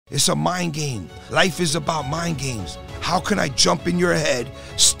It's a mind game. Life is about mind games. How can I jump in your head,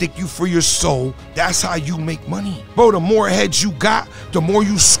 stick you for your soul? That's how you make money. Bro, the more heads you got, the more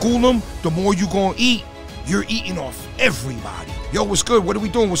you school them, the more you gonna eat. You're eating off everybody. Yo, what's good? What are we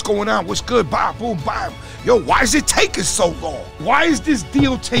doing? What's going on? What's good? Bye, boom, bye. Yo, why is it taking so long? Why is this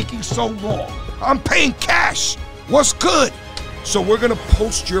deal taking so long? I'm paying cash. What's good? So we're gonna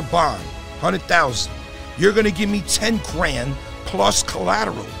post your bond, 100,000. You're gonna give me 10 grand plus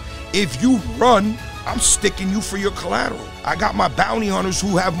collateral. If you run, I'm sticking you for your collateral. I got my bounty hunters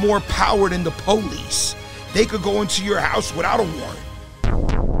who have more power than the police. They could go into your house without a warrant.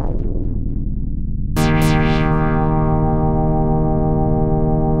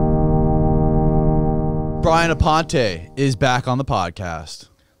 Bryon Aponte is back on the podcast.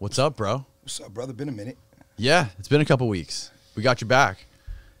 What's up, bro? What's up, brother? Been a minute. Yeah, it's been a couple weeks. We got you back.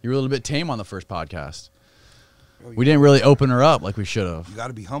 You were a little bit tame on the first podcast. Bro, we didn't really open her up like we should have. You got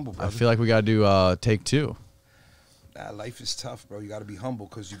to be humble, brother. I feel like we got to do take two. Nah, life is tough, bro. You got to be humble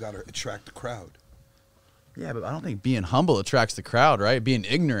because you got to attract the crowd. Yeah, but I don't think being humble attracts the crowd, right? Being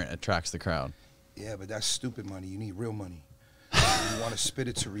ignorant attracts the crowd. Yeah, but that's stupid money. You need real money. You want to spit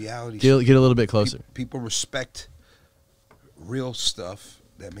it to reality. Get a little bit closer. People respect real stuff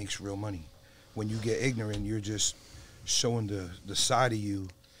that makes real money. When you get ignorant, you're just showing the side of you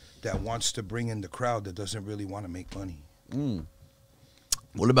that wants to bring in the crowd that doesn't really want to make money.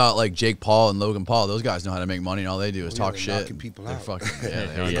 What about like Jake Paul and Logan Paul? Those guys know how to make money, and all they do is talk shit. Knocking people out. Fucking,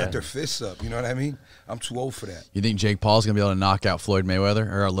 they got their fists up. You know what I mean? I'm too old for that. You think Jake Paul's gonna be able to knock out Floyd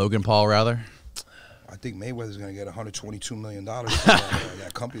Mayweather or Logan Paul rather? I think Mayweather's going to get $122 million from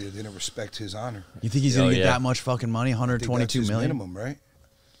that company that didn't respect his honor. You think he's going to get that much fucking money, $122 million? Minimum, right?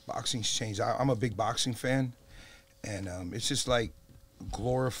 Boxing's changed. I'm a big boxing fan, and it's just like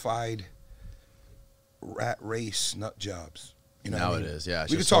glorified rat race nut jobs. You know now what I mean? It is, yeah.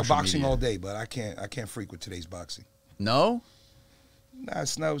 We could talk boxing all day, but I can't freak with today's boxing. No? Nah,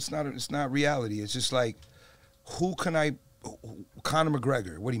 it's not reality. It's just like, Conor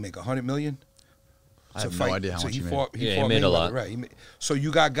McGregor, what do you make, $100 million? I have no idea how much he made. He made a lot. Right. So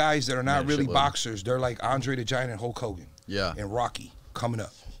you got guys that are not really boxers. They're like Andre the Giant and Hulk Hogan. Yeah. And Rocky coming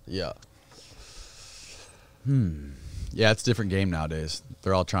up. Yeah. Yeah, it's a different game nowadays.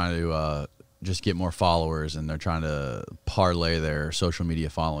 They're all trying to just get more followers, and they're trying to parlay their social media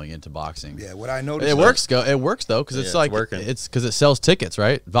following into boxing. Yeah, what I noticed. It works though, because it's like it's because it sells tickets,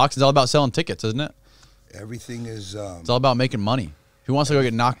 right? Boxing's all about selling tickets, isn't it? Everything is. It's all about making money. Who wants to go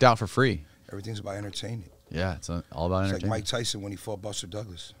get knocked out for free? Everything's about entertainment. Yeah, it's all about entertainment. It's like Mike Tyson when he fought Buster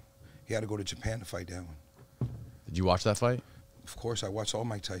Douglas. He had to go to Japan to fight that one. Did you watch that fight? Of course, I watched all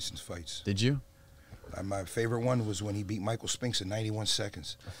Mike Tyson's fights. Did you? My favorite one was when he beat Michael Spinks in 91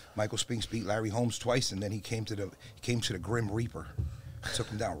 seconds. Michael Spinks beat Larry Holmes twice, and then he came to the Grim Reaper. Took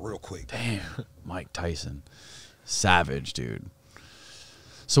him down real quick. Damn, Mike Tyson. Savage, dude.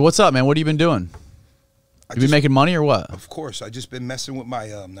 So what's up, man? What have you been doing? You been making money or what? Of course. I just been messing with my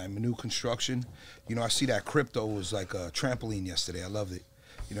new construction. You know, I see that crypto was like a trampoline yesterday. I loved it.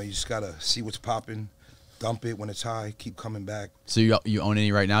 You know, you just got to see what's popping, dump it when it's high, keep coming back. So you own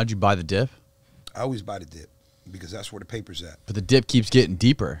any right now? Did you buy the dip? I always buy the dip because that's where the paper's at. But the dip keeps getting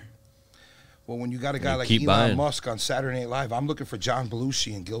deeper. Well, when you got a guy like Elon Musk on Saturday Night Live, I'm looking for John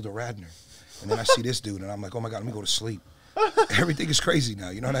Belushi and Gilda Radner. And then I see this dude, and I'm like, oh, my God, let me go to sleep. Everything is crazy now.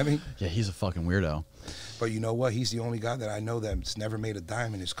 You know what I mean? Yeah, he's a fucking weirdo. But you know what? He's the only guy that I know that's never made a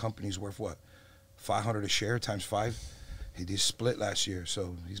dime, and his company's worth what, $500 a share times 5. He just split last year,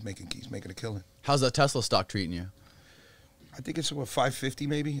 so he's making a killing. How's that Tesla stock treating you? I think it's what, 550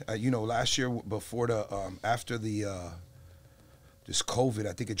 maybe. You know, last year before after this COVID,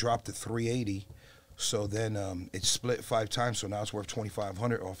 I think it dropped to 380. So then it split 5 times, so now it's worth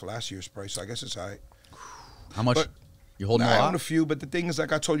 2,500 off last year's price. So I guess it's all right. How much? You holding a lot? I own a few, but the thing is,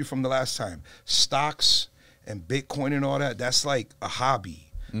 like I told you from the last time, stocks and Bitcoin and all that, that's like a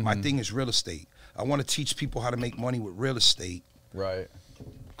hobby. My thing is real estate. I want to teach people how to make money with real estate. Right.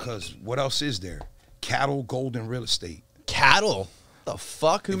 Because what else is there? Cattle, gold, and real estate. Cattle? The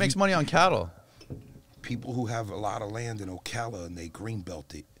fuck? Who makes money on cattle? People who have a lot of land in Ocala and they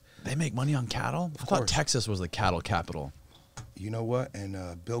greenbelt it. They make money on cattle? I thought Texas was the cattle capital. You know what?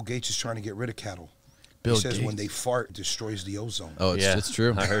 And Bill Gates is trying to get rid of cattle. He says when they fart, it destroys the ozone. Oh, it's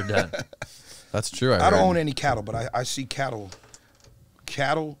true. I heard that. That's true. I don't own any cattle, but I see cattle,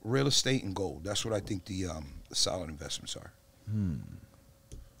 real estate, and gold. That's what I think the solid investments are.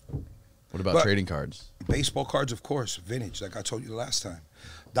 What about trading cards? Baseball cards, of course, vintage, like I told you the last time.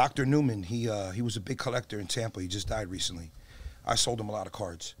 Dr. Newman, he was a big collector in Tampa. He just died recently. I sold him a lot of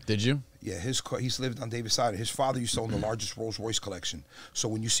cards. Did you? Yeah, he's lived on Davis Island. His father used to own the largest Rolls Royce collection. So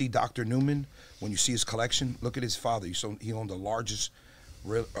when you see Dr. Newman, when you see his collection, look at his father. He owned the largest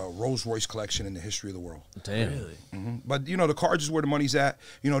Rolls Royce collection in the history of the world. Damn. Really? But, the cards is where the money's at.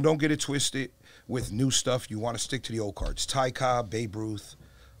 Don't get it twisted with new stuff. You want to stick to the old cards. Ty Cobb, Babe Ruth,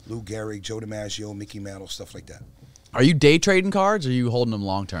 Lou Gehrig, Joe DiMaggio, Mickey Mantle, stuff like that. Are you day trading cards, or are you holding them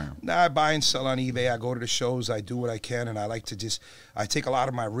long term? Nah, I buy and sell on eBay. I go to the shows. I do what I can, and I like to I take a lot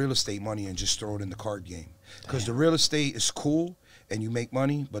of my real estate money and just throw it in the card game. Because the real estate is cool, and you make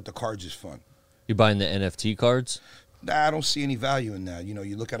money, but the cards is fun. You buying the NFT cards? Nah, I don't see any value in that.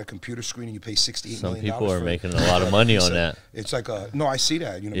 You look at a computer screen and you pay $68 Some million. people are making a lot of money on that. It's like no, I see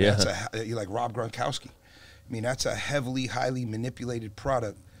that. Yeah. You're like Rob Gronkowski. I mean, that's a highly manipulated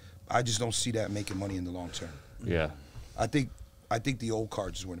product. I just don't see that making money in the long term. Yeah. I think the old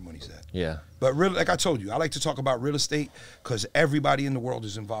cards is where the money's at. Yeah. But really, like I told you, I like to talk about real estate because everybody in the world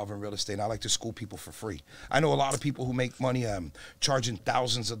is involved in real estate. And I like to school people for free. I know a lot of people who make money charging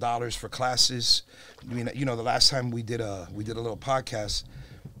thousands of dollars for classes. I mean, the last time we did a little podcast,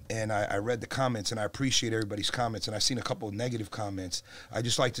 and I read the comments, and I appreciate everybody's comments, and I've seen a couple of negative comments. I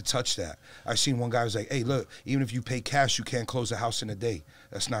just like to touch that. I've seen one guy who was like, hey, look, even if you pay cash, you can't close a house in a day.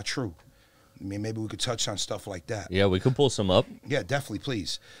 That's not true. I mean, maybe we could touch on stuff like that. Yeah, we could pull some up. Yeah, definitely,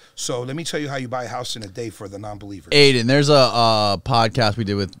 please. So let me tell you how you buy a house in a day for the non-believers. Aiden, there's a podcast we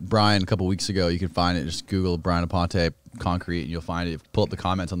did with Bryon a couple weeks ago. You can find it. Just Google Bryon Aponte, Koncrete, and you'll find it. Pull up the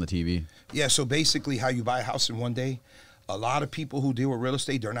comments on the TV. Yeah, so basically how you buy a house in one day, a lot of people who deal with real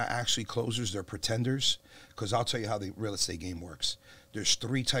estate, they're not actually closers, they're pretenders, because I'll tell you how the real estate game works. There's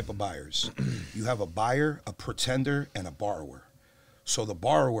 3 types of buyers. You have a buyer, a pretender, and a borrower. So the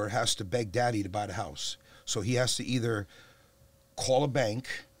borrower has to beg daddy to buy the house. So he has to either call a bank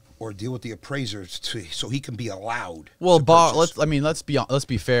or deal with the appraisers so he can be allowed. Well, to purchase. let's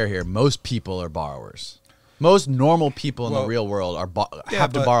be fair here. Most people are borrowers. Most normal people in the real world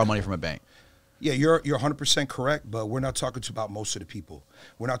have to borrow money from a bank. Yeah, you're 100% correct, but we're not talking about most of the people.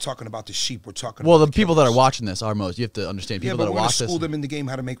 We're not talking about the sheep. We're talking about the people that are watching this are most. You have to understand people that we're watch going to school this. them in the game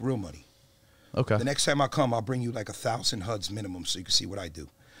how to make real money. Okay. The next time I come, I'll bring you like 1,000 HUDs minimum so you can see what I do.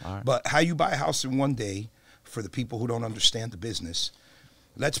 All right. But how you buy a house in one day, for the people who don't understand the business,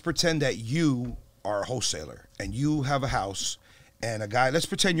 let's pretend that you are a wholesaler and you have a house and a guy, let's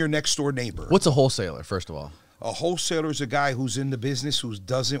pretend your next door neighbor. What's a wholesaler, first of all? A wholesaler is a guy who's in the business who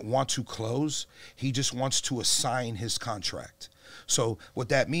doesn't want to close. He just wants to assign his contract. So what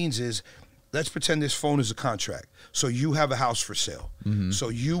that means is, let's pretend this phone is a contract. So you have a house for sale. Mm-hmm. So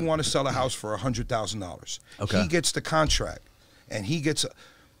you want to sell a house for $100,000. Okay. He gets the contract, and he gets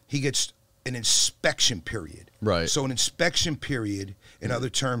an inspection period. Right. So an inspection period, in other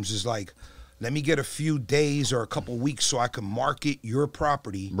terms, is like, let me get a few days or a couple weeks so I can market your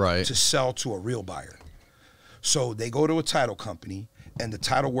property to sell to a real buyer. So they go to a title company, and the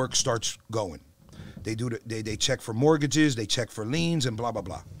title work starts going. They check for mortgages, they check for liens, and blah, blah,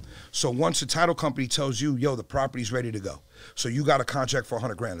 blah. So once the title company tells you, yo, the property's ready to go. So you got a contract for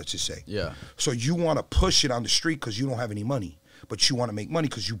 $100,000, let's just say. Yeah. So you want to push it on the street because you don't have any money, but you want to make money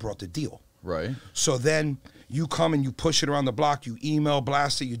because you brought the deal. Right. So then you come and you push it around the block, you email,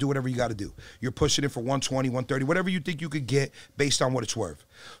 blast it, you do whatever you got to do. You're pushing it for 120, 130, whatever you think you could get based on what it's worth.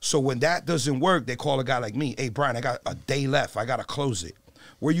 So when that doesn't work, they call a guy like me, hey, Bryon, I got a day left. I got to close it.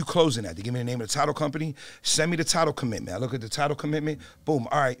 Where are you closing at? They give me the name of the title company. Send me the title commitment. I look at the title commitment. Boom.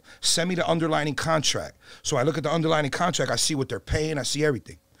 All right. Send me the underlining contract. So I look at the underlining contract. I see what they're paying. I see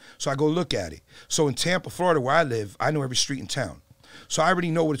everything. So I go look at it. So in Tampa, Florida, where I live, I know every street in town. So I already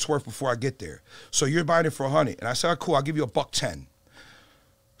know what it's worth before I get there. So you're buying it for $100. And I said, oh, cool, I'll give you $110.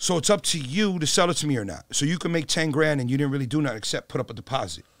 So it's up to you to sell it to me or not. So you can make $10,000 and you didn't really do nothing except put up a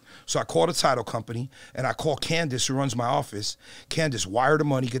deposit. So I call the title company, and I call Candace, who runs my office. Candace, wire the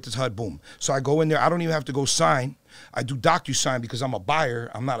money, get this HUD, boom. So I go in there. I don't even have to go sign. I do DocuSign because I'm a buyer.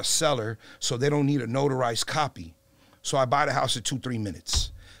 I'm not a seller, so they don't need a notarized copy. So I buy the house in 2-3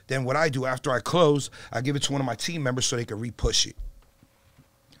 minutes. Then what I do after I close, I give it to one of my team members so they can re-push it.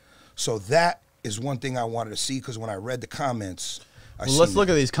 So that is one thing I wanted to see because when I read the comments, let's look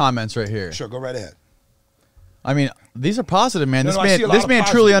at these comments right here. Sure, go right ahead. I mean, these are positive, man. No, This man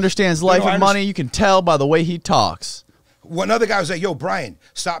truly understands life and money. You can tell by the way he talks. One other guy was like, yo, Bryon,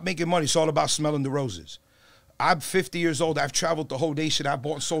 stop making money. It's all about smelling the roses. I'm 50 years old. I've traveled the whole nation. I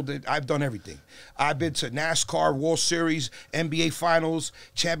bought and sold it. I've done everything. I've been to NASCAR, World Series, NBA Finals,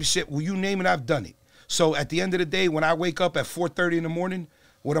 Championship. Well, you name it, I've done it. So at the end of the day, when I wake up at 4:30 in the morning,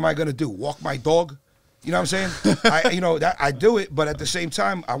 what am I going to do? Walk my dog? You know what I'm saying? I do it, but at the same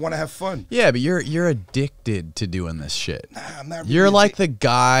time, I want to have fun. Yeah, but you're addicted to doing this shit. Nah, I'm not really You're like the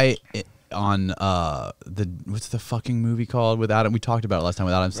guy what's the fucking movie called with Adam? We talked about it last time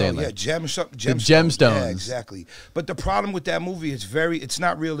with Adam Sandler. Yeah, Gemstones. Gemstones. Yeah, exactly. But the problem with that movie is it's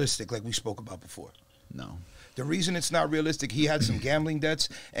not realistic, like we spoke about before. No. The reason it's not realistic, he had some gambling debts,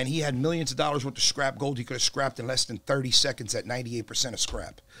 and he had millions of dollars worth of scrap gold he could have scrapped in less than 30 seconds at 98% of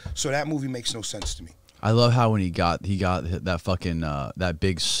scrap. So that movie makes no sense to me. I love how when he got that fucking that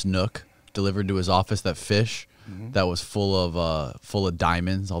big snook delivered to his office, that fish that was full of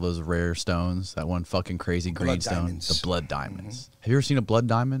diamonds, all those rare stones, that one fucking crazy green stone, the blood diamonds. Have you ever seen a blood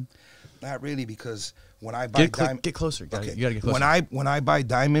diamond? Not really, because when I buy diamonds, get closer. Okay. You gotta get closer. When I buy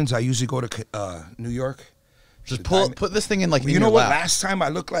diamonds, I usually go to New York. Just put this thing in like. You know what? Last time I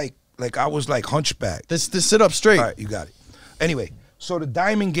looked like I was like hunchback. This sit up straight. All right, you got it. Anyway, so the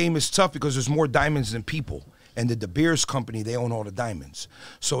diamond game is tough because there's more diamonds than people. And the De Beers company, they own all the diamonds.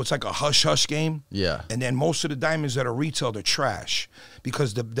 So it's like a hush-hush game. Yeah. And then most of the diamonds that are retail, they're trash.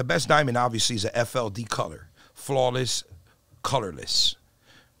 Because the best diamond, obviously, is a FLD color. Flawless, colorless.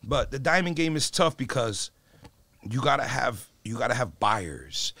 But the diamond game is tough because you gotta have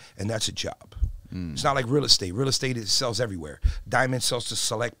buyers, and that's a job. It's not like real estate. Real estate, it sells everywhere. Diamond sells to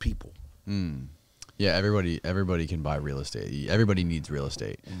select people. Yeah, everybody can buy real estate. Everybody needs real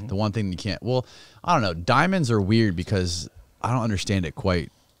estate. The one thing you can't, well, I don't know. Diamonds are weird because I don't understand it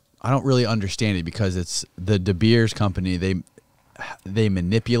quite. I don't really understand it because it's the De Beers company. They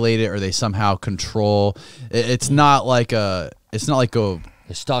manipulate it or they somehow control. It's not like a.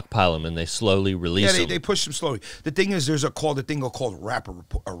 They stockpile them and they slowly release them. Yeah, they push them slowly. The thing is, there's a thing called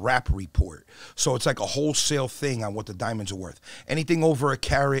a wrap report. So it's like a wholesale thing on what the diamonds are worth. Anything over a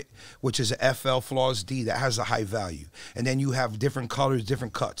carat, which is a FL Flaws D, that has a high value. And then you have different colors,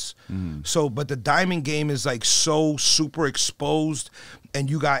 different cuts. So, but the diamond game is like so super exposed. And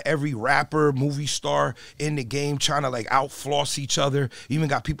you got every rapper, movie star in the game trying to like outfloss each other. You even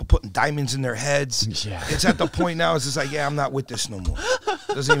got people putting diamonds in their heads. Yeah. It's at the point now, it's just like, yeah, I'm not with this no more.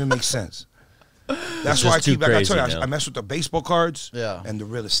 Doesn't even make sense. That's why I keep, like I told you, I mess with the baseball cards and the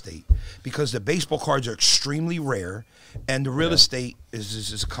real estate. Because the baseball cards are extremely rare, and the real estate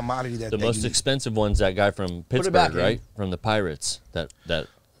is a commodity that the most expensive one's that guy from Pittsburgh, right? From the Pirates, that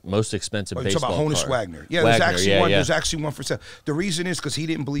most expensive baseball card. Honus Wagner. Yeah, there's actually one for sale. The reason is because he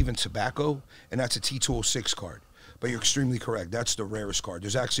didn't believe in tobacco, and that's a T206 card. But you're extremely correct. That's the rarest card.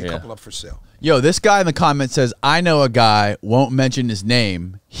 There's actually a couple up for sale. Yo, this guy in the comments says, I know a guy, won't mention his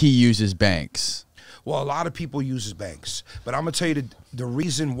name, he uses banks. Well, a lot of people use banks. But I'm going to tell you the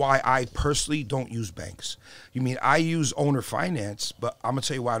reason why I personally don't use banks. You mean I use owner finance, but I'm going to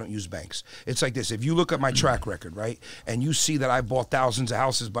tell you why I don't use banks. It's like this. If you look at my track record, right, and you see that I bought thousands of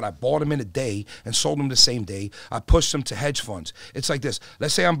houses, but I bought them in a day and sold them the same day, I pushed them to hedge funds. It's like this.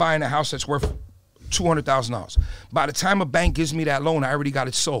 Let's say I'm buying a house that's worth $200,000. By the time a bank gives me that loan, I already got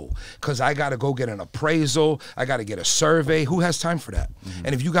it sold because I got to go get an appraisal. I got to get a survey. Who has time for that?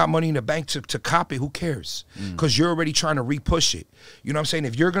 And if you got money in the bank to cop it, who cares? Because you're already trying to repush it. You know what I'm saying?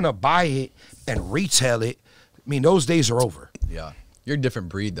 If you're going to buy it and retail it, I mean, those days are over. Yeah. You're a different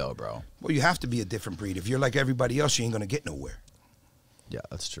breed, though, bro. Well, you have to be a different breed. If you're like everybody else, you ain't going to get nowhere. Yeah,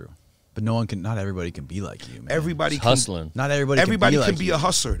 that's true. But not everybody can be like you, man. Everybody can, hustling. Not everybody can be a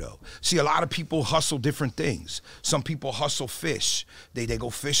hustler, though. See, a lot of people hustle different things. Some people hustle fish. They go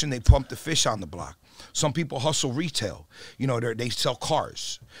fishing, they pump the fish on the block. Some people hustle retail. You know, they sell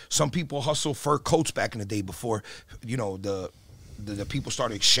cars. Some people hustle fur coats back in the day before, you know, the people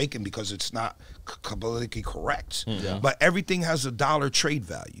started shaking because it's not politically correct. But everything has a dollar trade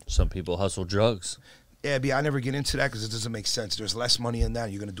value. Some people hustle drugs. Yeah, but I never get into that because it doesn't make sense. There's less money in that.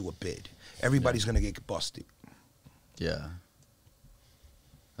 You're going to do a bid. Everybody's going to get busted. Yeah.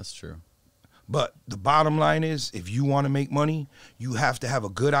 That's true. But the bottom line is, if you want to make money, you have to have a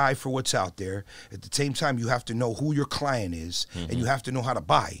good eye for what's out there. At the same time, you have to know who your client is, and you have to know how to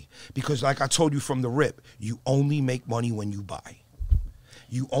buy. Because like I told you from the rip, you only make money when you buy.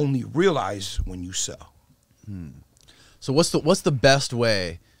 You only realize when you sell. So what's the best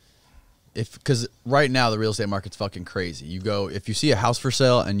way? Because right now the real estate market's fucking crazy. If you see a house for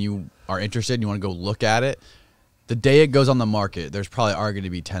sale and you are interested and you want to go look at it, the day it goes on the market, there's probably going to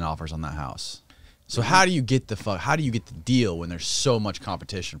be 10 offers on that house. So how do you get the deal when there's so much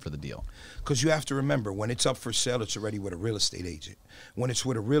competition for the deal? Because you have to remember, when it's up for sale, it's already with a real estate agent. When it's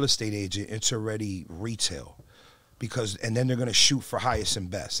with a real estate agent, it's already retail. And then they're going to shoot for highest and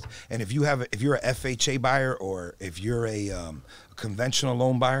best. And if you're a FHA buyer or if you're a conventional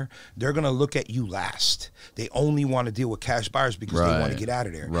loan buyer, they're going to look at you last. They only want to deal with cash buyers because they want to get out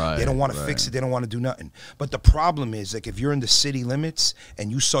of there. They don't want to fix it. They don't want to do nothing. But the problem is, like, if you're in the city limits and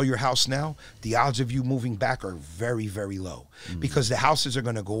you sell your house now, the odds of you moving back are very, very low because the houses are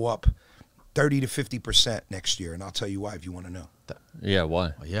going to go up 30 to 50% next year, and I'll tell you why if you want to know. Yeah,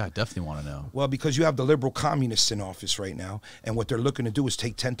 why? Well, yeah, I definitely want to know. Well, because you have the liberal communists in office right now, and what they're looking to do is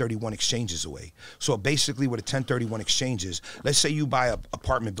take 1031 exchanges away. So basically what a 1031 exchange is, let's say you buy an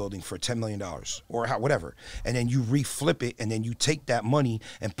apartment building for $10 million or whatever, and then you reflip it, and then you take that money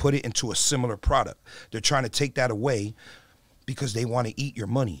and put it into a similar product. They're trying to take that away because they want to eat your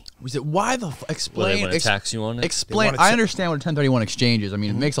money. Was it why the explain? They want to tax you on it? Explain. I understand what a 1031 exchange is. I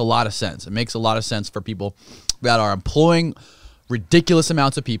mean, it makes a lot of sense. It makes a lot of sense for people that are employing ridiculous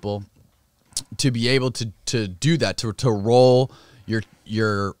amounts of people to be able to do that, to roll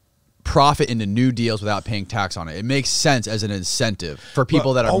your profit into new deals without paying tax on it. It makes sense as an incentive for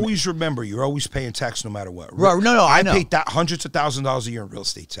people that are always remember you're always paying tax no matter what. Right, no, I know. I pay hundreds of thousands of dollars a year in real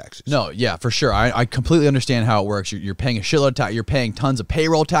estate taxes. No, yeah, for sure. I completely understand how it works. You're paying a shitload of tax. You're paying tons of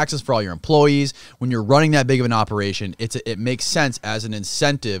payroll taxes for all your employees. When you're running that big of an operation, it makes sense as an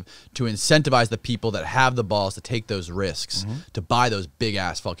incentive to incentivize the people that have the balls to take those risks, to buy those big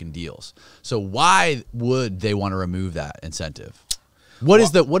ass fucking deals. So why would they want to remove that incentive? What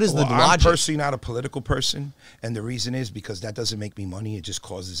is the logic? I'm personally not a political person, and the reason is because that doesn't make me money. It just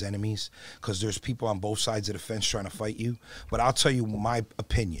causes enemies because there's people on both sides of the fence trying to fight you. But I'll tell you my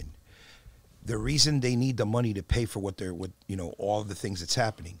opinion. The reason they need the money to pay for all the things that's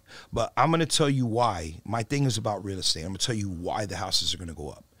happening. But I'm going to tell you why. My thing is about real estate. I'm going to tell you why the houses are going to go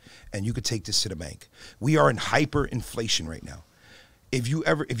up. And you could take this to the bank. We are in hyperinflation right now. If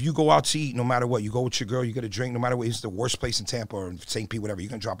you go out to eat, no matter what, you go with your girl, you get a drink, no matter what, it's the worst place in Tampa or in St. Pete, whatever, you're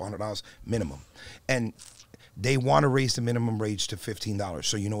going to drop $100 minimum. And they want to raise the minimum wage to $15.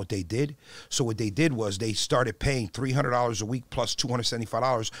 So you know what they did? So what they did was they started paying $300 a week plus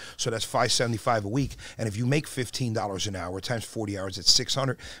 $275. So that's $575 a week. And if you make $15 an hour times 40 hours, it's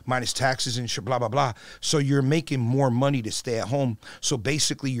 $600 minus taxes and blah, blah, blah. So you're making more money to stay at home. So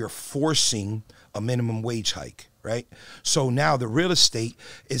basically you're forcing a minimum wage hike. Right? So now the real estate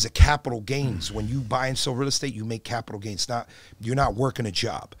is a capital gains. When you buy and sell real estate, you make capital gains. You're not working a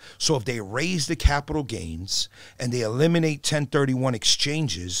job. So if they raise the capital gains and they eliminate 1031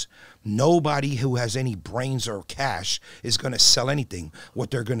 exchanges, nobody who has any brains or cash is going to sell anything.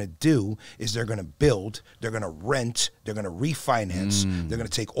 What they're going to do is they're going to build, they're going to rent, they're going to refinance, they're going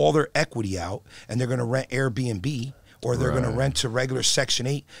to take all their equity out, and they're going to rent Airbnb, or they're going to rent to regular Section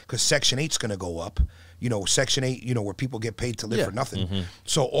 8 because Section 8's going to go up. Section 8, where people get paid to live for nothing.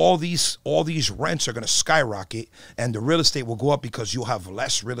 So all these rents are going to skyrocket, and the real estate will go up because you'll have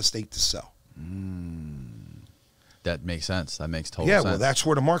less real estate to sell. That makes sense. That makes total sense. Yeah, well, that's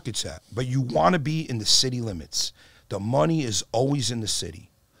where the market's at. But you want to be in the city limits. The money is always in the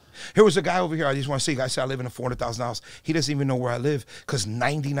city. Here was a guy over here. I just want to say, guy said I live in a $400,000 house. He doesn't even know where I live because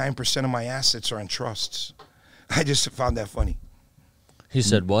 99% of my assets are in trusts. I just found that funny. He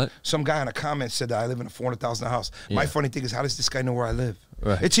said what? Some guy in a comment said that I live in a $400,000 house. Yeah. My funny thing is, how does this guy know where I live?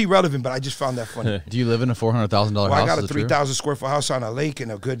 Right. It's irrelevant, but I just found that funny. Do you live in a $400,000 house? I got a 3,000 square foot house on a lake in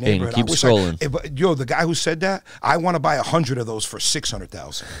a good Hey, neighborhood. keep scrolling. The guy who said that, I want to buy 100 of those for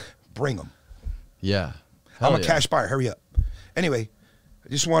 $600,000. Bring them. Yeah. I'm a cash buyer. Hurry up. Anyway, I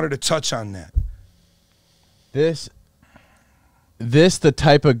just wanted to touch on that. This the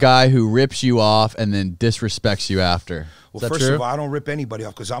type of guy who rips you off and then disrespects you after. Well, first of all, I don't rip anybody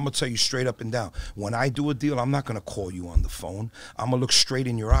off because I'm going to tell you straight up and down. When I do a deal, I'm not going to call you on the phone. I'm going to look straight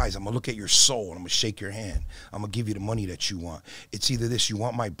in your eyes. I'm going to look at your soul, and I'm going to shake your hand. I'm going to give you the money that you want. It's either this, you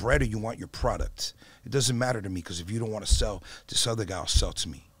want my bread or you want your product. It doesn't matter to me because if you don't want to sell, this other guy will sell to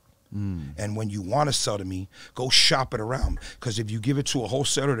me. And when you want to sell to me, go shop it around because if you give it to a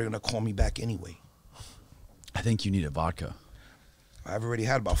wholesaler, they're going to call me back anyway. I think you need a vodka. I've already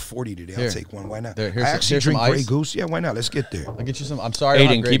had about 40 today. Here. I'll take one. Why not? There, I actually drink some Grey ice. Goose. Yeah, why not? Let's get there. I'll get you some. I'm sorry.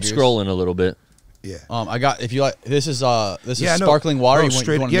 Aiden, keep scrolling a little bit. Yeah. I got. If you like, this is sparkling water.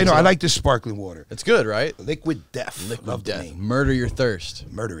 No, I like this sparkling water. It's good, right? Liquid Death. Liquid Love the Death. name. Murder your thirst.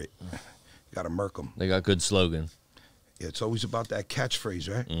 Murder it. Got to murk them. They got good slogan. Yeah, it's always about that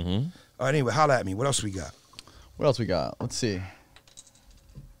catchphrase, right? Mm-hmm. Anyway, holla at me. What else we got? What else we got? Let's see.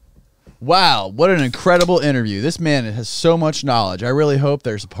 Wow, what an incredible interview. This man has so much knowledge. I really hope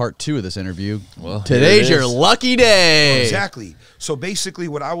there's a part 2 of this interview. Well, today's your lucky day. Exactly. So basically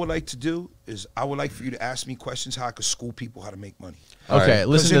what I would like to do is I would like for you to ask me questions how I could school people how to make money. Okay,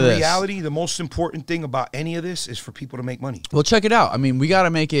 listen to this. In reality, the most important thing about any of this is for people to make money. Well, check it out. I mean, we gotta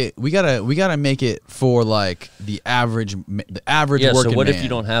make it. We gotta make it for like the average Yeah. working So what man. if you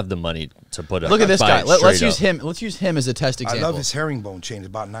don't have the money to put up? Look at this guy. Let's use him. him. Let's use him as a test example. I love his herringbone chain. It's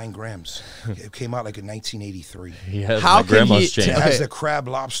about 9 grams. It came out like in 1983. He has How my can grandma's he- chain. It Okay. has the crab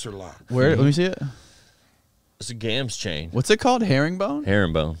lobster lock. Where? Let me see it. It's a Gams chain. What's it called? Herringbone?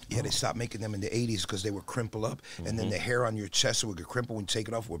 Herringbone. Yeah, they stopped making them in the 80s because they would crimple up, and then the hair on your chest would get crimpled. When you take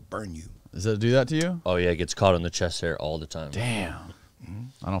it off, would burn you. Does that do that to you? Oh, yeah, it gets caught on the chest hair all the time. Damn.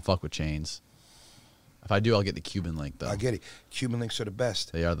 I don't fuck with chains. If I do, I'll get the Cuban link, though. I get it. Cuban links are the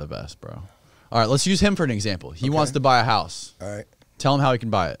best. They are the best, bro. All right, let's use him for an example. He wants to buy a house. All right. Tell him how he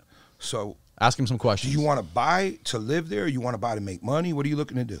can buy it. So ask him some do questions. you want to buy to live there, or you want to buy to make money? What are you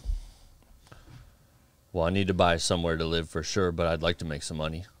looking to do? Well, I need to buy somewhere to live for sure, but I'd like to make some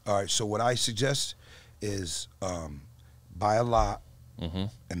money. All right, so what I suggest is buy a lot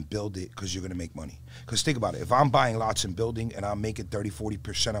and build it because you're going to make money. Because think about it. If I'm buying lots and building and I'm making 30,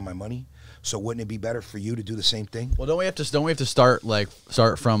 40% on my money, so wouldn't it be better for you to do the same thing? Well, don't we have to start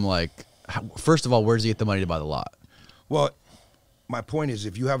from first of all, where does he get the money to buy the lot? Well, my point is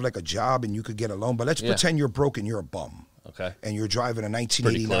if you have like a job and you could get a loan, but let's pretend you're broke and you're a bum. Okay. And you're driving a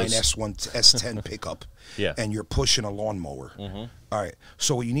 1989 S10 pickup. Yeah. And you're pushing a lawnmower. All right.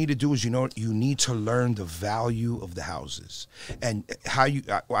 So what you need to do is, you need to learn the value of the houses. And how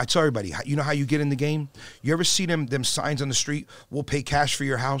I tell everybody, you know how you get in the game? You ever see them signs on the street, we'll pay cash for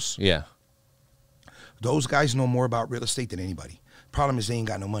your house? Yeah. Those guys know more about real estate than anybody. Problem is they ain't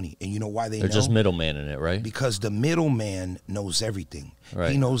got no money. And you know why They're know? just middleman in it, right? Because the middleman knows everything.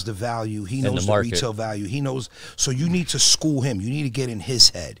 Right. He knows the value. He And knows the the market. retail value. He knows. So you need to school him. You need to get in his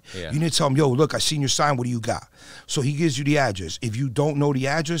head. Yeah. You need to tell him, yo, look, I seen your sign. What do you got? So he gives you the address. If you don't know the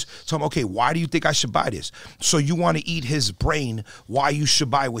address, tell him, okay, why do you think I should buy this? So you want to eat his brain why you should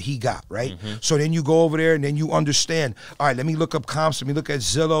buy what he got, right? So then you go over there and then you understand, all right, let me look up comps. Let me look at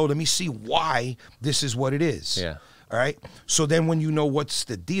Zillow. Let me see why this is what it is. Yeah. All right. So then when you know what's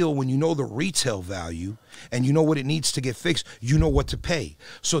the deal, when you know the retail value and you know what it needs to get fixed, you know what to pay.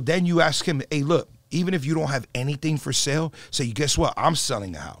 So then you ask him, hey, look, even if you don't have anything for sale, say, guess what? I'm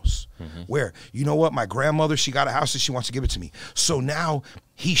selling a house. Where, you know what? My grandmother, she got a house and she wants to give it to me. So now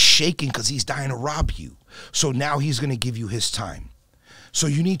he's shaking because he's dying to rob you. So now he's going to give you his time. So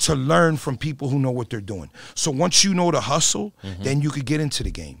you need to learn from people who know what they're doing. So once you know the hustle, then you could get into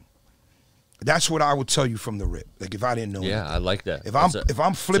the game. That's what I would tell you from the rip. Like if I didn't know. Yeah, anything. I like that. If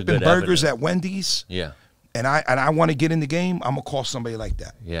I'm flipping burgers at Wendy's, yeah, and I want to get in the game, I'm gonna call somebody like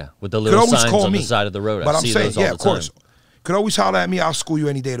that. Yeah, with the little signs on the side of the road. But I I'm see saying, those all yeah, the of course. time. Could always holler at me. I'll school you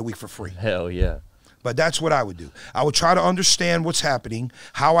any day of the week for free. Hell yeah. But that's what I would do. I would try to understand what's happening,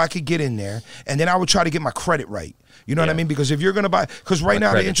 how I could get in there, and then I would try to get my credit right. You know what I mean? Because if you're gonna buy, because right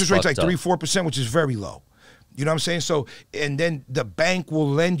now the interest rate's like 3-4%, which is very low. You know what I'm saying? So, and then the bank will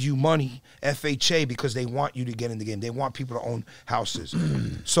lend you money, FHA, because they want you to get in the game. They want people to own houses.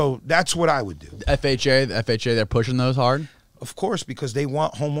 So that's what I would do. The FHA, they're pushing those hard? Of course, because they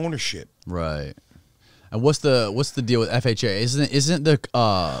want home ownership. Right. And what's the deal with FHA? Isn't the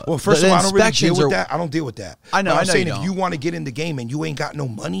well, first of all, I don't really deal with that. I don't deal with that. I know. But I'm saying you if you want to get in the game and you ain't got no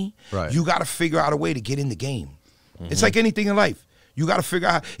money, you got to figure out a way to get in the game. It's like anything in life. You got to figure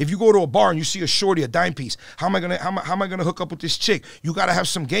out if you go to a bar and you see a shorty, a dime piece. How am I gonna hook up with this chick? You got to have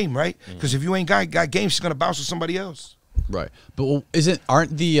some game, right? Because if you ain't got game, she's gonna bounce with somebody else. Right. But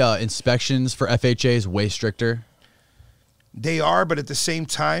aren't the inspections for FHAs way stricter? They are, but at the same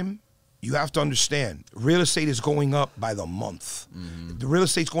time, you have to understand, real estate is going up by the month. The real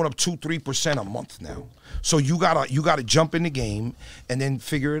estate's going up 2-3% a month now. So you gotta jump in the game and then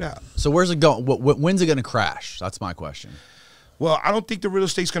figure it out. So where's it going? When's it gonna crash? That's my question. Well, I don't think the real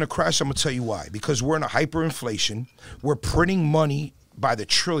estate's going to crash. I'm going to tell you why. Because we're in a hyperinflation. We're printing money by the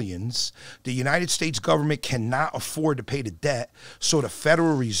trillions. The United States government cannot afford to pay the debt. So the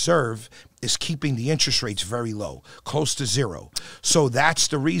Federal Reserve is keeping the interest rates very low, close to zero. So that's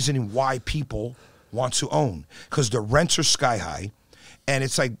the reason why people want to own. Because the rents are sky high. And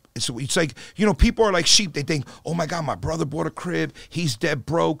it's like, you know, people are like sheep. They think, oh my God, my brother bought a crib. He's dead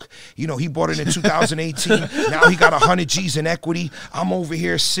broke. You know, he bought it in 2018. Now he got 100 G's in equity. I'm over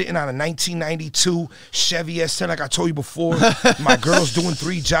here sitting on a 1992 Chevy S10, like I told you before. My girl's doing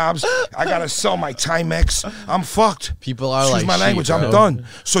 3 jobs. I got to sell my Timex. I'm fucked. People are Excuse like my language. sheep, I'm done.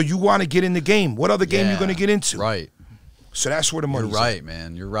 So you want to get in the game. What other game you going to get into? Right. So that's where the money's You're right,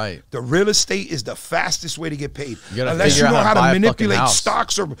 man. You're right. The real estate is the fastest way to get paid. Unless you know how to buy a manipulate fucking house.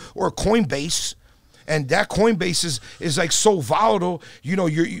 stocks or Coinbase. And that Coinbase is like so volatile. You know,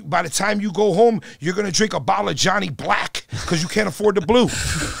 by the time you go home, you're going to drink a bottle of Johnny Black because you can't afford the blue.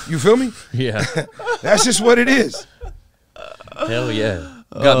 You feel me? Yeah. That's just what it is. Hell yeah.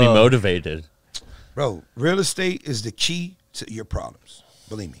 Got me motivated. Bro, real estate is the key to your problems.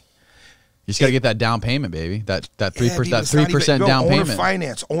 Believe me. just got to get that down payment, baby. That 3% Yeah, that 3% down owner payment.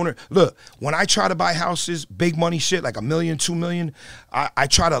 Finance, owner. Look, when I try to buy houses, big money shit, like $1 million, $2 million, I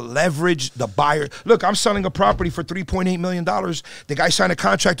try to leverage the buyer. Look, I'm selling a property for $3.8 million. The guy signed a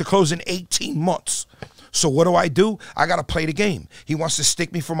contract to close in 18 months. So what do? I got to play the game. He wants to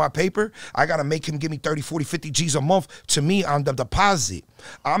stick me for my paper. I got to make him give me 30, 40, 50 G's a month to me on the deposit.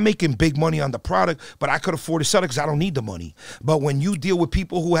 I'm making big money on the product, but I could afford to sell it because I don't need the money. But when you deal with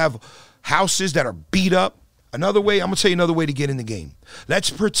people who have houses that are beat up, I'm going to tell you another way to get in the game. Let's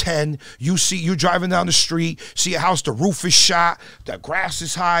pretend you're driving down the street, see a house, the roof is shot, the grass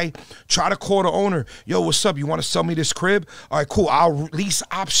is high. Try to call the owner. Yo, what's up? You want to sell me this crib? All right, cool. I'll lease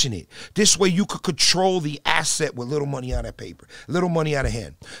option it. This way you could control the asset with little money on that paper, little money out of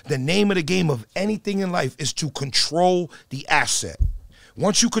hand. The name of the game of anything in life is to control the asset.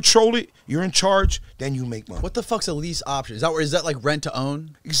 Once you control it, you're in charge, then you make money. What the fuck's a lease option? Is that like rent to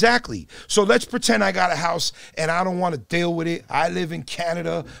own? Exactly. So let's pretend I got a house and I don't want to deal with it. I live in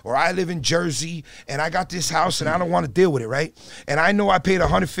Canada or I live in Jersey and I got this house and I don't want to deal with it, right? And I know I paid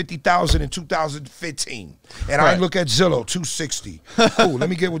 $150,000 in 2015. And I look at Zillow, $260. Cool, let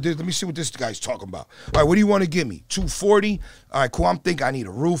me get with this. Let me see what this guy's talking about. All right, what do you want to give me? $240? All right, cool. I'm thinking I need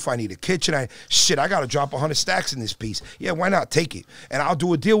a roof. I need a kitchen. I got to drop 100 stacks in this piece. Yeah, why not? Take it. And I'll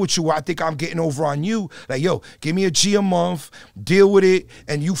do a deal with you where I think I'm getting over on you. Like, yo, give me a G a month, deal with it,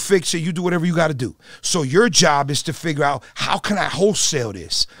 and you fix it. You do whatever you got to do. So your job is to figure out, how can I wholesale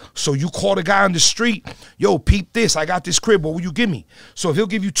this? So you call the guy on the street, yo, peep this. I got this crib. What will you give me? So if he'll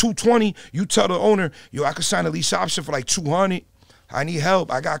give you $220, you tell the owner, yo, I could sign a lease option for like $200. I need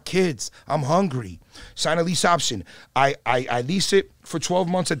help. I got kids. I'm hungry. Sign a lease option. I lease it for 12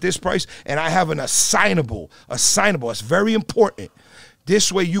 months at this price, and I have an assignable. It's very important.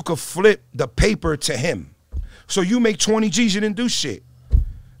 This way you could flip the paper to him. So you make 20 G's, you didn't do shit.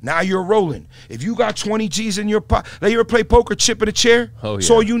 Now you're rolling. If you got 20 G's in your pocket, like you ever play poker, chip in a chair? Oh, yeah.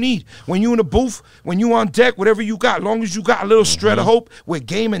 That's all you need. When you in the booth, when you on deck, whatever you got, as long as you got a little shred of hope with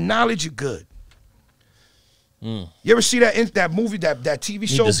game and knowledge, you're good. You ever see that movie, that TV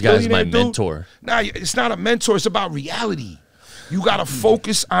show? This guy's my mentor. Nah, it's not a mentor. It's about reality. You got to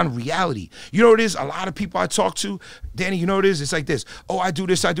focus on reality. You know what it is? A lot of people I talk to, Danny, you know what it is? It's like this. Oh, I do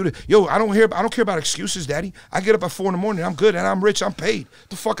this, I do this. Yo, I don't care about excuses, Daddy. I get up at 4 in the morning. I'm good, and I'm rich. I'm paid.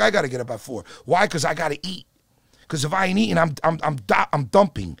 The fuck I got to get up at 4? Why? Because I got to eat. Because if I ain't eating, I'm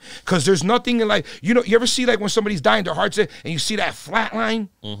dumping. Because there's nothing in life. You know, you ever see like when somebody's dying, their heart's in, and you see that flat line?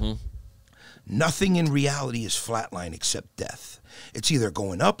 Mm-hmm. Nothing in reality is flatline except death. It's either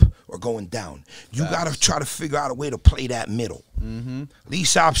going up or going down. You got to try to figure out a way to play that middle.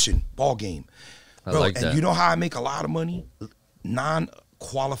 Lease option, ball game. Bro, like that. And you know how I make a lot of money?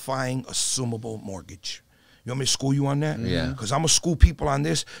 Non-qualifying assumable mortgage. You want me to school you on that? Yeah. Because I'm going to school people on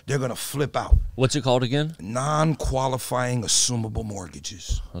this. They're going to flip out. What's it called again? Non-qualifying assumable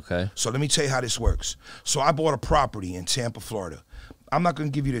mortgages. Okay. So let me tell you how this works. So I bought a property in Tampa, Florida. I'm not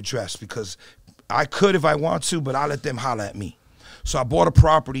going to give you the address because I could if I want to, but I'll let them holler at me. So I bought a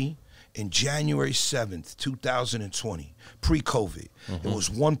property in January 7th, 2020, pre-COVID. It was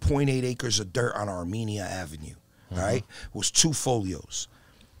 1.8 acres of dirt on Armenia Avenue, all right? It was 2 folios.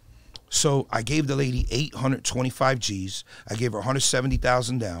 So I gave the lady 825 G's. I gave her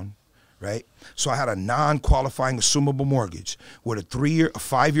 170,000 down, right? So I had a non-qualifying assumable mortgage with a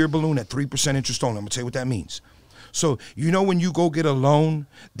 5-year balloon at 3% interest only. I'm going to tell you what that means. So, you know, when you go get a loan,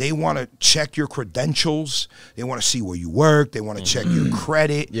 they want to check your credentials. They want to see where you work. They want to check your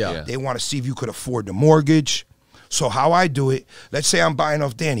credit. Yeah. They want to see if you could afford the mortgage. So how I do it, let's say I'm buying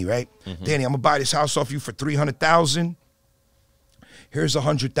off Danny, right? Danny, I'm going to buy this house off you for $300,000. Here's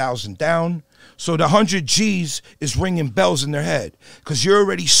 $100,000 down. So the 100 G's is ringing bells in their head because you're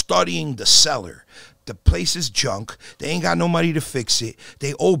already studying the seller. The place is junk. They ain't got no money to fix it.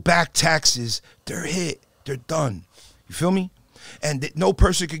 They owe back taxes. They're hit. They're done. You feel me? And no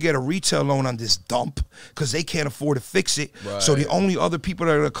person could get a retail loan on this dump because they can't afford to fix it. Right. So the only other people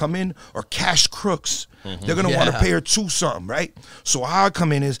that are going to come in are cash crooks. They're going to want to pay her something, right? So how I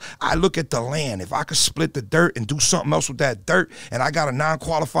come in is I look at the land. If I could split the dirt and do something else with that dirt and I got a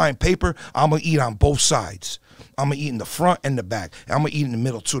non-qualifying paper, I'm going to eat on both sides. I'm going to eat in the front and the back. And I'm going to eat in the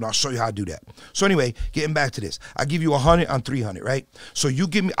middle too, and I'll show you how I do that. So anyway, getting back to this. I give you 100 on 300, right? So you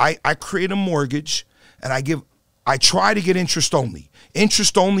give me, I create a mortgage, and I try to get interest only.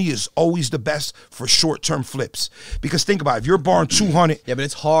 Interest only is always the best for short-term flips. Because think about it, if you're borrowing 200. Yeah, but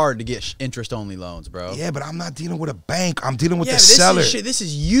it's hard to get interest only loans, bro. Yeah, but I'm not dealing with a bank. I'm dealing with the seller. This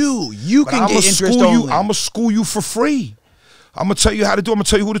is you. You can get interest only. I'm going to school you for free. I'm going to tell you how to do it. I'm going to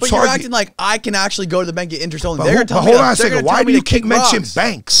tell you who to target. But you're acting like I can actually go to the bank and get interest only. But hold on a second. Why do you keep mentioning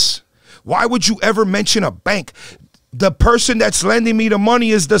banks? Why would you ever mention a bank? The person that's lending me the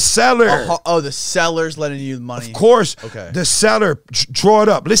money is the seller. Oh, the seller's lending you the money. Of course. Okay. The seller, draw it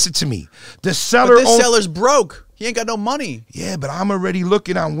up. Listen to me. The seller. But this seller's broke. He ain't got no money. Yeah, but I'm already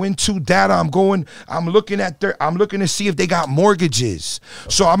looking on Win2 data. I'm looking to see if they got mortgages.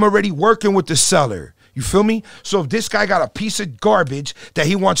 Okay. So I'm already working with the seller. You feel me? So if this guy got a piece of garbage that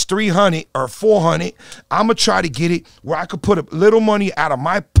he wants 300 or 400, I'm going to try to get it where I could put a little money out of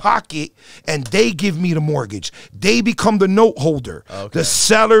my pocket and they give me the mortgage. They become the note holder. Okay. The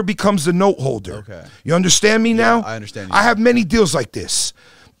seller becomes the note holder. Okay. You understand me now? I understand you. I have many deals like this.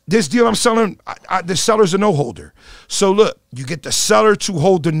 This deal I'm selling, the seller's a note holder. So look, you get the seller to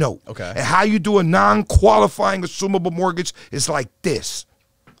hold the note. Okay. And how you do a non-qualifying assumable mortgage is like this.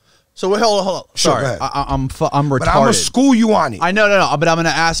 So wait, hold on. Sure, sorry, I'm retarded. But I'm gonna school you on it. I know, but I'm gonna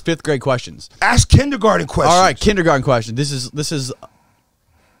ask 5th grade questions. Ask kindergarten questions. All right, kindergarten question. This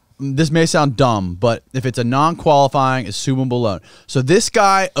may sound dumb, but if it's a non-qualifying assumable loan, so this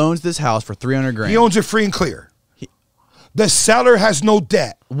guy owns this house for 300 grand. He owns it free and clear. The seller has no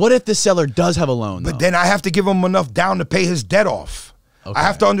debt. What if the seller does have a loan, though? But then I have to give him enough down to pay his debt off. Okay. I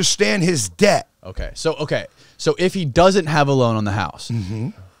have to understand his debt. Okay. So if he doesn't have a loan on the house,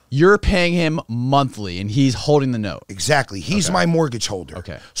 you're paying him monthly, and he's holding the note. Exactly. He's my mortgage holder.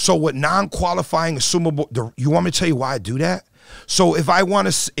 Okay. So with non-qualifying assumable, you want me to tell you why I do that? So if I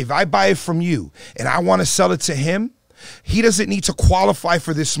buy it from you and I want to sell it to him, he doesn't need to qualify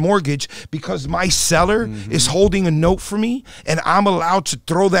for this mortgage because my seller is holding a note for me, and I'm allowed to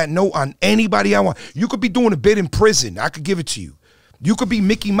throw that note on anybody I want. You could be doing a bid in prison. I could give it to you. You could be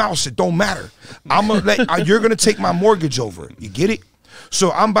Mickey Mouse. It don't matter. You're going to take my mortgage over. You get it?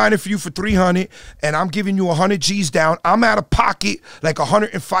 So I'm buying it for you for 300, and I'm giving you 100 G's down. I'm out of pocket like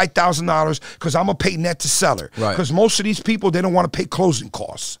 $105,000 because I'm gonna pay net to seller. Right. Because most of these people, they don't want to pay closing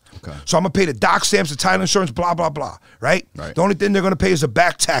costs. Okay. So I'm gonna pay the doc stamps, the title insurance, blah blah blah. Right. Right. The only thing they're gonna pay is the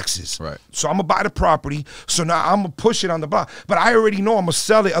back taxes. Right. So I'm gonna buy the property. So now I'm gonna push it on the block, but I already know I'm gonna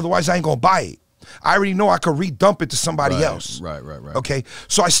sell it. Otherwise, I ain't gonna buy it. I already know I could redump it to somebody else. Right. Okay.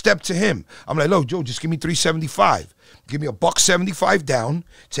 So I step to him. I'm like, look, Joe, just give me $375. Give me $175 down.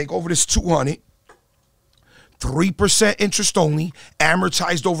 Take over this 200. 3% interest only,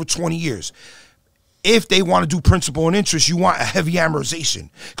 amortized over 20 years. If they want to do principal and interest, you want a heavy amortization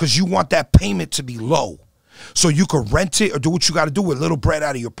because you want that payment to be low. So you could rent it or do what you got to do with little bread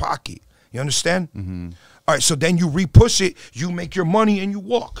out of your pocket. You understand? All right, so then you repush it, you make your money, and you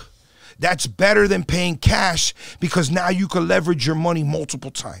walk. That's better than paying cash because now you can leverage your money multiple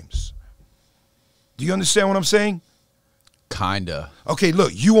times. Do you understand what I'm saying? Kinda. Okay,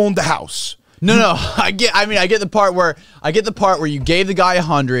 look, you own the house. No, I get the part where you gave the guy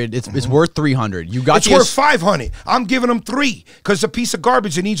 100. It's worth 300. It's worth 500. I'm giving him 3 because it's a piece of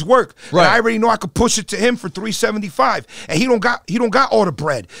garbage. It needs work. Right. And I already know I could push it to him for 375. And he don't got all the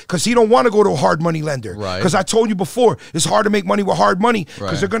bread because he don't want to go to a hard money lender. Right. Because I told you before, it's hard to make money with hard money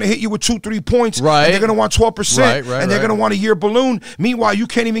because they're gonna hit you with 2-3 points. Right. And they're gonna want 12%. And they're gonna want a year balloon. Meanwhile, you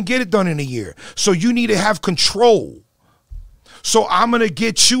can't even get it done in a year. So you need to have control. So I'm going to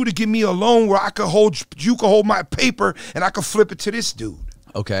get you to give me a loan where you can hold my paper and I can flip it to this dude.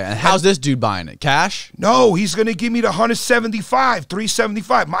 Okay, and how's this dude buying it? Cash? No, he's going to give me the 175,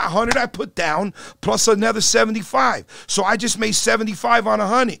 375. My 100 I put down plus another 75. So I just made 75 on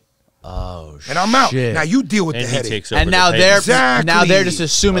 100. Oh, shit. And I'm out. Now you deal with the headache. And now they're just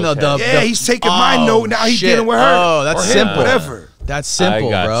assuming he's taking my note. Now he's dealing with her. Oh, that's simple. Whatever. That's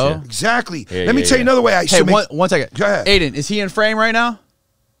simple, bro. Exactly. Let me tell you another way I should make. One second. Go ahead. Aiden, is he in frame right now?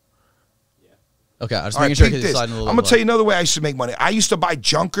 Yeah. Okay, I was making sure he's sliding a little. I'm going to tell you another way I used to make money. I used to buy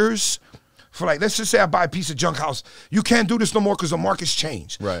junkers for let's just say I buy a piece of junk house. You can't do this no more because the market's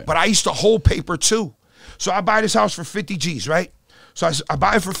changed. Right. But I used to hold paper too. So I buy this house for 50 G's, right? So I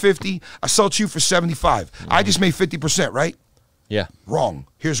buy it for 50. I sell it to you for 75. I just made 50%, right? Yeah. Wrong.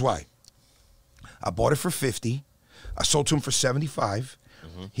 Here's why. I bought it for 50. I sold to him for 75.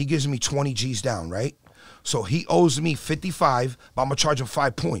 He gives me 20 G's down, right? So he owes me 55, but I'm going to charge him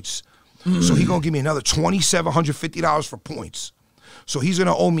 5 points. So he's going to give me another $2,750 for points. So he's going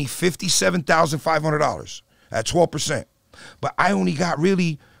to owe me $57,500 at 12%. But I only got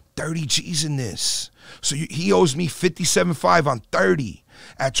really 30 G's in this. So he owes me $57,500 on 30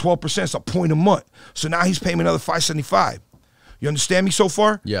 at 12%. It's a point a month. So now he's paying me another $575. You understand me so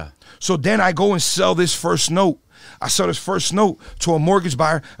far? Yeah. So then I go and sell this first note. I sell this first note to a mortgage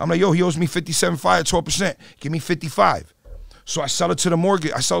buyer. I'm like, yo, he owes me $57,500 at 12%. Give me 55. So I sell it to the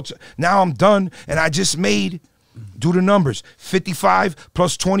mortgage. Now I'm done, and I just made, do the numbers, 55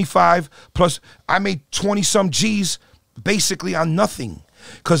 plus 25 plus, I made 20-some G's basically on nothing.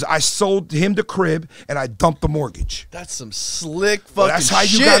 because I sold him the crib and I dumped the mortgage. That's some slick fucking Well, that's how you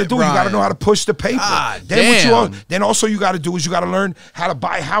shit, got to do. Brian. You got to know how to push the paper. God Then also you got to do is you got to learn how to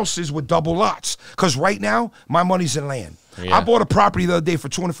buy houses with double lots. Because right now my money's in land. Yeah. I bought a property the other day for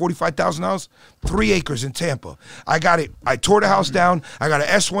 $245,000, 3 acres in Tampa. I got it. I tore the house down. I got an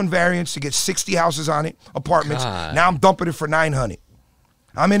S1 variance to get 60 houses on it, apartments. God. Now I'm dumping it for 900.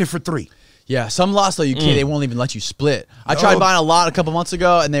 I'm in it for 3. Yeah, some lots though you can't. They won't even let you split. I tried buying a lot a couple months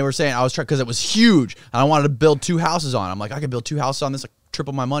ago, and they were saying I was trying because it was huge, and I wanted to build 2 houses on it. I'm like, I could build 2 houses on this, like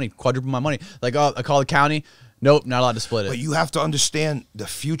triple my money, quadruple my money. Like, oh, I call the county. Nope, not allowed to split it. But you have to understand the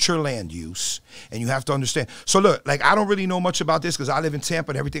future land use, and you have to understand. So look, like I don't really know much about this because I live in Tampa,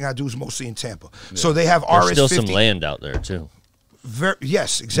 and everything I do is mostly in Tampa. Yeah. So they have There's RS50. still some land out there too.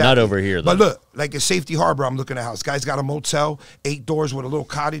 Yes, exactly. Not over here, though. But look, like in Safety Harbor, I'm looking at a house. Guy's got a motel, 8 doors with a little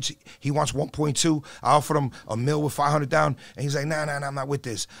cottage. He wants 1.2. I offered him a mill with 500 down, and he's like, nah, I'm not with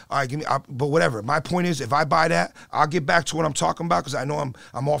this. All right, give me. But whatever. My point is, if I buy that, I'll get back to what I'm talking about because I know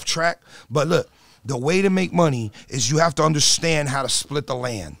I'm off track. But look. The way to make money is you have to understand how to split the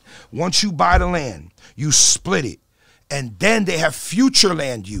land. Once you buy the land, you split it. And then they have future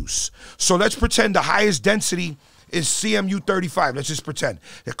land use. So let's pretend the highest density is CMU 35. Let's just pretend.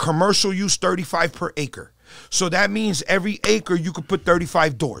 The commercial use 35 per acre. So that means every acre you could put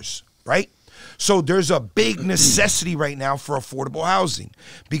 35 doors, right? So there's a big necessity right now for affordable housing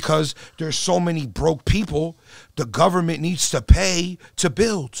because there's so many broke people the government needs to pay to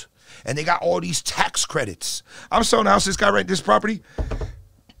build. And they got all these tax credits. I'm selling a house. This guy renting this property,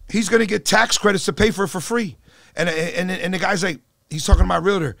 he's gonna get tax credits to pay for it for free. And the guy's like, he's talking to my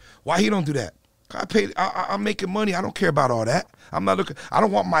realtor. Why he don't do that? I'm making money. I don't care about all that. I'm not looking. I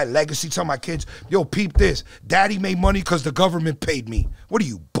don't want my legacy. Tell my kids, yo, peep this. Daddy made money because the government paid me. What are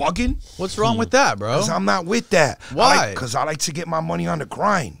you bugging? What's wrong with that, bro? Because I'm not with that. Why? Because I like to get my money on the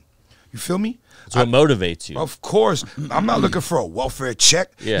grind. You feel me? That's what motivates you. Of course. I'm not looking for a welfare check.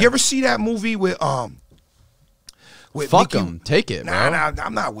 Yeah. You ever see that movie with Fuck them. Take it, bro. Nah,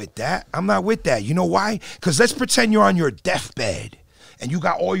 I'm not with that. I'm not with that. You know why? Because let's pretend you're on your deathbed and you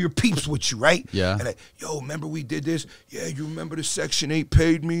got all your peeps with you, right? Yeah. And like, yo, remember we did this? Yeah, you remember the Section 8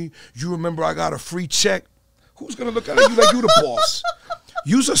 paid me? You remember I got a free check? Who's going to look at you like you the boss?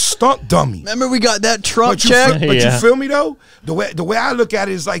 Use a stunt dummy. Remember we got that Trump But check? you feel me though? The way I look at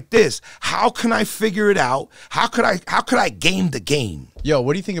it is like this. How can I figure it out? How could I game the game? Yo,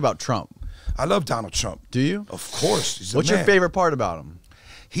 what do you think about Trump? I love Donald Trump. Do you? Of course. He's a What's your man. favorite part about him?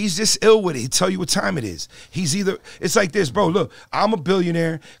 He's just ill with it. He'll tell you what time it is. It's like this, bro. Look, I'm a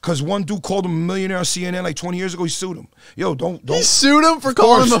billionaire because one dude called him a millionaire on CNN like 20 years ago. He sued him. Yo, don't. He sued him for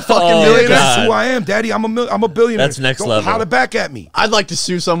calling him a fucking Oh, millionaire? That's who I am, Daddy. I'm a billionaire. That's next don't level. Holler back at me. I'd like to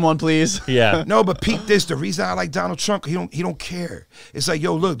sue someone, please. Yeah. No, but peep this. The reason I like Donald Trump, he don't care. It's like,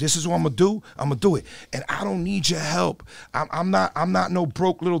 yo, look, this is what I'm gonna do. I'm gonna do it, and I don't need your help. I'm not no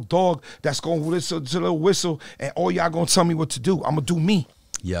broke little dog that's gonna listen to a little whistle, and all y'all gonna tell me what to do. I'm gonna do me.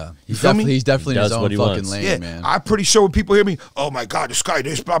 Yeah, You feel me? he's definitely in his does own what he fucking wants. lane, Yeah, man. I'm pretty sure when people hear me, oh my God, this guy,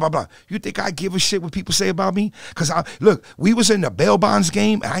 this, blah, blah, blah. You think I give a shit what people say about me? Because look, we was in the bail bonds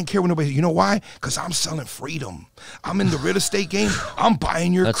game, and I didn't care what nobody, you know why? Because I'm selling freedom. I'm in the real estate game. I'm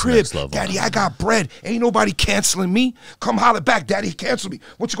buying your That's crib. next level. Daddy, I got bread. Ain't nobody canceling me. Come holler back, Daddy, cancel me.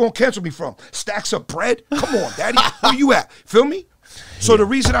 What you gonna cancel me from? Stacks of bread? Come on, Daddy, where you at? Feel me? So the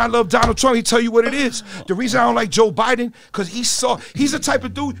reason I love Donald Trump, he tell you what it is. The reason I don't like Joe Biden, because he's the type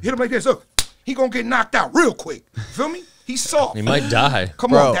of dude, hit him like this, look, he gonna get knocked out real quick. Feel me? He's soft. He might die.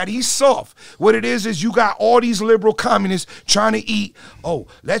 Come Bro. on, Daddy, he's soft. What it is you got all these liberal communists trying to eat. Oh,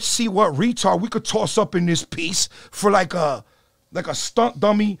 let's see what retard we could toss up in this piece for like a stunt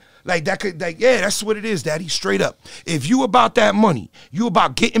dummy. Like that could, like, yeah, that's what it is, Daddy, straight up. If you about that money, you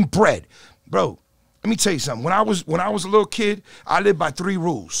about getting bread, bro. Let me tell you something. When I was a little kid, I lived by 3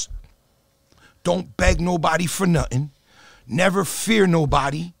 rules. Don't beg nobody for nothing. Never fear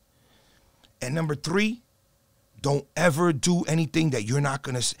nobody. And number 3, don't ever do anything that you're not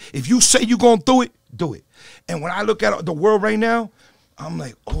going to. If you say you're going to do it, do it. And when I look at the world right now, I'm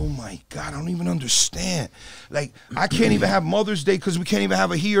like, oh my God, I don't even understand. Like, I can't even have Mother's Day because we can't even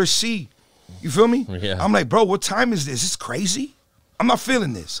have a he or she. You feel me? Yeah. I'm like, bro, what time is this? It's crazy. I'm not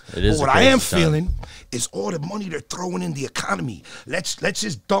feeling this. It is But what a I am crazy time. feeling is all the money they're throwing in the economy. Let's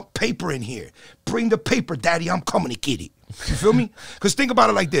just dump paper in here. Bring the paper, Daddy. I'm coming to get it. You feel me? Because think about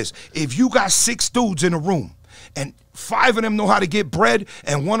it like this. If you got 6 dudes in a room and 5 of them know how to get bread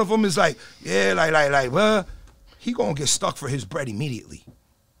and one of them is like, yeah, well, he going to get stuck for his bread immediately.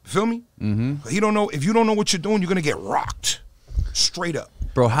 Feel me? Mm-hmm. He don't know. If you don't know what you're doing, you're going to get rocked. Straight up.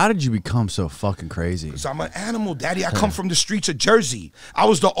 Bro, how did you become so fucking crazy? Because I'm an animal, Daddy. I come from the streets of Jersey. I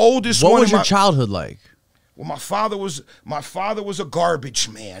was the oldest What one. was your childhood like? Well, my father was a garbage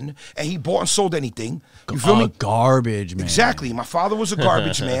man, and he bought and sold anything. You feel me? Garbage man. Exactly. My father was a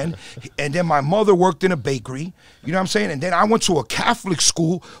garbage man, and then my mother worked in a bakery. You know what I'm saying? And then I went to a Catholic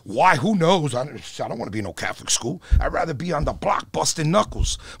school. Why? Who knows? I don't want to be in no Catholic school. I'd rather be on the block busting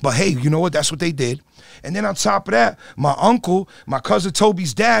knuckles. But hey, you know what? That's what they did. And then on top of that, my uncle, my cousin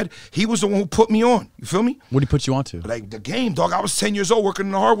Toby's dad, he was the one who put me on. You feel me? What did he put you onto? Like the game, dog. I was 10 years old working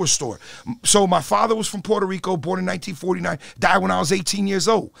in a hardware store. So my father was from Puerto Rico, born in 1949, died when I was 18 years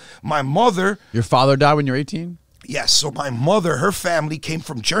old. My mother... Your father died when you were 18? Yes. So my mother, her family came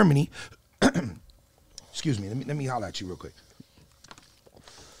from Germany. Excuse me. Let me holler at you real quick.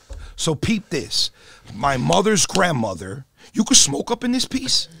 So peep this. My mother's grandmother... You could smoke up in this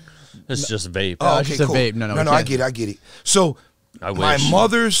piece? It's just vape. Oh, okay, just a vape. No, I get it. So my wish.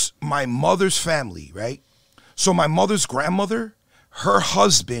 mother's family, right? So my mother's grandmother, her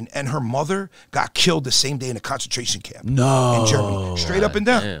husband and her mother got killed the same day in a concentration camp. No. In Germany. Straight up and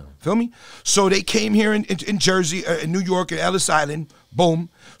down. Damn. Feel me? So they came here in Jersey, in New York, in Ellis Island. Boom.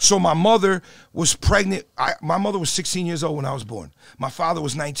 So my mother was pregnant. My mother was 16 years old when I was born. My father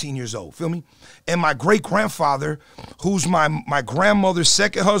was 19 years old. Feel me? And my great-grandfather, who's my grandmother's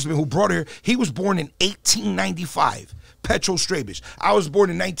second husband who brought her here, he was born in 1895. Petro Strabish. I was born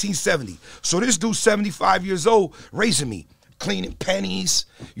in 1970. So this dude's 75 years old raising me. Cleaning pennies,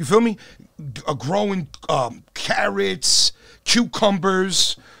 you feel me? Growing carrots,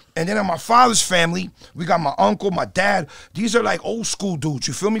 cucumbers. And then in my father's family, we got my uncle, my dad. These are like old school dudes,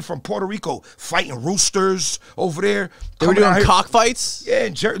 you feel me? From Puerto Rico, fighting roosters over there. They were doing cockfights? Yeah,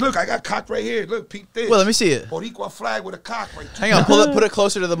 look, I got cock right here. Look, peep this. Well, let me see it. Boricua flag with a cock right there. Hang on, put it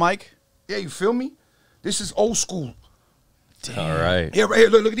closer to the mic. Yeah, you feel me? This is old school. All right. Yeah, right here,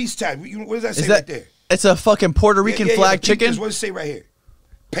 look at these tabs. What does that say right there? It's a fucking Puerto Rican flag chicken? What does it say right here?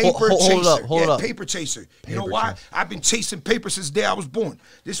 Paper chaser. Hold up. Paper chaser. You know why? I've been chasing paper since the day I was born.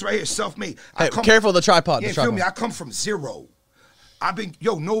 This right here, self-made. Hey, careful of the tripod. Yeah, feel me? I come from zero.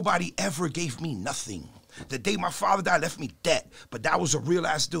 Nobody ever gave me nothing. The day my father died, left me debt. But that was a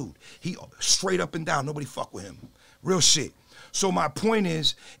real-ass dude. He straight up and down. Nobody fuck with him. Real shit. So my point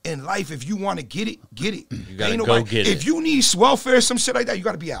is, in life, if you want to get it, get it. You gotta go get it. If you need welfare, some shit like that, you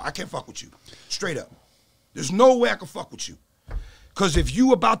gotta be out. I can't fuck with you. Straight up. There's no way I can fuck with you. Cause if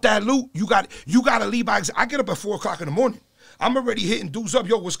you about that loot, you gotta leave by example. I get up at 4 o'clock in the morning. I'm already hitting dudes up.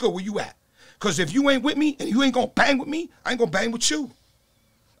 Yo, what's good? Where you at? Cause if you ain't with me and you ain't gonna bang with me, I ain't gonna bang with you.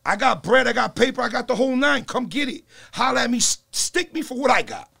 I got bread, I got paper, I got the whole nine. Come get it. Holla at me, stick me for what I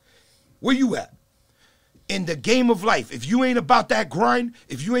got. Where you at? In the game of life, if you ain't about that grind,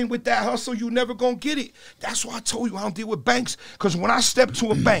 if you ain't with that hustle, you never gonna get it. That's why I told you I don't deal with banks. Cause when I step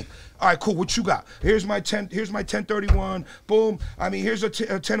to a bank, all right, cool, what you got? Here's my 1031, boom. I mean, here's a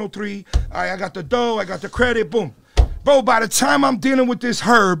 1003. All right, I got the dough, I got the credit, boom. Bro, by the time I'm dealing with this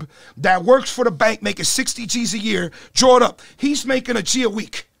Herb that works for the bank, making 60 G's a year, draw it up, he's making a G a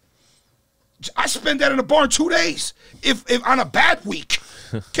week. I spend that in the bar in 2 days. If on a bad week,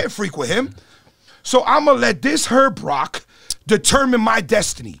 can't freak with him. So I'm going to let this Herb Rock determine my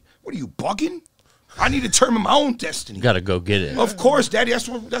destiny. What are you, bugging? I need to determine my own destiny. You got to go get it. Of course, Daddy. That's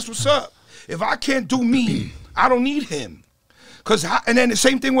what's up. If I can't do me, I don't need him. And then the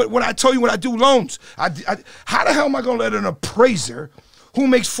same thing when I tell you when I do loans. How the hell am I going to let an appraiser who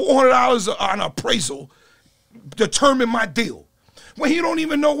makes $400 on appraisal determine my deal? When he don't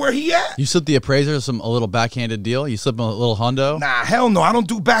even know where he at. You slip the appraiser a little backhanded deal? You slip him a little hundo? Nah, hell no. I don't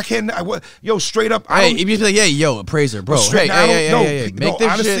do backhand. Yo, straight up. Hey, if you be like, yeah, yo, appraiser, bro. Hey. Make this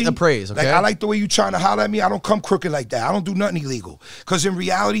honestly, shit appraise, okay? Like, I like the way you trying to holler at me. I don't come crooked like that. I don't do nothing illegal. Because in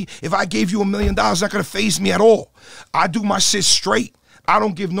reality, if I gave you $1 million, it's not going to faze me at all. I do my shit straight. I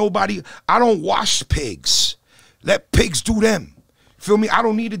don't give nobody, I don't wash pigs. Let pigs do them. Feel me? I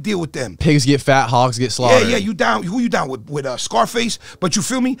don't need to deal with them. Pigs get fat, hogs get slaughtered. Yeah, you down? Who you down with? Scarface? But you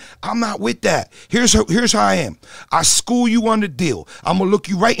feel me? I'm not with that. Here's how I am. I school you on the deal. I'm gonna look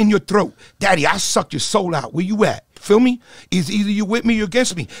you right in your throat, Daddy. I suck your soul out. Where you at? Feel me? It's either you with me or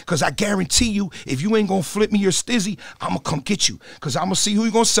against me. Cause I guarantee you, if you ain't gonna flip me your stizzy, I'm gonna come get you. Cause I'm gonna see who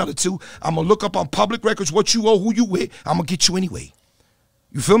you gonna sell it to. I'm gonna look up on public records what you owe, who you with. I'm gonna get you anyway.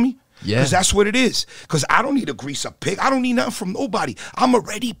 You feel me? Yeah. Because that's what it is. Because I don't need to grease a pig. I don't need nothing from nobody. I'm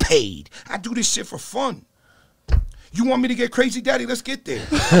already paid. I do this shit for fun. You want me to get crazy, Daddy? Let's get there.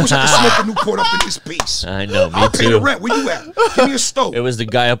 I wish I could smoke a Newport up in this piece. I know, me I'll too. pay the rent. Where you at? Give me a stove. It was the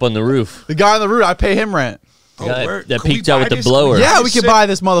guy up on the roof. The guy on the roof, I pay him rent. Oh, Yeah, word. that Can we peeked out buy with the this? blower. Can Yeah, buy we this can shit? buy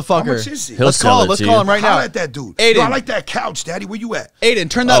this motherfucker. How much is it? He'll Let's sell call it him. Let's to call you. him right Holla now. at that dude. Aiden. Yo, I like that couch, Daddy. Where you at? Aiden,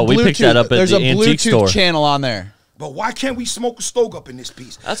 turn that Oh, we Bluetooth. picked that up at There's the a antique Bluetooth store. channel on there. But why can't we smoke a stove up in this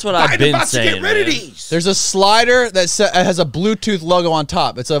piece? That's what I've been about saying, to get rid of man. these. There's a slider that has a Bluetooth logo on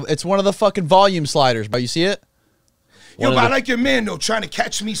top. It's one of the fucking volume sliders, bro. You see it? Yo, One but of I the- like your man though, trying to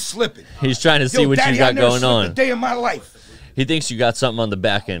catch me slipping. He's trying to see Yo, what Daddy, you got I never going slipped on. a day in my life. He thinks you got something on the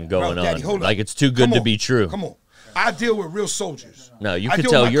back end going Bro, Daddy, on. hold Like up. it's too good Come to on. be true. Come on. I deal with real soldiers. No, you I can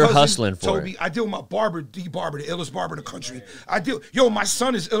deal tell with my you're cousin, hustling for Toby. it. I deal with my barber, D Barber, the illest barber in the country. Yo, my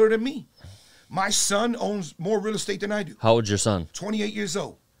son is iller than me. My son owns more real estate than I do. How old's your son? 28 years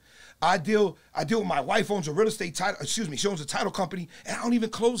old. I deal with my wife owns a real estate title, excuse me, she owns a title company, and I don't even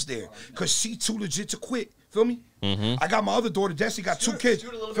close there because she too legit to quit. Feel me? I got my other daughter, Destiny, got two kids.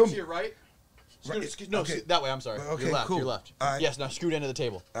 Scoot a little Feel bit me? to your right. Right. Scoot, no, Okay. scoot that way. I'm sorry. Okay, Your left. cool. Your left. All right. Yes. Now scoot into the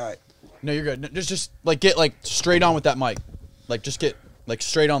table. All right. No, you're good. No, just like get like straight on with that mic. Like just get like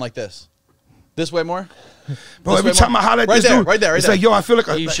straight on like this. This way more. Bro, This every way time more? I holler at Right this there, dude, right there, right it's there. like, yo, I feel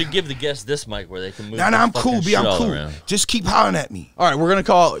like You should give the guests this mic where they can move. nah, the I'm fucking cool, B. shit I'm all cool. around. Just keep hollering at me. All right, we're gonna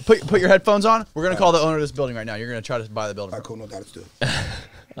call. Put your headphones on. We're gonna call the owner of this building right now. You're gonna try to buy the building. All right, cool, no doubt, let's do it.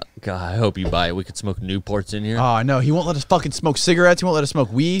 God, I hope you buy it. We could smoke Newports in here. Oh, I know. He won't let us fucking smoke cigarettes. He won't let us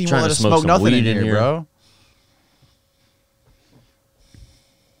smoke weed. He Trying won't let to us smoke smoke some nothing in weed in here, here. bro.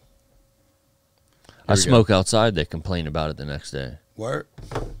 I smoke outside. They complain about it the next day. Word.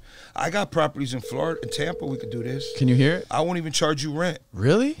 I got properties in Florida, in Tampa. We could do this. Can you hear it? I won't even charge you rent.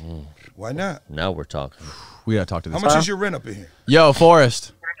 Really? Why not? Now we're talking. We gotta talk to How this. much is your rent up in here? Yo,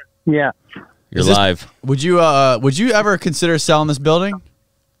 Forrest. Yeah. You're Is this- live. Would you ever consider selling this building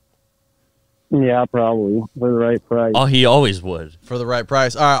Yeah, probably for the right price. Oh, he always would. for the right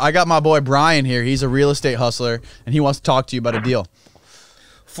price? All right, I got my boy Bryon here. He's a real estate hustler, and he wants to talk to you about a deal.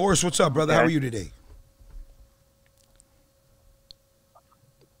 Forrest, what's up, brother? How are you today?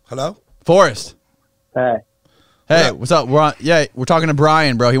 Hello? Forrest. Hey. Hey, up? what's up? We're talking to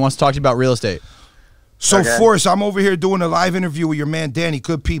Bryon, bro. He wants to talk to you about real estate. So, Okay. Forrest, I'm over here doing a live interview with your man, Danny.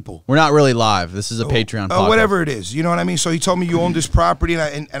 Good people. We're not really live. This is a Patreon podcast. Whatever it is. You know what I mean? So he told me you own this property,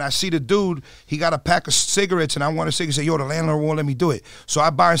 and I see the dude, he got a pack of cigarettes, and I want a cigarette. He said, yo, the landlord won't let me do it. So I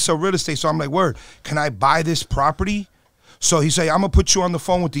buy and sell real estate. So I'm like, word, can I buy this property? So he said, I'm going to put you on the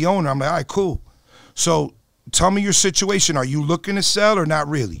phone with the owner. I'm like, all right, cool. So tell me your situation. Are you looking to sell or not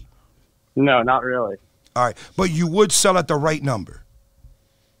really? No, not really. All right. But you would sell at the right number.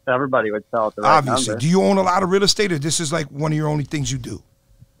 Everybody would sell at the right Obviously. number. Do you own a lot of real estate, or this is like one of your only things you do?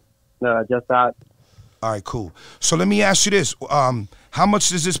 No, just that. All right, cool. So let me ask you this. How much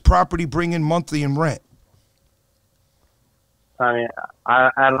does this property bring in monthly in rent? I mean,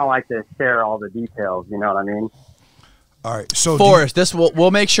 I don't like to share all the details. You know what I mean? All right. So Forrest,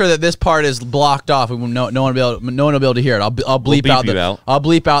 we'll make sure that this part is blocked off. No one will be able to hear it. I'll bleep beep out you out. I'll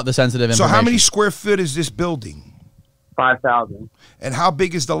bleep out the sensitive So information. how many square feet is this building? 5,000. And how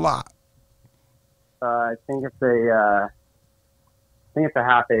big is the lot? I think it's a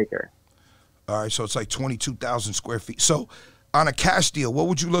half acre. All right, so it's like 22,000 square feet. So on a cash deal, what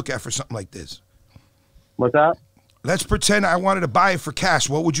would you look at for something like this? What's that? Let's pretend I wanted to buy it for cash.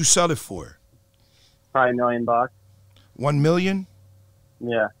 What would you sell it for? Probably $1 million. 1 million?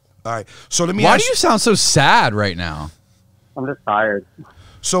 Yeah. All right. So let me Why ask do you sound so sad right now? I'm just tired.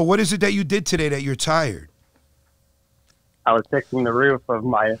 So what is it that you did today that you're tired? I was fixing the roof of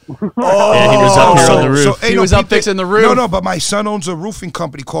my. Oh, Yeah, he was up here on the roof. He was up fixing the roof. No, but my son owns a roofing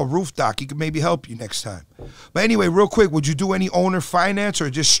company called Roof Doc. He could maybe help you next time. But anyway, real quick, would you do any owner finance or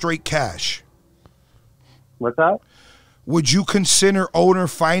just straight cash? What's that? Would you consider owner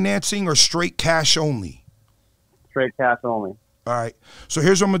financing or straight cash only? Straight cash only. All right. So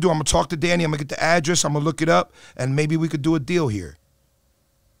here's what I'm going to do. I'm going to talk to Danny. I'm going to get the address. I'm going to look it up, and maybe we could do a deal here.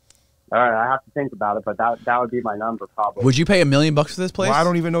 All right, I have to think about it, but that would be my number probably. Would you pay $1 million for this place? Well, I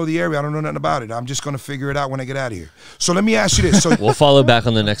don't even know the area. I don't know nothing about it. I'm just going to figure it out when I get out of here. So let me ask you this. So, We'll follow back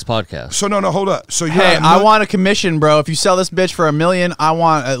on the next podcast. so no, hold up. So you're Hey, at I want a commission, bro. If you sell this bitch for $1 million, I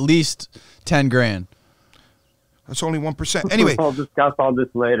want at least 10 grand. That's only 1%. Anyway, We'll discuss all this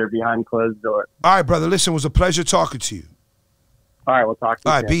later behind closed doors. all right, brother. Listen, it was a pleasure talking to you. All right, we'll talk to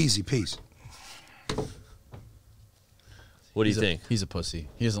you All right, soon. be easy. Peace. What do you think? He's a pussy.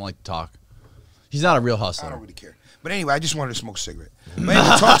 He doesn't like to talk. He's not a real I hustler. don't really care. But anyway, I just wanted to smoke a cigarette. But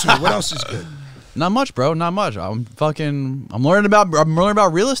anyway, talk to me. What else is good? Not much, bro. Not much. I'm learning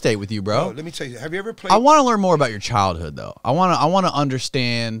about real estate with you, bro. Oh, let me tell you. Have you ever played? I want to learn more about your childhood, though. I want to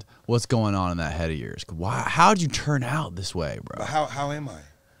understand what's going on in that head of yours. How'd you turn out this way, bro? How am I?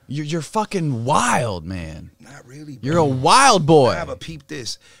 You're fucking wild, man. Not really, bro. You're a wild boy. Nah, but peep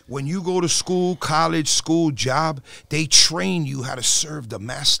this. When you go to school, college, school, job, they train you how to serve the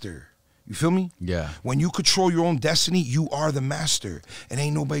master. You feel me? Yeah. When you control your own destiny, you are the master. And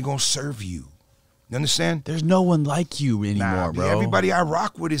ain't nobody gonna serve you. You understand? There's no one like you anymore, Nah, bro. everybody I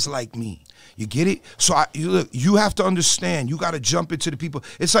rock with is like me. You get it? So look, you have to understand. You got to jump into the people.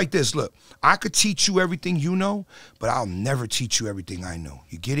 It's like this. Look, I could teach you everything you know, but I'll never teach you everything I know.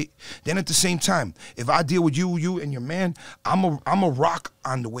 You get it? Then at the same time, if I deal with you and your man, I'm a rock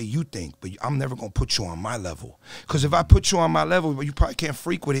on the way you think, but I'm never going to put you on my level. Because if I put you on my level, you probably can't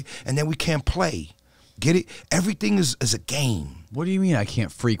freak with it, and then we can't play. Get it? Everything is a game. What do you mean I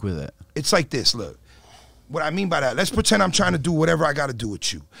can't freak with it? It's like this. Look. What I mean by that, let's pretend I'm trying to do whatever I got to do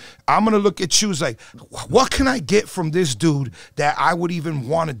with you. I'm going to look at you as like, what can I get from this dude that I would even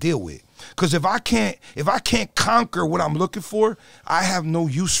want to deal with? Because if I can't conquer what I'm looking for, I have no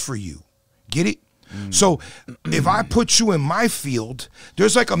use for you. Get it? So if I put you in my field,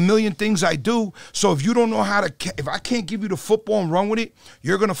 there's like a million things I do. So if you don't know how to, if I can't give you the football and run with it,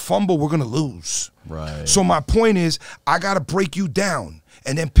 you're going to fumble, we're going to lose. Right. So my point is, I got to break you down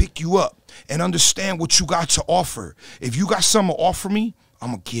and then pick you up and understand what you got to offer. If you got something to offer me,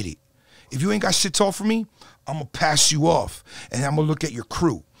 I'm going to get it. If you ain't got shit to offer me, I'm going to pass you off. And I'm going to look at your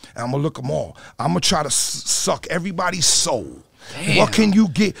crew. And I'm going to look them all. I'm going to try to suck everybody's soul. Damn. What can you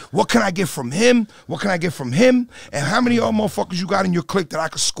get? What can I get from him? What can I get from him? And how many other motherfuckers you got in your clique that I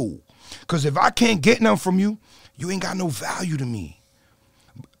could school? Because if I can't get nothing from you, you ain't got no value to me.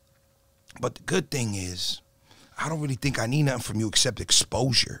 But the good thing is, I don't really think I need nothing from you except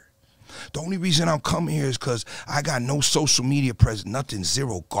exposure. The only reason I'm coming here is because I got no social media presence, nothing,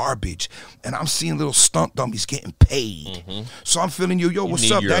 zero, garbage. And I'm seeing little stunt dummies getting paid. So I'm feeling yo,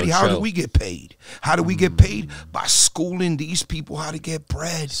 what's up, Daddy? How do we get paid? How do we get paid? By schooling these people how to get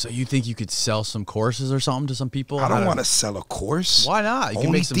bread. So you think you could sell some courses or something to some people? I don't want to sell a course. Why not? You only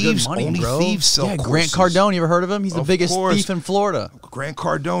can make some thieves, good money, only bro. Thieves sell yeah, courses. Grant Cardone, you ever heard of him? He's the biggest thief in Florida. Grant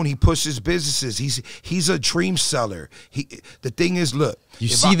Cardone, he pushes businesses. He's a dream seller. The thing is, look. You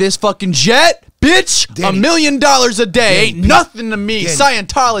see this fucking jet? Bitch, Danny, $1 million a day Danny, ain't nothing to me. Danny,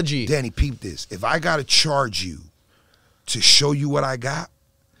 Scientology. Danny, peep this. If I got to charge you to show you what I got,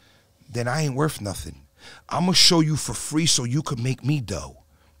 then I ain't worth nothing. I'm going to show you for free so you could make me dough.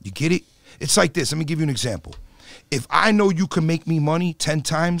 You get it? It's like this. Let me give you an example. If I know you can make me money 10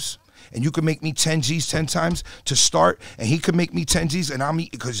 times, and you can make me 10 G's 10 times to start, and he can make me 10 G's, and I'm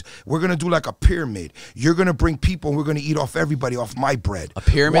eating, because we're going to do like a pyramid. You're going to bring people, and we're going to eat off everybody off my bread. A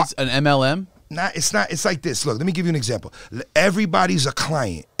pyramid's an MLM? It's not. It's like this. Look, let me give you an example. Everybody's a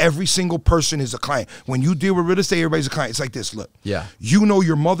client. Every single person is a client. When you deal with real estate, everybody's a client. It's like this. Look. Yeah. You know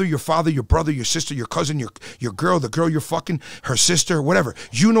your mother, your father, your brother, your sister, your cousin, your girl, the girl you're fucking, her sister, whatever.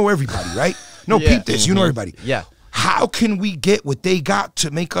 You know everybody, right? No, Yeah. peep this. You know everybody. Yeah. How can we get what they got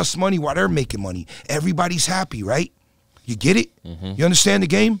to make us money while they're making money? Everybody's happy, right? You get it? You understand the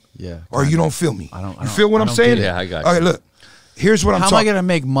game? Yeah. Or you don't feel me? I don't. You feel what I'm saying? Yeah, I got you. Okay, look. Here's what I'm talking. How am I going to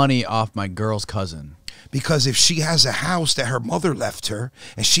make money off my girl's cousin? Because if she has a house that her mother left her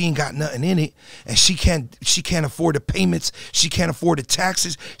and she ain't got nothing in it, and she can't afford the payments, she can't afford the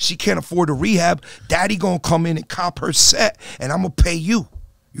taxes, she can't afford the rehab, daddy gonna come in and cop her set, and I'm gonna pay you.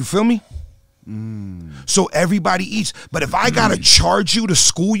 You feel me? So everybody eats. But if I gotta charge you to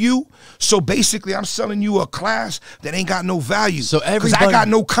school you, so basically I'm selling you a class that ain't got no value. So because I got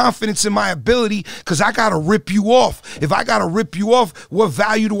no confidence in my ability, because I gotta rip you off. If I gotta rip you off, what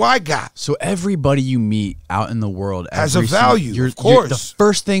value do I got? So everybody you meet out in the world has a value, of course. The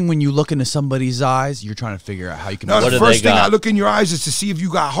first thing when you look into somebody's eyes, you're trying to figure out how you can. No, the first thing I look in your eyes is to see if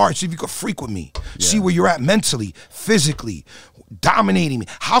you got heart, see if you can freak with me, see where you're at mentally, physically, dominating me.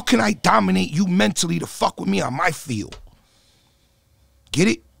 How can I dominate you mentally to fuck with me on my field? Get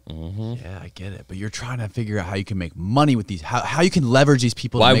it? Yeah, I get it. But you're trying to figure out how you can make money with these, how you can leverage these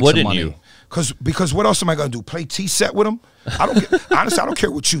people. Why to make wouldn't some money. you? Because what else am I gonna do? Play T-set with them? I don't get, honestly, I don't care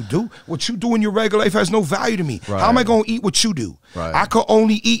what you do. What you do in your regular life has no value to me. Right. How am I gonna eat what you do? Right. I could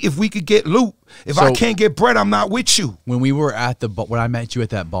only eat if we could get loot. If I can't get bread, I'm not with you. When we were at when I met you at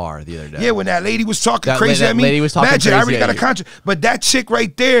that bar the other day. Yeah, when that lady was talking crazy that at me. lady was talking imagine, crazy I already got a you. contract. But that chick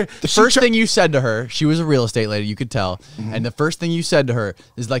right there. The first thing you said to her, she was a real estate lady, you could tell. And the first thing you said to her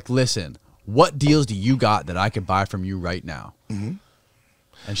is like, listen, what deals do you got that I could buy from you right now?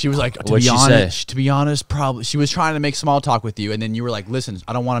 And she was like, What'd she say? to be honest, probably she was trying to make small talk with you, and then you were like, listen,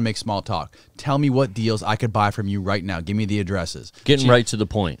 I don't want to make small talk. Tell me what deals I could buy from you right now. Give me the addresses. Getting right to the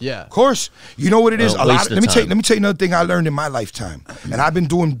point. Yeah. Of course. You know what it is? Let me tell you another thing I learned in my lifetime. And I've been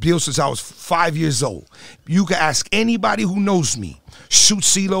doing deals since I was 5 years old. You can ask anybody who knows me. Shoot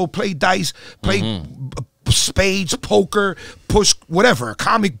CeeLo, play dice, play spades, poker, push, whatever,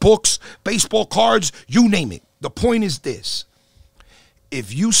 comic books, baseball cards, you name it. The point is this.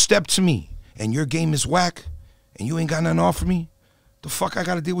 If you step to me and your game is whack and you ain't got nothing to offer me, the fuck I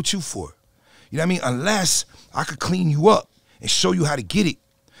got to deal with you for? You know what I mean? Unless I could clean you up and show you how to get it.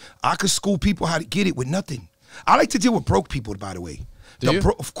 I could school people how to get it with nothing. I like to deal with broke people, by the way.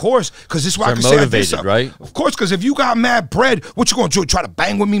 Of course, because this is why I can say motivated, right? Of course, because if you got mad bread, what you going to do? Try to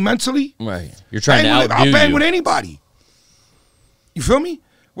bang with me mentally? Right. You're trying to outdo I'll bang you. with anybody. You feel me?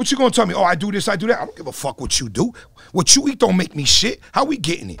 What you gonna tell me? Oh, I do this, I do that. I don't give a fuck what you do. What you eat don't make me shit. How we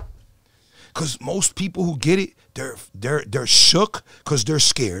getting it? Cause most people who get it, they're shook because they're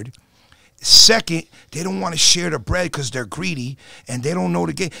scared. Second, they don't want to share the bread because they're greedy and they don't know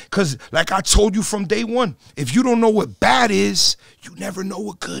the game. Cause like I told you from day one, if you don't know what bad is, you never know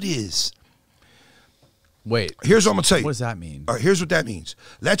what good is. Wait. Here's what I'm gonna tell you. What does that mean? All right, here's what that means.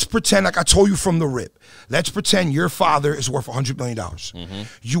 Let's pretend, like I told you from the rip, let's pretend your father is worth $100 million.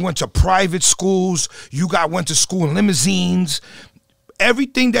 You went to private schools, you went to school in limousines.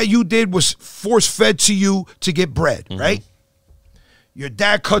 Everything that you did was force-fed to you to get bread, right? Your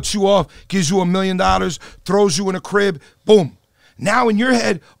dad cuts you off, gives you $1 million, throws you in a crib, boom. Now in your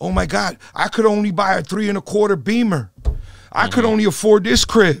head, oh my God, I could only buy a 3 1/4 Beamer. I could only afford this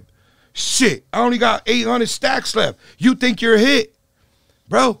crib. Shit, I only got 800 stacks left. You think you're a hit,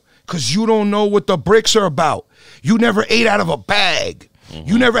 bro, because you don't know what the bricks are about. You never ate out of a bag.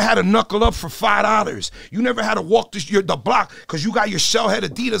 You never had to knuckle up for $5. You never had to walk the block because you got your shellhead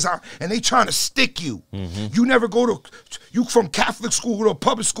Adidas on and they trying to stick you. You never you from Catholic school to a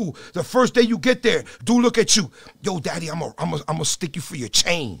public school. The first day you get there, dude look at you. Yo, daddy, I'm gonna stick you for your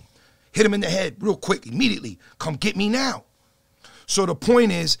chain. Hit him in the head real quick, immediately. Come get me now. So the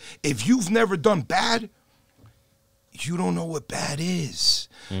point is, if you've never done bad, you don't know what bad is.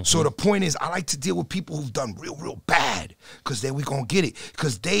 So the point is, I like to deal with people who've done real bad because then we gonna get it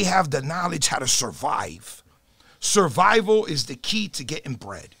because they have the knowledge how to survive. Survival is the key to getting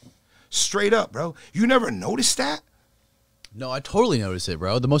bread. Straight up, bro. You never noticed that? No, I totally noticed it,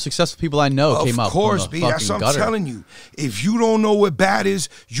 bro. The most successful people I know came up Of course, from the B. That's what I'm telling you. If you don't know what bad is,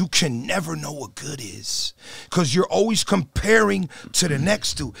 you can never know what good is. Because you're always comparing to the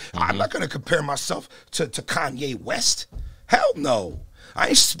next dude. I'm not going to compare myself to Kanye West. Hell no. I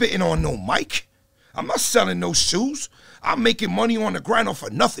ain't spitting on no mic. I'm not selling no shoes. I'm making money on the grind off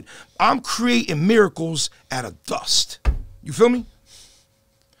of nothing. I'm creating miracles out of dust. You feel me?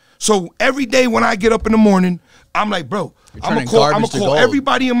 So every day when I get up in the morning, I'm like, bro, I'm gonna call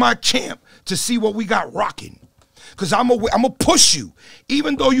everybody in my camp to see what we got rocking. Because I'm gonna push you.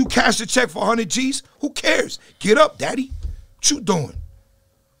 Even though you cash a check for 100 G's, who cares? Get up, daddy. What you doing?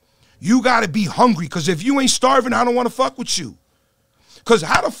 You gotta be hungry, because if you ain't starving, I don't wanna fuck with you. Because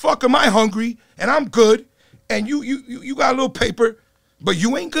how the fuck am I hungry and I'm good and you got a little paper, but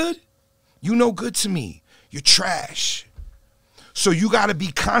you ain't good? You no good to me. You're trash. So you gotta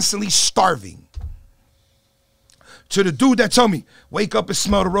be constantly starving. To the dude that told me, wake up and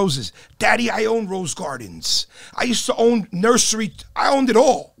smell the roses. Daddy, I own rose gardens. I used to own nursery. I owned it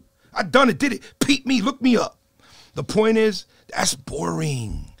all. I done it, did it. Peep me, look me up. The point is, that's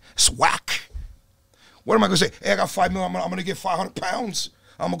boring. It's whack. What am I going to say? Hey, I got $5 million. I'm going to get 500 pounds.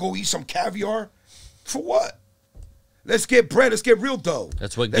 I'm going to go eat some caviar. For what? Let's get bread. Let's get real dough.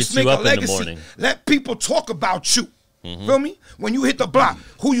 That's what gets you up in the morning. Let people talk about you. Feel me? When you hit the block,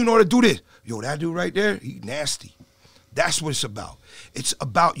 who you know to do this? Yo, that dude right there, he nasty. That's what it's about. It's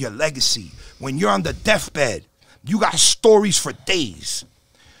about your legacy. When you're on the deathbed, you got stories for days.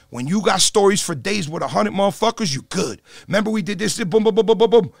 When you got stories for days with 100 motherfuckers, you good. Remember we did this, boom, boom, boom, boom, boom,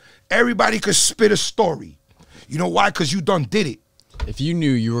 boom. Everybody could spit a story. You know why? Because you done did it. If you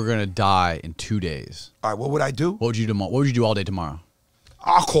knew you were going to die in 2 days. All right, what would I do? What would you do? What would you do all day tomorrow?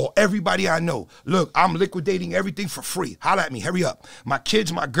 I'll call everybody I know. Look, I'm liquidating everything for free. Holla at me. Hurry up. My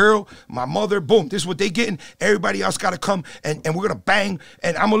kids, my girl, my mother, boom. This is what they getting. Everybody else got to come, and we're going to bang.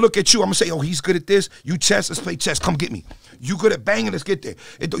 And I'm going to look at you. I'm going to say, oh, he's good at this. You chess. Let's play chess. Come get me. You good at banging. Let's get there.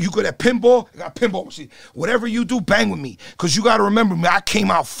 You good at pinball? I got pinball machine. Whatever you do, bang with me. Because you got to remember me. I came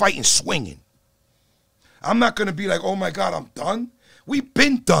out fighting, swinging. I'm not going to be like, oh, my God, I'm done. We've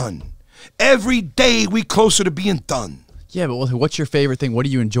been done. Every day we closer to being done. Yeah, but what's your favorite thing? What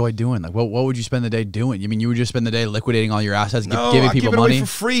do you enjoy doing? Like, what would you spend the day doing? You mean you would just spend the day liquidating all your assets, giving people give it money away for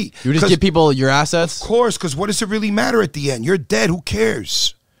free? You would just give people your assets? Of course, because what does it really matter at the end? You're dead. Who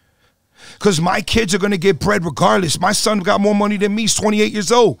cares? Because my kids are going to get bread regardless. My son got more money than me. He's 28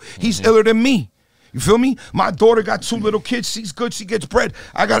 years old. He's iller than me. You feel me? My daughter got 2 little kids. She's good. She gets bread.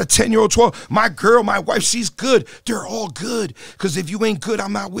 I got a 10-year-old, 12. My girl, my wife, she's good. They're all good. Because if you ain't good,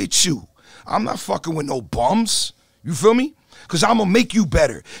 I'm not with you. I'm not fucking with no bums. You feel me? Because I'm going to make you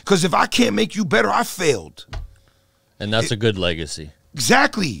better. Because if I can't make you better, I failed. And that's a good legacy.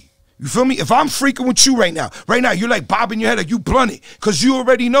 Exactly. You feel me? If I'm freaking with you right now, you're like bobbing your head like you blunt it. Because you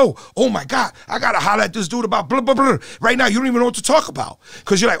already know, oh my God, I got to holler at this dude about blah, blah, blah. Right now, you don't even know what to talk about.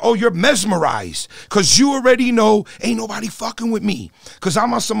 Because you're like, oh, you're mesmerized. Because you already know, ain't nobody fucking with me. Because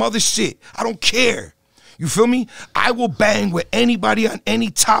I'm on some other shit. I don't care. You feel me? I will bang with anybody on any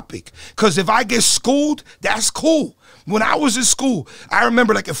topic. Because if I get schooled, that's cool. When I was in school, I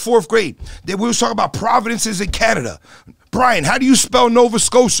remember like in 4th grade, that we was talking about provinces in Canada. Bryon, how do you spell Nova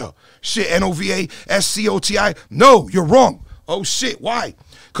Scotia? Shit, N-O-V-A-S-C-O-T-I. No, you're wrong. Oh shit, why?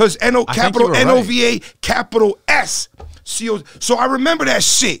 Because capital N-O-V-A, capital S-C-O. So I remember that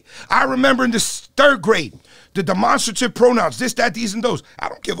shit. I remember in the 3rd grade, the demonstrative pronouns, this, that, these, and those. I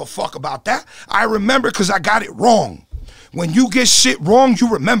don't give a fuck about that. I remember because I got it wrong. When you get shit wrong, you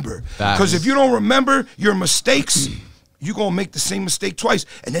remember. Because if you don't remember your mistakes, you're going to make the same mistake twice,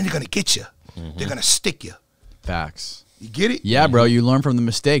 and then they're going to get you. They're going to stick you. Facts. You get it? Yeah, bro. You learn from the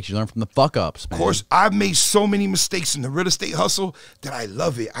mistakes. You learn from the fuck-ups, man. Of course, I've made so many mistakes in the real estate hustle that I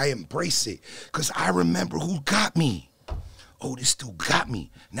love it. I embrace it because I remember who got me. Oh, this dude got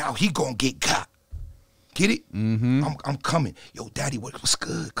me. Now he going to get got. Get it? I'm coming. Yo, daddy, what's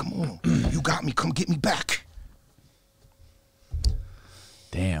good? Come on. You got me. Come get me back.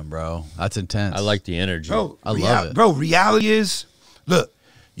 Damn, bro. That's intense. I like the energy. Bro, I love it. Bro, reality is, look,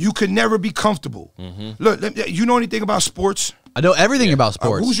 you can never be comfortable. Look, you know anything about sports? I know everything about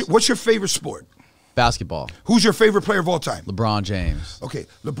sports. What's your favorite sport? Basketball. Who's your favorite player of all time? LeBron James. Okay,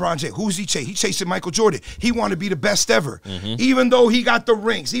 LeBron James. Who's he chasing? He chasing Michael Jordan. He wanted to be the best ever. Even though he got the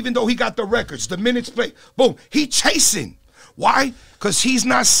rings, even though he got the records, the minutes played, boom, he chasing. Why? Because he's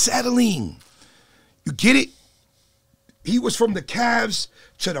not settling. You get it? He was from the Cavs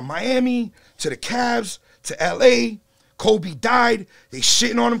to the Miami, to the Cavs, to L.A., Kobe died. They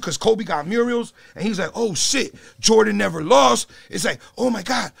shitting on him because Kobe got murals. And he's like, oh, shit, Jordan never lost. It's like, oh, my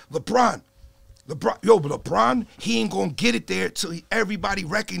God, LeBron, yo, but LeBron, he ain't going to get it there till everybody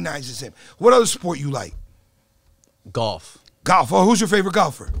recognizes him. What other sport you like? Golf. Golf. Oh, who's your favorite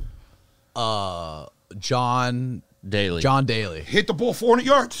golfer? John Daly. John Daly. Hit the ball 400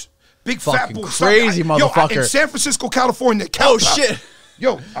 yards. Big fat Fucking ball. crazy motherfucker. Yo, in San Francisco, California. Oh, shit.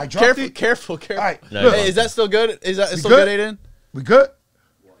 Yo, I dropped it. Careful. All right, No, look, Hey, is that still good? Is that still good? good, Aiden? we good?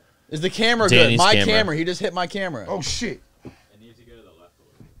 Is the camera Danny's good? My camera. camera. He just hit my camera. Oh, shit.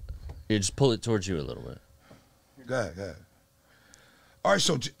 You just pull it towards you a little bit. Go ahead. All right,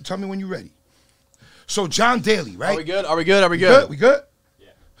 so tell me when you're ready. So John Daly, right? Are we good? Are we good? We good? Yeah.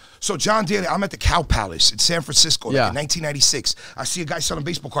 So John Daly, I'm at the Cow Palace in San Francisco like in 1996. I see a guy selling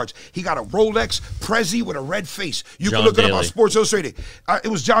baseball cards. He got a Rolex Prezi with a red face. You John can look it up Daly. on Sports Illustrated. It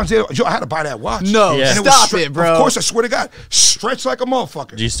was John Daly. Yo, I had to buy that watch. No, Yeah. And stop it, bro. Of course, I swear to God. Stretched like a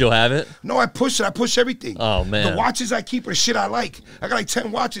motherfucker. Do you still have it? No, I push it. I push everything. Oh, man. The watches I keep are shit I like. I got like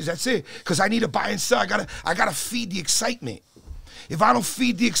 10 watches. That's it. Because I need to buy and sell. I gotta feed the excitement. If I don't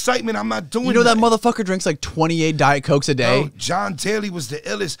feed the excitement, I'm not doing it. You know that motherfucker drinks like 28 Diet Cokes a day? Bro, John Daly was the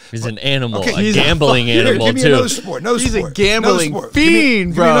illest. He's an animal, Okay, a he's gambling animal, Give me too. another sport. He's a sport. gambling Another sport.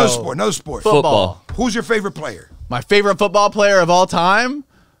 fiend, give me another bro. sport. Another sport. Football. Who's your favorite player? My favorite football player of all time?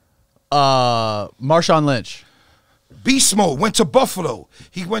 Marshawn Lynch. Beast mode. Went to Buffalo.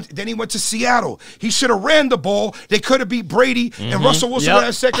 Then he went to Seattle. He should have ran the ball. They could have beat Brady and Russell Wilson with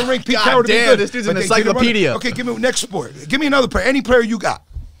that second ring. Pete God Carroll damn, good. this dude's an But they didn't run it. encyclopedia. Okay, give me next sport. Give me another player. Any player you got.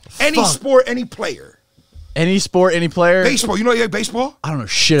 Any sport, any player. Any sport, any player? Baseball. You know you like baseball? I don't know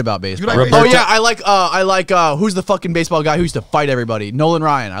shit about baseball. like Oh baseball? yeah, I like who's the fucking baseball guy who used to fight everybody? Nolan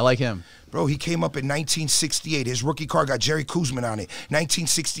Ryan. I like him. Bro, he came up in 1968. His rookie card got Jerry Kuzman on it.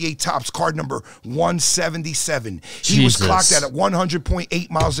 1968 tops, card number 177. He was Jesus. clocked at 100.8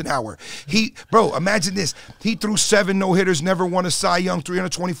 miles an hour. Bro, imagine this. He threw 7 no-hitters, never won a Cy Young,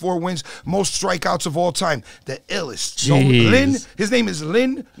 324 wins, most strikeouts of all time. The illest. Jeez. His name is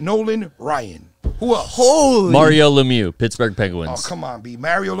Lynn Nolan Ryan. Who else? Holy. Mario Lemieux, Pittsburgh Oh, Penguins. come on, B.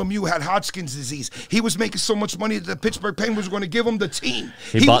 Mario Lemieux had Hodgkin's disease. He was making so much money that the Pittsburgh Penguins were going to give him the team.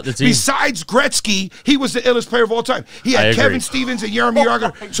 He bought the team. Besides Gretzky, he was the illest player of all time. He I had agree. Kevin Stevens and Jaromir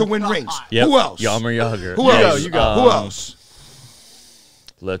Jagr to win rings. Yep. Who else? Jaromir Jagr. Who else? You go. Who else?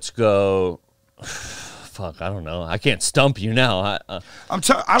 Let's go. Fuck, I don't know. I can't stump you now. I'm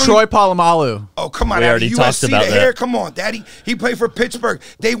telling. I don't Troy even- Polamalu. Oh, come on, We already USC, talked about the that. hair. Come on, Daddy. He played for Pittsburgh.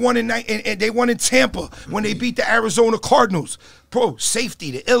 They won in they won in Tampa when they beat the Arizona Cardinals. Bro,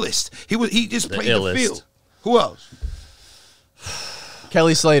 safety, the illest. He just played illest. the field. Who else?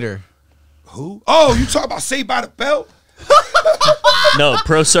 Kelly Slater. Who? Oh, you talk about Saved by the Bell? No,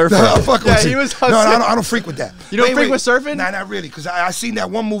 pro surfer. No, fuck Yeah, with he you. was No, on I don't freak with that. You don't freak with surfing? Nah, not really. Because I seen that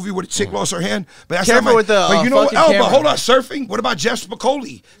one movie where the chick lost her hand. But that's Careful not my, with the, but you know what? fucking Oh, camera. but hold on, surfing. What about Jeff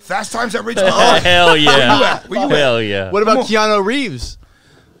Spicoli? Fast Times at Ridgemont Oh, High. hell yeah. Where you at? Where you at? Hell yeah. What about on. Keanu Reeves?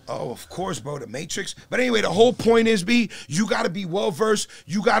 Oh, of course, bro, the Matrix. But anyway, the whole point is, B, you got to be well-versed.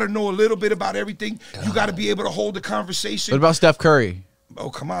 You got to know a little bit about everything. You got to be able to hold the conversation. What about Steph Curry? Oh,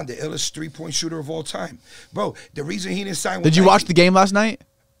 come on, the illest three-point shooter of all time. Bro, the reason he didn't sign with Did you Nike- watch the game last night?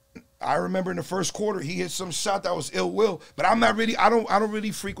 I remember in the first quarter he hit some shot that was ill will, but I'm not really. I don't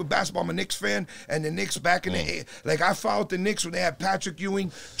really freak with basketball. I'm a Knicks fan, and the Knicks back in the like I followed the Knicks when they had Patrick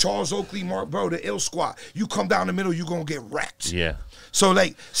Ewing, Charles Oakley, Mark, bro, the ill squad. You come down the middle, you gonna get wrecked. Yeah. So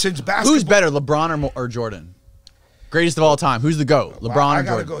like since basketball, Who's better, LeBron or Jordan? Greatest of all time. Who's the GOAT? LeBron I or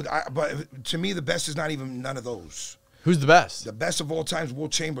gotta Jordan? go. But to me, the best is not even none of those. Who's the best? The best of all time is Will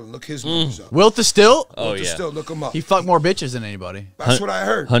Chamberlain. Look his numbers up. Wilt the Still? Oh, Just yeah. still look him up. He fucked more bitches than anybody. That's what I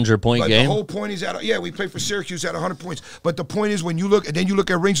heard. 100-point But game? The whole point is at we played for Syracuse at 100 points. But the point is when you look and then you look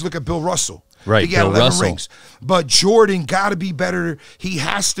at rings, look at Bill Russell. Right, He got Bill 11 Russell. rings. But Jordan got to be better. He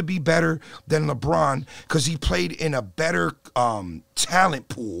has to be better than LeBron because he played in a better talent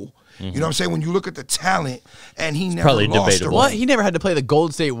pool. You know what I'm saying? When you look at the talent, and he never probably lost debatable. a What? ring. He never had to play the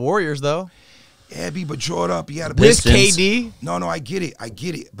Golden State Warriors, though. Yeah, B, but draw it up. He had a This Pistons. KD? No, I get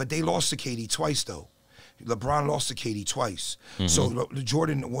it. But they lost to KD twice, though. LeBron lost to KD twice. So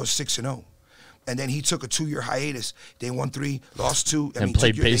Jordan was 6-0. And then he took a 2-year hiatus. They won 3, lost 2, And he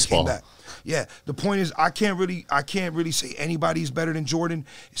played took years, they came baseball. back. Yeah, the point is I can't really say anybody's better than Jordan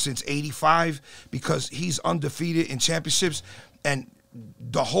since '85 because he's undefeated in championships and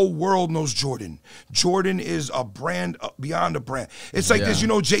the whole world knows Jordan. Jordan is a brand beyond a brand. It's like this, you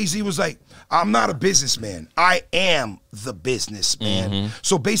know, Jay-Z was like, I'm not a businessman. I am the businessman.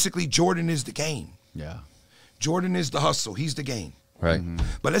 So basically Jordan is the game. Yeah. Jordan is the hustle. He's the game. Right.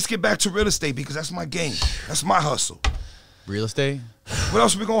 But let's get back to real estate because that's my game. That's my hustle. Real estate? What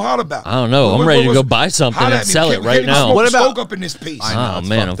else are we gonna holler about? I don't know. I'm ready to go buy something Holler and at me. sell it Can't- right can't even now. smoke What the about- smoke up in this piece? I know, Oh, it's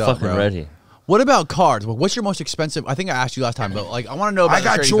man, I'm fucked up, fucking bro. ready. What about cards? What's your most expensive? I think I asked you last time, but like I want to know about I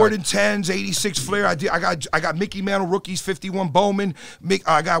got the trading Jordan cards. 10s, 86 Flair. I got Mickey Mantle rookies, 51 Bowman.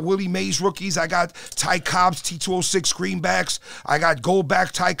 I got Willie Mays rookies. I got Ty Cobb's T206 greenbacks. I got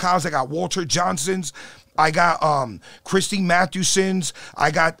Goldback Ty Cobb's. I got Walter Johnson's. I got Christine Mathewson's.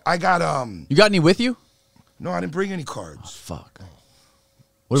 I got You got any with you? no, I didn't bring any cards. Fuck.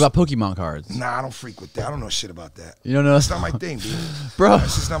 What about Pokemon cards? Nah, I don't freak with that. I don't know shit about that. You don't know? That's not my thing, dude. Bro.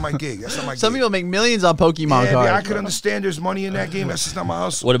 That's just not my gig. That's not my Some gig. people make millions on Pokemon Yeah, cards. I could understand there's money in that game. That's just not my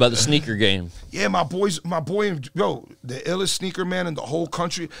hustle. What about the sneaker game? Yeah, my boy, yo, the illest sneaker man in the whole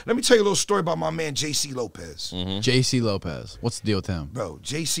country. Let me tell you a little story about my man, J.C. Lopez. J.C. Lopez. What's the deal with him? Bro,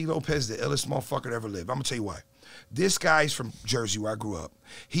 J.C. Lopez, the illest motherfucker that ever lived. I'm going to tell you why. This guy's from Jersey, where I grew up.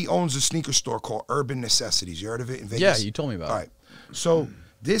 He owns a sneaker store called Urban Necessities. You heard of it in Vegas? Yeah, you told me about it. All right. So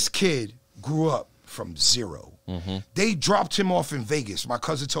this kid grew up from zero. They dropped him off in Vegas. My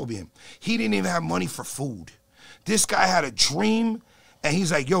cousin told me him. He didn't even have money for food. This guy had a dream, and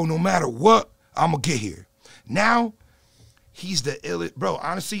he's like, yo, no matter what, I'm going to get here. Now, he's the illest. Bro,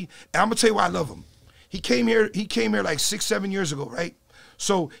 honestly, and I'm going to tell you why I love him. He came here like 6, 7 years ago, right?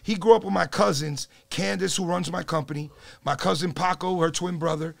 So he grew up with my cousins, Candace, who runs my company, my cousin Paco, her twin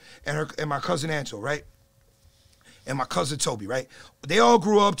brother, and my cousin Anto, right? And my cousin Toby, right? They all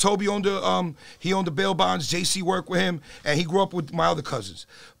grew up. Toby owned the bail bonds. JC worked with him, and he grew up with my other cousins.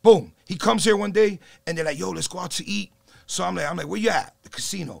 Boom. He comes here one day, and they're like, yo, let's go out to eat. So I'm like, where you at? The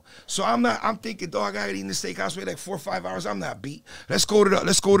casino. So I'm thinking, dog, I gotta eat in the steakhouse for like 4 or 5 hours. I'm not beat. Let's go to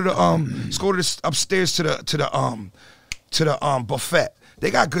the upstairs to the buffet.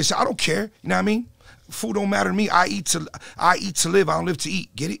 They got good shit. I don't care. You know what I mean? Food don't matter to me. I eat to live. I don't live to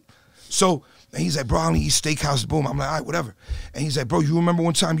eat. Get it? So, and he's like, bro, I only eat steakhouse. Boom. I'm like, all right, whatever. And he's like, bro, you remember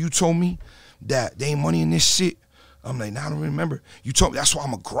one time you told me that there ain't money in this shit? I'm like, nah, I don't remember. You told me, that's why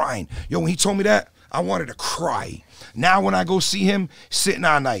I'm a grind. Yo, when he told me that, I wanted to cry. Now when I go see him, sitting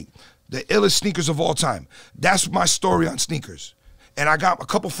all night, The illest sneakers of all time. That's my story on sneakers. And I got a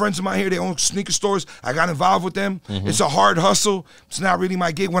couple friends of mine here. They own sneaker stores. I got involved with them. It's a hard hustle. It's not really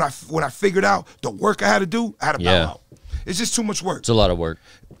my gig. When I figured out the work I had to do, I had to bow out. It's just too much work. It's a lot of work.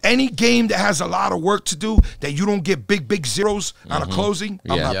 Any game that has a lot of work to do, that you don't get big zeros on a closing,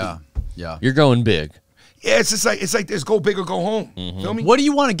 I'm happy. Yeah. You're going big. Yeah, it's like this: go big or go home. Feel me? What do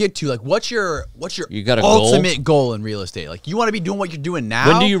you want to get to? Like, what's your You got a ultimate goal in real estate? Like, you want to be doing what you're doing now?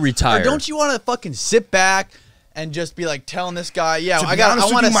 When do you retire? Or don't you want to fucking sit back and just be like telling this guy, yeah, To I be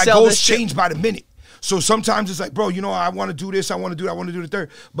honest want with to you, sell my goals this shit. change by the minute. So sometimes it's like, bro, you know, I want to do this, I want to do that, I want to do the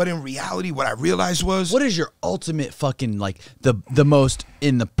third. But in reality, what I realized was, What is your ultimate fucking, like, the most,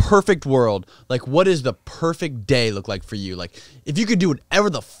 in the perfect world, like, what does the perfect day look like for you? Like, if you could do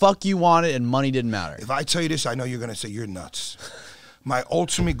whatever the fuck you wanted and money didn't matter. if I tell you this, I know you're gonna say you're nuts. My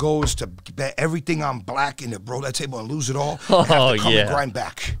ultimate goal is to bet everything on black in the roulette table and lose it all. And have to come and grind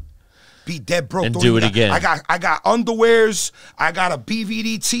back. Be dead broke. And do it again. I got underwears. I got a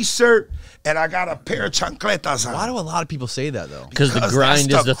BVD T-shirt, and I got a pair of chancletas on. Why do a lot of people say that, though? Because the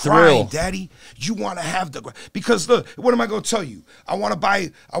grind that's is the thrill. grind, Daddy. You want to have the grind. Because look, what am I going to tell you? I want to buy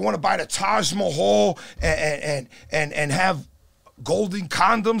the Taj Mahal and have golden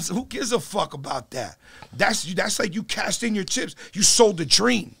condoms. Who gives a fuck about that? That's like you cashed in your chips. You sold the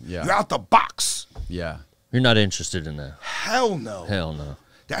dream. Yeah. You're out the box. Yeah. You're not interested in that. Hell no. Hell no.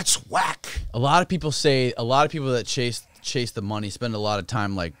 That's whack. A lot of people that chase the money spend a lot of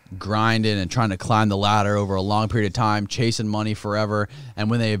time like grinding and trying to climb the ladder over a long period of time, chasing money forever. And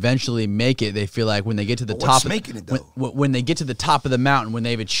when they eventually make it, they feel like when they get to the top, when they get to the top of the mountain, when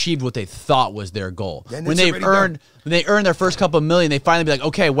they've achieved what they thought was their goal, when they earn their first couple of million, they finally be like,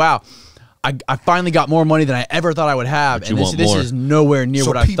 okay, wow, I finally got more money than I ever thought I would have, and this is nowhere near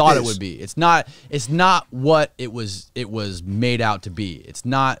what I thought it would be. It's not what it was made out to be. It's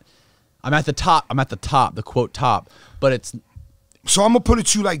not. I'm at the top. The quote top, but it's. So I'm gonna put it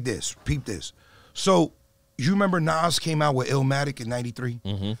to you like this. Peep this. So you remember Nas came out with Illmatic in '93?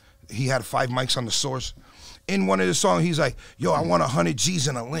 He had 5 mics on the Source. In one of the songs, he's like, "Yo, I want 100 G's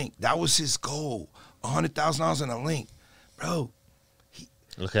in a link." That was his goal. $100,000 in a link, bro.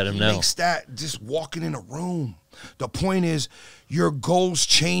 Look at him He now. makes that just walking in a room. The point is, your goals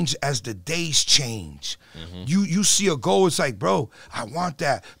change as the days change. You see a goal, it's like, bro, I want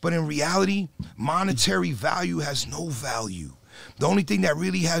that. But in reality, monetary value has no value. The only thing that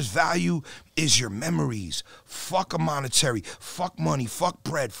really has value is your memories. Fuck a monetary, fuck money, fuck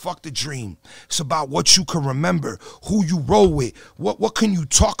bread, fuck the dream. It's about what you can remember, who you roll with, what can you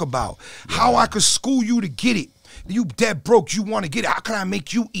talk about, how I could school you to get it. You dead broke, you want to get it. How can I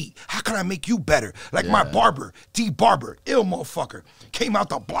make you eat? How can I make you better? Like my barber, D Barber, ill motherfucker. Came out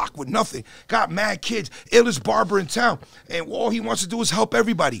the block with nothing. Got mad kids, illest barber in town. And all he wants to do is help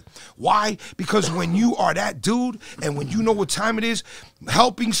everybody. Why? Because when you are that dude and when you know what time it is,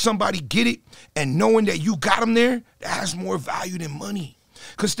 helping somebody get it and knowing that you got them there, that has more value than money.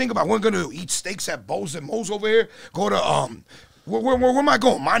 Because think about it, we're going to eat steaks at Bo's and Mo's over here, go to, where am I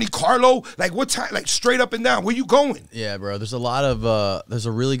going? Monte Carlo? Like what time? Like straight up and down. Where you going? Yeah, bro. There's a lot of there's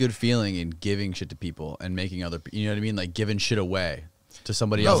a really good feeling in giving shit to people and making other, you know what I mean? Like giving shit away to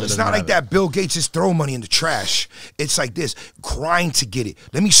somebody else. No, it's not like that Bill Gates just throw money in the trash. It's like this. Grind to get it.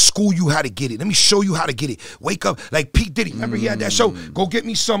 Let me school you how to get it. Let me show you how to get it. Wake up like Pete Diddy. Remember he had that show? Go get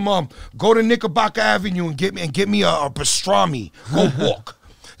me some go to Knickerbocker Avenue and get me a pastrami. Go walk.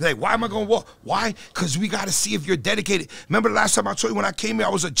 Like, why am I going to walk? Why? Because we got to see if you're dedicated. Remember the last time I told you when I came here, I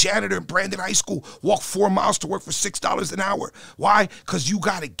was a janitor in Brandon High School, walked 4 miles to work for $6 an hour. Why? Because you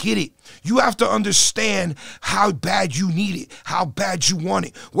got to get it. You have to understand how bad you need it, how bad you want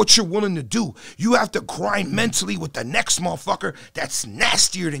it, what you're willing to do. You have to grind mentally with the next motherfucker that's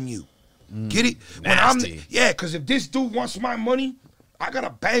nastier than you. Get it? Nasty. Yeah, because if this dude wants my money, I got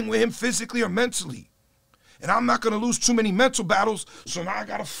to bang with him physically or mentally. And I'm not going to lose too many mental battles, so now I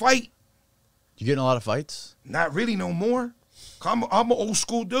got to fight. You getting a lot of fights? Not really no more. I'm an old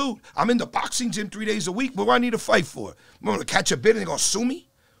school dude. I'm in the boxing gym 3 days a week. What do I need to fight for? I'm going to catch a bid and they're going to sue me?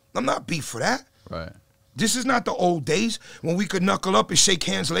 I'm not beef for that. Right. This is not the old days when we could knuckle up and shake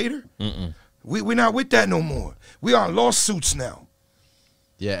hands later. We're not with that no more. We are on lawsuits now.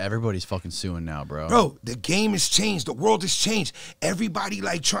 Yeah, everybody's fucking suing now, bro. Bro, the game has changed. The world has changed. Everybody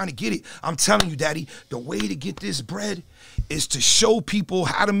like trying to get it. I'm telling you, Daddy, the way to get this bread is to show people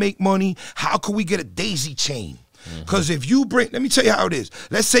how to make money. How can we get a daisy chain? Because if you bring, let me tell you how it is.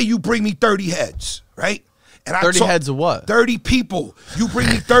 Let's say you bring me 30 heads, right? And 30 heads of what? 30 people. You bring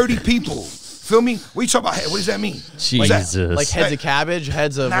me 30 people. Feel me? What you talking about? What does that mean? Jesus. Like heads of cabbage,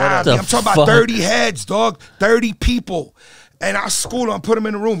 heads of nah, what? I'm talking about 30 heads, dog. 30 people. And I school them, put them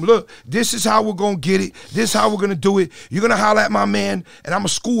in the room. Look, this is how we're going to get it. This is how we're going to do it. You're going to holler at my man, and I'm going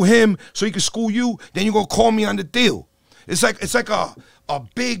to school him so he can school you. Then you're going to call me on the deal. It's like a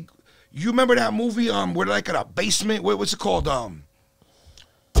big, you remember that movie where they're like in a basement? What's it called?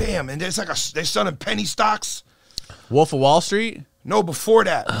 Damn, and there's like they're selling penny stocks. Wolf of Wall Street? No, before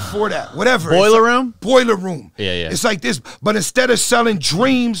that, whatever. Boiler Room? Boiler Room. Yeah. It's like this, but instead of selling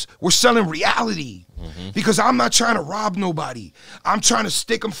dreams, we're selling reality. Because I'm not trying to rob nobody. I'm trying to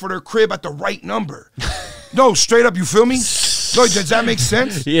stick them for their crib at the right number. No, straight up, you feel me? No, does that make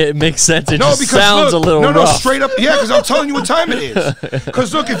sense? Yeah, it makes sense. It No, just because sounds look, a little no, rough. straight up, yeah, because I'm telling you what time it is.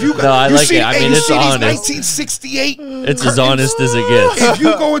 Because look, if you No, I you like see, it. I hey, mean, you it's see these honest. 1968 It's as honest as it gets. If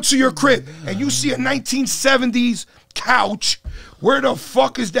you go into your crib and you see a 1970s couch, where the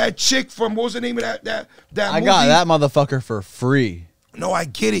fuck is that chick from? What was the name of that I movie? got that motherfucker for free. No, I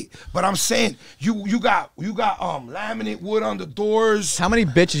get it, but I'm saying you got laminate wood on the doors. How many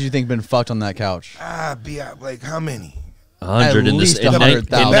bitches you think been fucked on that couch? Like how many? 100 in this. least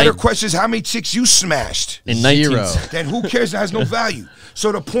 100,000. Better question is how many chicks you smashed. In Zero. 19. Then who cares? It has no value.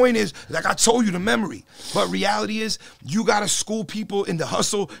 So the point is, like I told you, the memory. But reality is, you gotta school people in the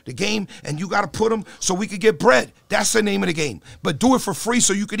hustle, the game, and you gotta put them so we could get bread. That's the name of the game. But do it for free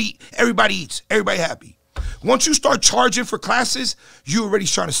so you could eat. Everybody eats. Everybody happy. Once you start charging for classes, you already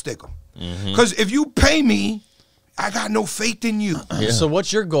trying to stick them. Because if you pay me, I got no faith in you. Yeah. So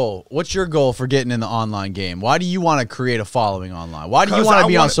what's your goal? What's your goal for getting in the online game? Why do you want to create a following online? Why do you want to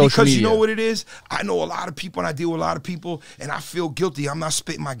be on social media? Because you know what it is? I know a lot of people and I deal with a lot of people and I feel guilty. I'm not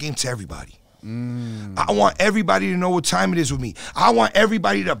spitting my game to everybody. I want everybody to know what time it is with me. I want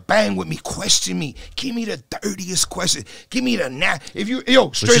everybody to bang with me, question me. Give me the dirtiest question. Give me the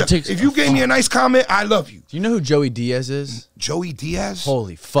straight up. If you gave me a nice comment, I love you. Do you know who Joey Diaz is? Joey Diaz?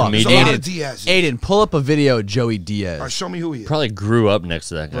 Holy fuck. Comedian. There's a lot of Diaz's. Aiden, pull up a video of Joey Diaz. All right, show me who he is. Probably grew up next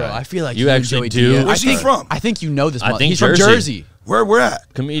to that guy. Bro, I feel like you know actually Joey do. Diaz. Where's he from? I think you know this. I think He's from Jersey. Jersey. Where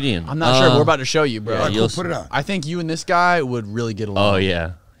at? Comedian. I'm not sure, but we're about to show you, bro. yeah, All right, you'll cool, put it on. I think you and this guy would really get along. Oh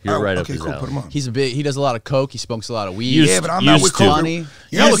yeah, you're right up Okay, his cool, alley. put him on. He does a lot of coke. He smokes a lot of weed. Used- Yeah, but I'm not used with to. coke. Funny.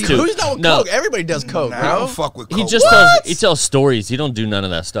 Used to. Who's not with No. coke? Everybody does coke, Nah, I bro. don't fuck with coke. He just tells stories. He don't do none of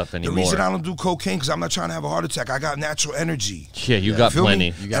that stuff The anymore. reason I don't do cocaine because I'm not trying to have a heart attack. I got natural energy. Yeah, you got Feel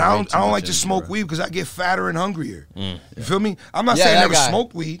plenty. me? You And got I way don't too much like to energy, smoke bro. weed because I get fatter and hungrier. You feel me? I'm not Yeah, saying I that never guy.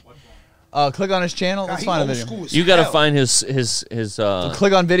 smoked weed. Click on his channel. God, Let's he find a old video. school as You got to hell. find his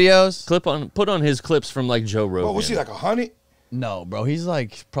Click on videos. put on his clips from like Joe Rogan. What was he, like 100? No, bro. He's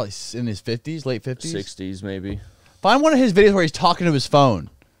like probably in his 50s, late 50s. 60s maybe. Find one of his videos where he's talking to his phone.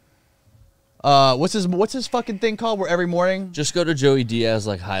 What's his fucking thing called? Where every morning Just go to Joey Diaz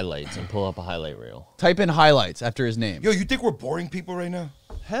like highlights and pull up a highlight reel. type in highlights after his name. Yo, you think we're boring people right now?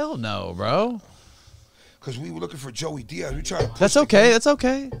 Hell no, bro. Because we were looking for Joey Diaz. We trying to push That's the okay. game. That's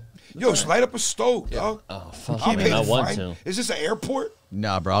okay. Yo, just light up a stove, dog. Oh fuck, I'll man, pay I the want fine. to. Is this an airport?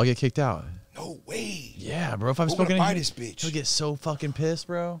 Nah, bro. I'll get kicked out. No way. Yeah, bro. If I'm Who spoken, gonna buy this bitch? he'll get so fucking pissed,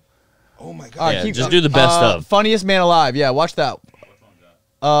 bro. Oh my God. All right, Yeah, keep just do the best of. Funniest man alive. Yeah, watch that.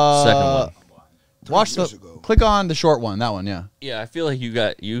 Second one. Watch years the. ago. Click on the short one. That one. Yeah. Yeah, I feel like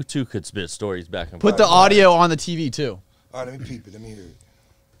you two could spit stories back and Put forth. the audio on the TV too. All right, let me peep it. Let me hear it.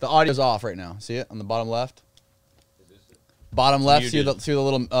 The audio's off right now. See it on the bottom left? Bottom left. See Muted. the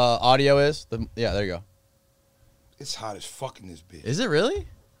little audio is? Yeah, there you go. It's hot as fuck in this bitch. Is it really?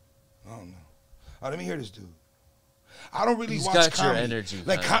 I don't know. All right, let me hear this dude. I don't really He's watch got your comedy. energy,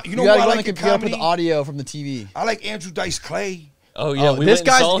 Like, kinda. you know You what gotta I go on like the in computer, put comedy? the audio from the TV. I like Andrew Dice Clay. Oh yeah, we this went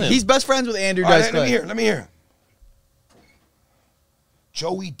and saw guy's him. he's best friends with Andrew All right, Dice let me Clay. hear. Let me hear.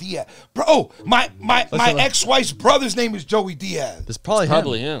 Joey Diaz, bro. My ex-wife's brother's name is Joey Diaz. This is probably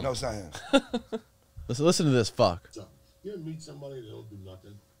Probably him. him. No, it's not him. Listen to this. Fuck. You ever meet somebody that don't do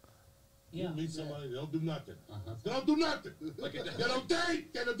nothing? You ever meet somebody that don't do nothing? They don't do nothing. They don't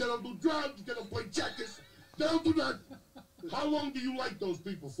date. They don't do drugs. They don't play checkers. They don't do nothing. How long do you like those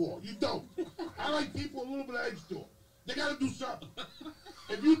people for? You don't. I like people a little bit of edge to them. They gotta do something.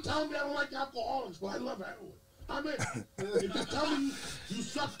 If you tell me I don't like alcoholics, well, I love heroin. I'm in. If you tell me you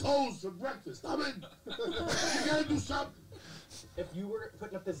suck toes for breakfast, I'm in. You gotta do something. If you were put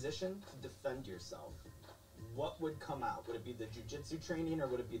in a position to defend yourself, what would come out? Would it be the jiu-jitsu training or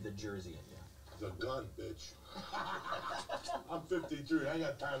would it be the jersey in you? The gun, bitch. I'm 53. I ain't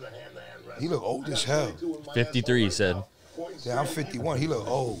got time to hand-to-hand wrestle. He look old as hell. 53, he said. Yeah, I'm 51. He look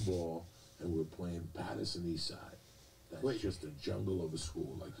old. Ball, and we're playing Patterson East Side. That's just a jungle of a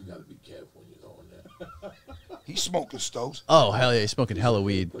school. Like, you got to be careful when you go in there. He's smoking stoves. Oh, hell yeah. He's smoking hella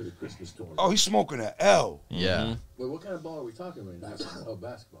weed. Play the Christmas tournament. Oh, he's smoking an L. Yeah. Wait, what kind of ball are we talking right now? Basketball. Oh,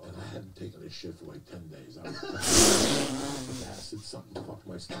 basketball. And I hadn't taken this shit for like 10 days. I was acid, something fucked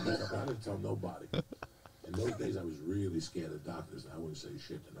my stomach up. I didn't tell nobody. In those days, I was really scared of doctors, and I wouldn't say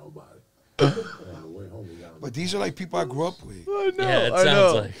shit to nobody. And on the way home, we got But these are like people I grew up with. Yeah, it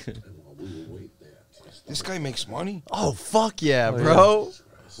sounds like. and while we were waiting there, This guy makes money. Oh, fuck yeah, bro.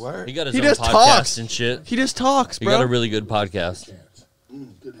 Where? He got his He own just podcast talks. and shit. He just talks, He bro. got a really good podcast. chance.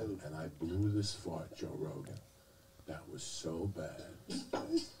 Good head. And I blew this fart, Joe Rogan. That was so bad.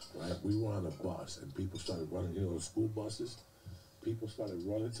 Right? We were on a bus, and people started running. You know, the school buses. People started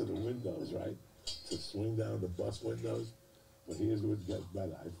running to the windows, right, to swing down the bus windows. But here's what gets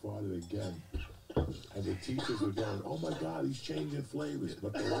better. I farted again. And the teachers were going, "Oh my God, he's changing flavors."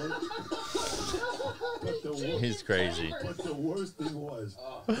 But the worst, He's crazy. but the worst thing was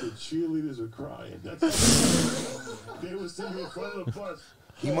the cheerleaders were crying. That's they were sitting in front of the bus.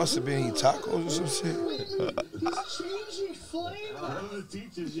 He must have been eating tacos or some shit. He's changing flavors. One of the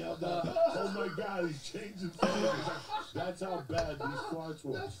teachers yelled out, "Oh my God, he's changing flavors." That's how bad these farts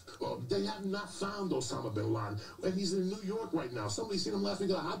were. Well, they have not found Osama bin Laden, and he's in New York right now. Somebody seen him last week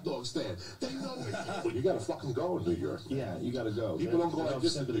at a hot dog stand. They know it. But you gotta fucking go in New York. Yeah, you gotta go. People don't go like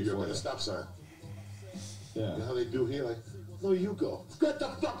this in New York at a stop sign. Yeah. You know how they do here? Like, no, you go. Get the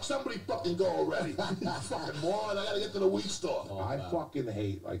fuck, somebody fucking go already. Fucking moron, I gotta get to the weed store. I fucking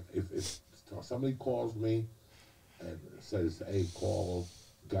hate, like, if somebody calls me and says, "Hey, call,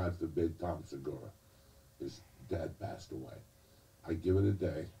 God forbid, Tom Segura. His dad passed away." I give it a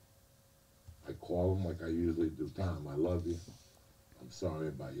day. I call him like I usually do. "Tom, I love you. I'm sorry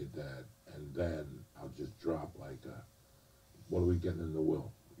about your dad." And then I'll just drop like, "What are we getting in the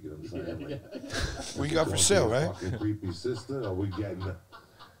will?" You know what I'm saying? Like, What you got for sale, right? Fucking creepy sister, or we getting,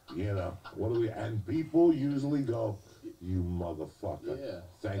 you know, what do we? And people usually go, "You motherfucker! Yeah,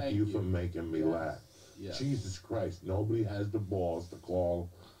 Thank you for making me laugh." Yeah. Jesus Christ! Nobody has the balls to call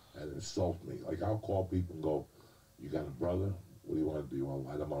and insult me. Like, I'll call people and go, "You got a brother? What do you want to do? You want to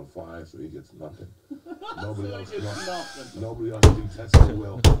light him on fire so he gets nothing?" Nobody else. Nobody else detests the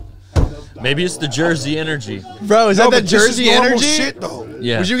will. Maybe it's the Jersey energy. Bro, is that No, the but this is Jersey normal energy? shit, though.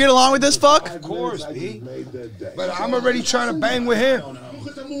 Yeah. Would you get along with this fuck? Of course, B. Made their day. But I'm already trying to bang with him.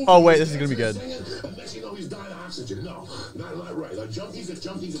 Oh, wait, this is gonna be good. Unless you know he's dying of oxygen. No, not right. A junkie's a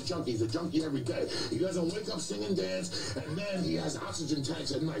junkie's a junkie. He's a junkie every day. He doesn't wake up, sing and dance, and then he has oxygen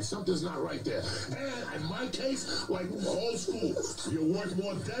tanks at night. Something's not right there. And in my case, like old school, you're worth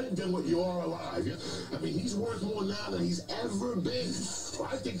more dead than what you are alive. I mean, he's worth more now than he's ever been.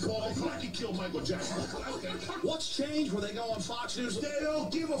 I think Paul McCartney killed Michael Jackson. What's changed when they go on Fox News? They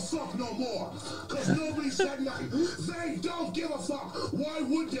don't give a fuck no more. Because nobody said nothing. They don't give a fuck. Why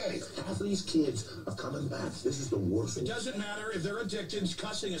would they? Half of these kids are coming back. This is the worst. It doesn't matter if they're addicted.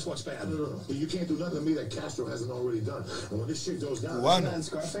 Cussing is what's bad. No. You can't do nothing to me that Castro hasn't already done. And when this shit goes down, Well, I know.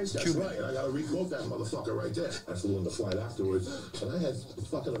 Scarface, that's right. And I gotta requote that motherfucker right there. I flew in the flight afterwards, and I had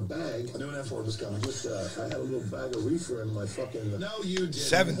fucking a bag. I knew an F-word was coming. With, I had a little bag of reefer in my fucking. No, you didn't.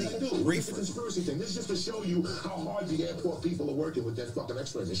 70 It's a reefer. conspiracy thing. This is just to show you how hard the airport people are working with that fucking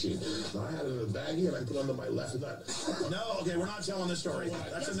X-ray machine. Now, I had it in a bag here, and I put it under my left nut. No, okay, we're not telling this story.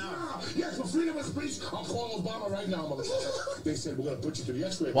 That's enough. Yes, for freedom of speech, I'll call Obama right now, motherfucker. They said we're gonna put you to the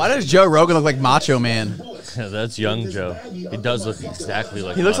X-ray. Why does Joe Rogan look like Macho Man? Yeah, that's young Joe. He does look exactly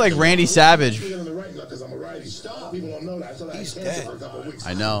like He looks like Macho. Randy Savage. On the right nut because I'm a righty. Stop. People don't know that. I thought I had He's cancer dead. for a couple of weeks.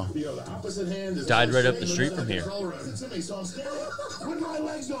 I know. You know, the opposite hand is Died right up the same street as from the here. controller to me, so I'm standing with my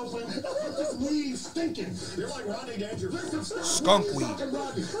legs open, just weed stinking. You're like Rodney Dangerfield. Skunk weed. Fucking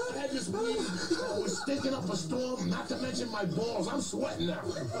Rodney. I had this weed that was stinking up a storm, not to mention my balls. I'm sweating now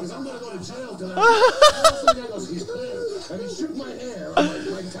because I'm gonna go to jail tonight. He goes, "He's clear," and he shook my hand.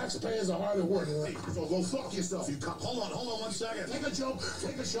 I'm like taxpayers are hard at work. So go fuck yourself, you cunt. Hold on 1 second. Take a joke,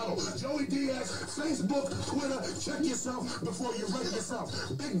 take a show. Joey Diaz, Facebook, Twitter, check yourself before you wreck yourself.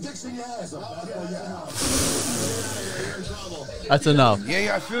 Big dicks in your ass. You're in trouble. That's enough.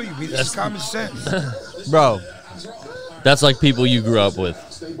 Yeah, I feel you. B. This is common sense. Bro, That's like people you grew up with.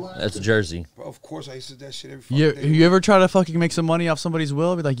 That's Jersey. Bro, of course, I used to do that shit every fucking you day. you ever try to fucking make some money off somebody's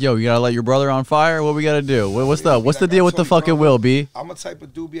will? Be like, yo, you gotta light your brother on fire? What we gotta do? What's the Like deal I with the told you, fucking bro, will, B? I'm a type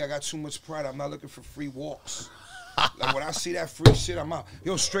of doobie. I got too much pride. I'm not looking for free walks. Like when I see that free shit, I'm out.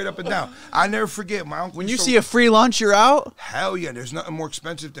 Yo, straight up and down. I never forget my uncle. When you used to- see a free lunch, you're out? hell yeah, there's nothing more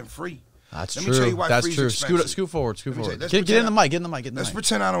expensive than free. That's Let true. me tell you why That's free's true. expensive. Scoot forward. Scoot Let me tell you, forward. let's Get in pretend the mic. Get in the mic. Get in the Let's mic.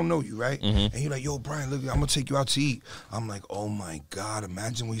 pretend I don't know you, right? And you're like, yo, Bryon, look, I'm gonna take you out to eat. I'm like, oh my God,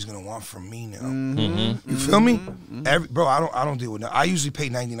 imagine what he's gonna want from me now. You feel me? Bro, I don't deal with that. I usually pay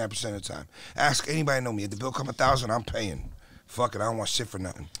 99% of the time. Ask anybody know me. If the bill come 1,000, I'm paying. Fuck it, I don't want shit for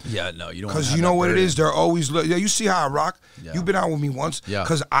nothing. Yeah, no, you don't. Because you know what it is? They're always yeah. You see how I rock? Yeah. You've been out with me once. Yeah.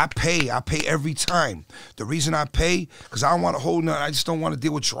 Because I pay every time. The reason I pay, because I don't want to hold nothing. I just don't want to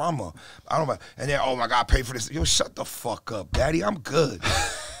deal with drama. I don't. And then, oh my God, pay for this. Yo, shut the fuck up, Daddy. I'm good.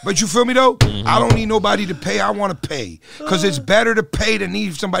 But you feel me though? I don't need nobody to pay. I want to pay. Because it's better to pay than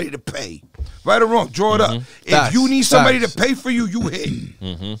need somebody to pay. Right or wrong? Draw it up. If you need somebody to pay for you, you hit.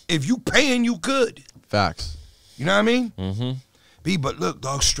 If you paying, you good. Facts. You know what I mean? B, but look,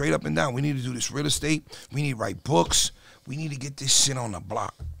 dog, straight up and down. We need to do this real estate. We need to write books. We need to get this shit on the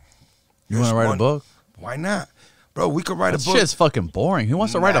block. You want to write a book? Why not? Bro, we could write a book. Shit's fucking boring. Who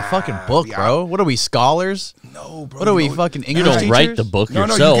wants to write a fucking book, bro? What are we, scholars? No, bro. What are we, fucking English You don't teachers? write the book No,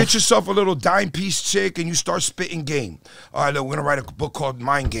 yourself. no, you get yourself a little dime piece chick and you start spitting game. All right, look, we're going to write a book called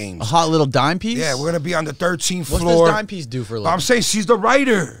Mind Games. A hot little dime piece? Yeah, we're going to be on the 13th What's floor. this dime piece do for a living? I'm saying she's the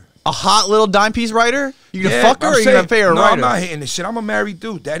writer. A hot little dime piece writer? You gonna fuck her or you gonna pay her a no, writer? I'm not hitting this shit. I'm a married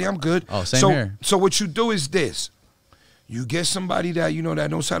dude, Daddy. I'm good. Oh, same here. So what you do is this. You get somebody that you know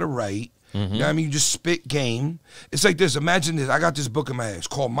that knows how to write. You know what I mean? You just spit game. It's like this. Imagine this. I got this book in my head. It's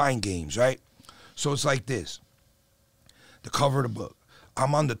called Mind Games, right? So it's like this. The cover of the book.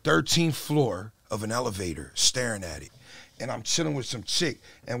 I'm on the 13th floor of an elevator staring at it. And I'm chilling with some chick.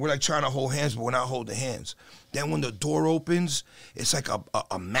 And we're like trying to hold hands, but we're not holding hands. Then when the door opens, it's like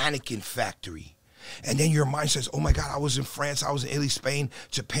a mannequin factory. And then your mind says, oh my God, I was in France, I was in Italy, Spain,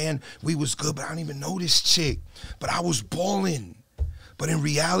 Japan. We was good, but I don't even know this chick. But I was balling. But in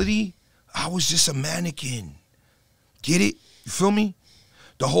reality, I was just a mannequin. Get it? You feel me?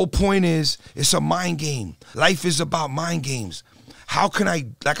 The whole point is, it's a mind game. Life is about mind games. How can I,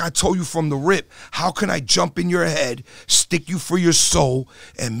 like I told you from the rip, how can I jump in your head, stick you for your soul,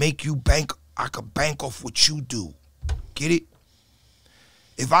 and make you bank? I could bank off what you do. Get it?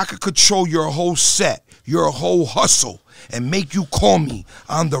 If I could control your whole set, your whole hustle, and make you call me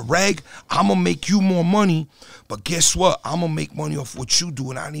on the reg, I'm gonna make you more money. But guess what? I'm gonna make money off what you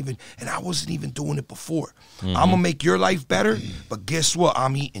do, and I wasn't even doing it before. I'm gonna make your life better, but guess what?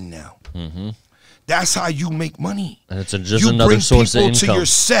 I'm eating now. That's how you make money. And it's just another source of income. You bring people to your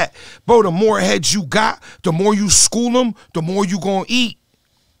set. Bro, the more heads you got, the more you school them, the more you gonna eat.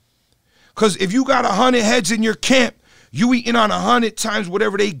 Because if you got 100 heads in your camp, you eating on 100 times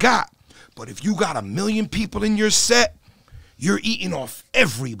whatever they got. But if you got 1 million people in your set, you're eating off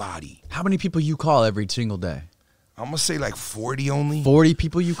everybody. How many people you call every single day? I'm going to say like 40 only. 40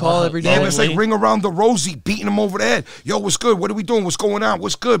 people you call every day? Yeah, but it's like ring around the rosy, beating them over the head. Yo, what's good? What are we doing? What's going on?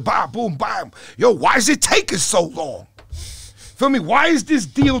 What's good? Bye, boom, bye. Yo, why is it taking so long? Feel me? Why is this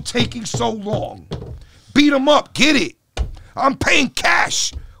deal taking so long? Beat them up. Get it. I'm paying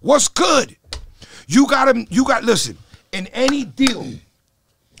cash. What's good? Listen, in any deal,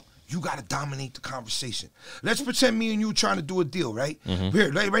 you got to dominate the conversation. Let's pretend me and you trying to do a deal, right?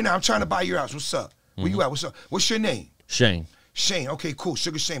 Here, right now, I'm trying to buy your house. What's up? Where you at? What's up? What's your name? Shane. Shane. Okay, cool.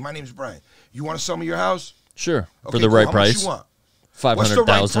 Sugar Shane. My name's Bryon. You want to sell me your house? Sure. Okay, For the cool. right How price. much you want? 500,000.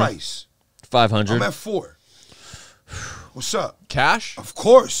 What's the right price? 500. I'm at 4. What's up? Cash? Of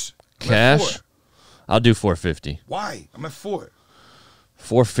course. I'm at Cash. 4. I'll do 450. Why? I'm at 4.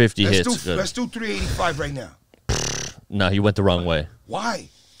 450 hits. Let's do 385 right now. No, you went the wrong way. Why?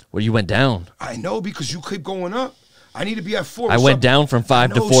 Well, you went down. I know, because you keep going up. I need to be at 4. I What's went up? down from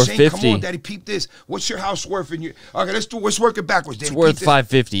 5 I to know, 450. Shane, come on, Daddy, peep this. What's your house worth in your? Okay, let's work it backwards. Daddy, It's worth peep this.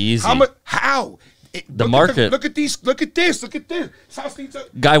 550 easy. How much? How? The market. Look at these. Look at this. Look at this. This house needs a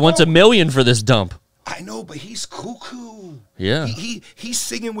Guy wants $1 million for this dump. I know, but he's cuckoo. Yeah. He's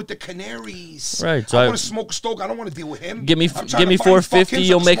singing with the canaries. Right, so I I- want to smoke a stoke. I don't want to deal with him. Give me I'm trying to find 450. fuck him,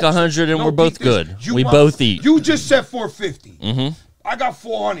 You'll so make smoke some- 100, and No, we're both peep this. good. You We want- both eat. You just said 450. I got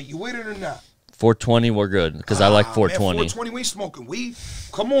 400. You with it or not? 420, we're good because I like Man, 420. 420. We ain't smoking weed.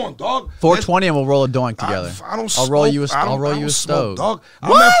 Come on, dog. 420 and we'll roll a doink together. I don't I'll smoke. roll you a, I don't- I'll roll I you don't a smoke, stove. dog.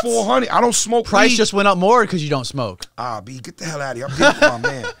 What? I'm at 400. I don't smoke Price weed. just went up more because you don't smoke. B, get the hell out of here. I'm getting with my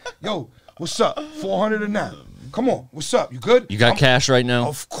man. Yo, what's up? 400 or not? Come on. What's up? You good? You got cash right now?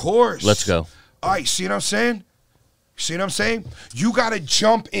 Of course. Let's go. All right, see what I'm saying? See what I'm saying? You got to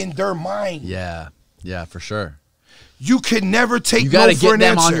jump in their mind. Yeah, for sure. You can never take You got to no for get an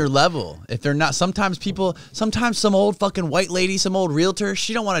them answer. on your level. If they're not, sometimes some old fucking white lady, some old realtor,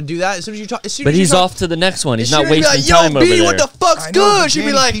 she don't want to do that. As soon as you talk, But he's off to the next one. He's not wasting like, time over there. What the fuck's I know, good? but She'd be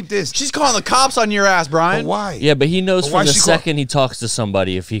Danny, like, peep this. she's calling the cops on your ass, Brian. But why? Yeah, but he knows But why from the she call- second he talks to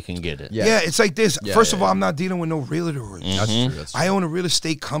somebody if he can get it. Yeah, it's like this. Yeah, First yeah, of all, yeah. I'm not dealing with no realtors. That's true. That's true. I own a real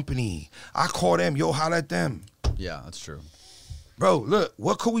estate company. I call them, yo, holla at them. Yeah, that's true. Bro, look,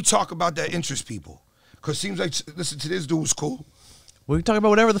 what could we talk about that interests people? Because seems like, listen to this dude's cool. We can talk about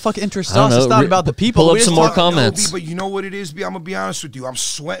whatever the fuck interests I don't us. know. It's not about the people. Pull up We just some more talk- comments. No, B, but you know what it is, B? I'm going to be honest with you. I'm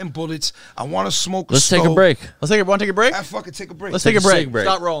sweating bullets. I want to smoke a Let's take a stove. break. Want to take a break? Ah, fuck it, take a break. Let's take a Let's take break. a break.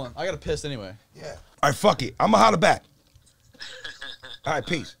 Stop rolling. I got to piss anyway. Yeah. All right, fuck it. I'm going to holler back. All right,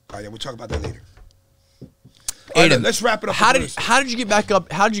 peace. All right, yeah, we'll talk about that later. All right, Aiden, let's wrap it up. How with did this. how did you get back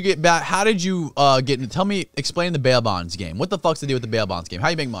up? How did you get back? How did you tell me? Explain the bail bonds game. What the fuck's the deal with the bail bonds game? How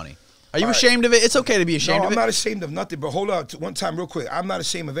you make money? Are you All right. ashamed of it? It's okay to be No, ashamed of I'm it. not ashamed of nothing, but hold on. One time, real quick. I'm not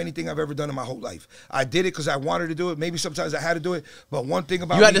ashamed of anything I've ever done in my whole life. I did it because I wanted to do it. Maybe sometimes I had to do it. But one thing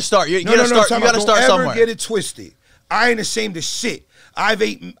about You had me- to start. You no, gotta no, no, start- I'm you gotta talking start about don't somewhere. ever get it twisted. I ain't ashamed of shit. I've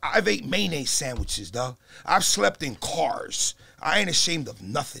ate mayonnaise sandwiches, dog. I've slept in cars. I ain't ashamed of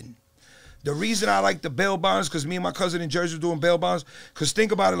nothing. The reason I like the bail bonds, because me and my cousin in Jersey were doing bail bonds, because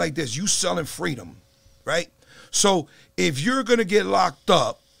think about it like this. You selling freedom, right? So if you're going to get locked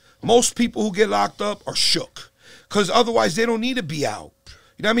up, most people who get locked up are shook, because otherwise they don't need to be out.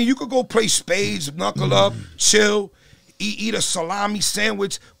 You know what I mean? You could go play spades, knuckle up, chill, eat a salami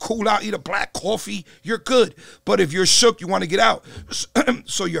sandwich, cool out, eat a black coffee, you're good. But if you're shook, you want to get out.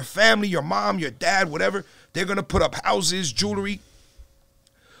 So your family, your mom, your dad, whatever, they're going to put up houses, jewelry.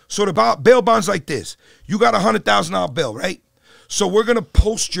 So the bail bond's like this. You got a $100,000 bill, right? So we're going to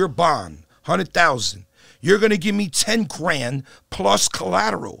post your bond, $100,000. You're going to give me 10 grand plus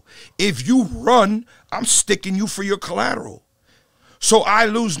collateral. If you run, I'm sticking you for your collateral. So I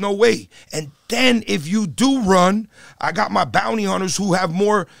lose no way. And then if you do run, I got my bounty hunters who have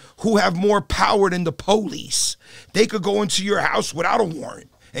more power than the police. They could go into your house without a warrant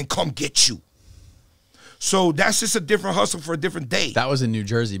and come get you. So that's just a different hustle for a different day. That was in New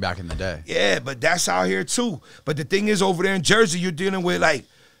Jersey back in the day. Yeah, but that's out here too. But the thing is, over there in Jersey, you're dealing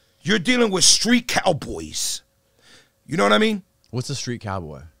with street cowboys. You know what I mean? What's a street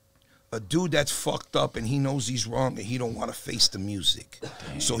cowboy? A dude that's fucked up and he knows he's wrong and he don't want to face the music.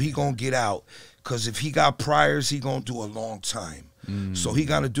 So he gonna get out. Because if he got priors, he gonna do a long time. So he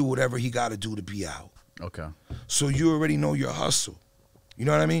gotta do whatever he gotta do to be out. Okay. So you already know your hustle. You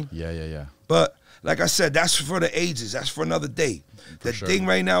know what I mean? Yeah. But like I said, that's for the ages. That's for another day. The sure. thing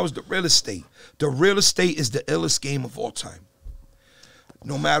right now is the real estate. The real estate is the illest game of all time.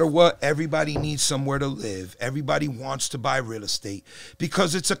 No matter what, everybody needs somewhere to live. Everybody wants to buy real estate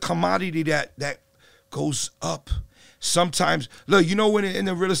because it's a commodity that goes up. Sometimes, look, you know when in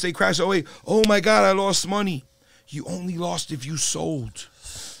the real estate crash, oh my God, I lost money. You only lost if you sold.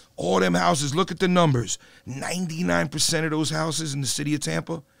 All them houses, look at the numbers. 99% of those houses in the city of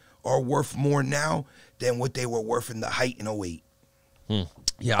Tampa are worth more now than what they were worth in the height in 08.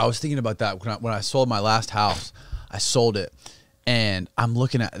 Yeah, I was thinking about that when I sold my last house. I sold it, and I'm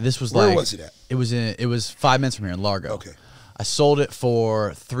looking at this was Where like was it at? It was 5 minutes from here in Largo. Okay. I sold it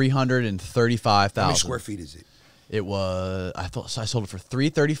for $335,000. How many square feet is it? It was I sold it for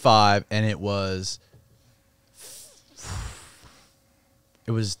 $335,000, and it was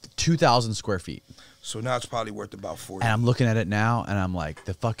 2,000 square feet. So now it's probably worth about 40. And I'm looking at it now, and I'm like,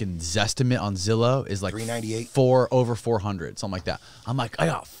 the fucking Zestimate on Zillow is like 398? over 400, something like that. I'm like, I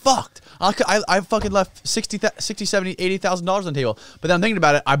got fucked. I fucking left $60, $70, $80,000 on the table. But then I'm thinking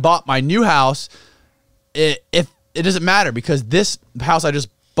about it. I bought my new house. If it doesn't matter because this house I just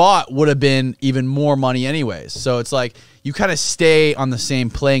bought would have been even more money anyways. So it's like you kind of stay on the same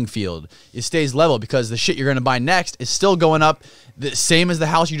playing field. It stays level because the shit you're going to buy next is still going up the same as the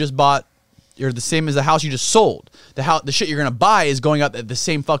house you just bought. You're the same as the house you just sold. The shit you're gonna buy is going up at the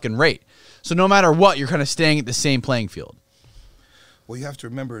same fucking rate. So no matter what, you're kind of staying at the same playing field. Well, you have to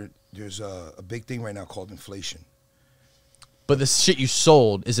remember there's a big thing right now called inflation. But the shit you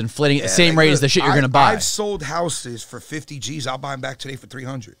sold is inflating at the same rate as the shit you're gonna buy. I've sold houses for 50 G's. I'll buy them back today for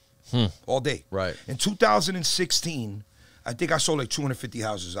 300 all day. Right. In 2016, I think I sold like 250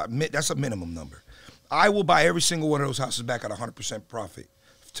 houses. That's a minimum number. I will buy every single one of those houses back at 100% profit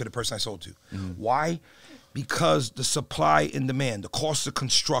to the person I sold to. Why? Because the supply and demand, the cost of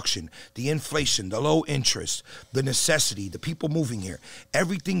construction, the inflation, the low interest, the necessity, the people moving here,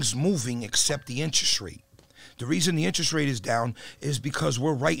 everything's moving except the interest rate. The reason the interest rate is down is because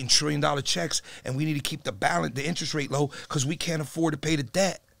we're writing $1 trillion checks and we need to keep the interest rate low because we can't afford to pay the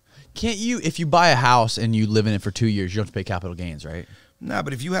debt. Can't you, if you buy a house and you live in it for 2 years, you don't have to pay capital gains, right? Nah,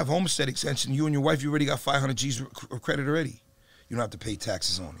 but if you have homestead exemption, you and your wife, you already got 500 G's of credit already. You don't have to pay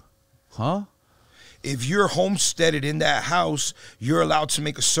taxes on it. Huh? If you're homesteaded in that house, you're allowed to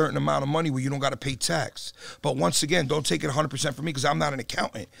make a certain amount of money where you don't got to pay tax. But once again, don't take it 100% from me because I'm not an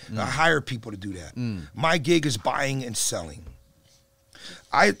accountant. I hire people to do that. My gig is buying and selling.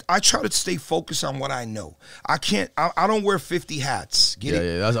 I try to stay focused on what I know. I don't wear 50 hats. Get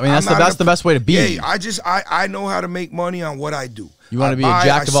it? Yeah. I mean, that's the best way to be. Yeah, I know how to make money on what I do. You want to be a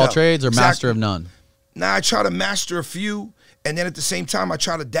jack of all trades or master of none? Nah, I try to master a few, and then at the same time, I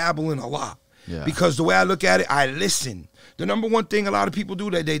try to dabble in a lot. Yeah. Because the way I look at it, I listen. The number one thing a lot of people do,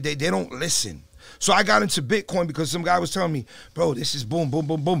 they don't listen. So I got into Bitcoin because some guy was telling me, bro, this is boom, boom,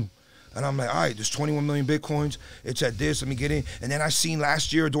 boom, boom. And I'm like, all right, there's 21 million Bitcoins. It's at this. Let me get in. And then I seen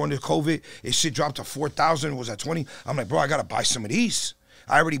last year during the COVID, it shit dropped to 4,000. It was at 20. I'm like, bro, I got to buy some of these.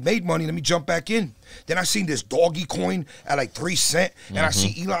 I already made money. Let me jump back in. Then I seen this doggy coin at like 3 cents. And I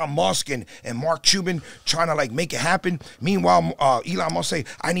see Elon Musk and Mark Cuban trying to like make it happen. Meanwhile, Elon Musk say,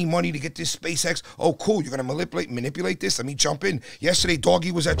 I need money to get this SpaceX. Oh, cool. You're going to manipulate this? Let me jump in. Yesterday,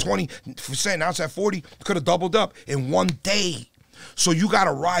 doggy was at 20%. Now it's at 40. Could have doubled up in one day. So you got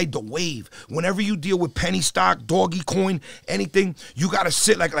to ride the wave. Whenever you deal with penny stock, doggy coin, anything, you got to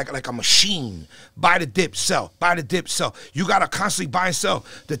sit like a machine. Buy the dip, sell. Buy the dip, sell. You got to constantly buy and sell.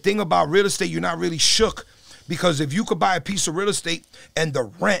 The thing about real estate, you're not really shook. Because if you could buy a piece of real estate and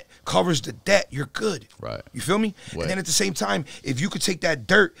the rent covers the debt, you're good. Right. You feel me? Wait. And then at the same time, if you could take that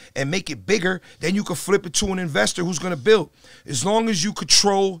dirt and make it bigger, then you could flip it to an investor who's going to build. As long as you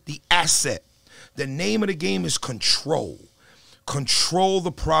control the asset. The name of the game is control. Control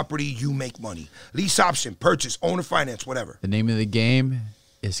the property, you make money. Lease option, purchase, owner finance, whatever. The name of the game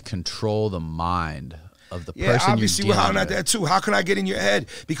is control the mind of the person Yeah, obviously you're we're dealing hollering at with. that too. How can I get in your head?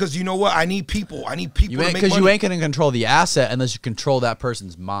 Because you know what? I need people. I need people to make money. Because you ain't going to control the asset unless you control that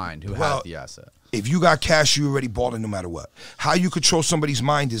person's mind who has the asset. If you got cash, you already balling no matter what. How you control somebody's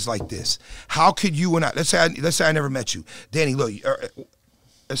mind is like this. How could you and I, let's say I never met you. Danny, look,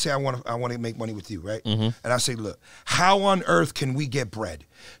 let's say I want to make money with you, right? And I say, look, how on earth can we get bread?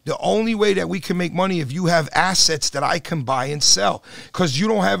 The only way that we can make money if you have assets that I can buy and sell, because you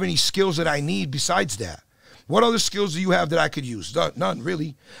don't have any skills that I need besides that. What other skills do you have that I could use? None,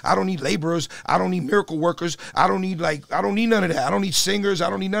 really. I don't need laborers. I don't need miracle workers. I don't need none of that. I don't need singers. I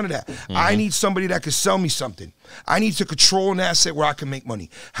don't need none of that. I need somebody that can sell me something. I need to control an asset where I can make money.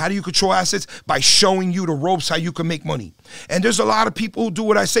 How do you control assets? By showing you the ropes how you can make money. And there's a lot of people who do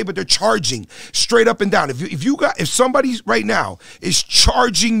what I say, but they're charging straight up and down. If somebody right now is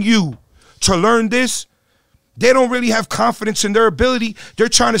charging you to learn this, they don't really have confidence in their ability. They're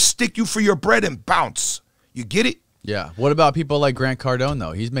trying to stick you for your bread and bounce. You get it? Yeah. What about people like Grant Cardone,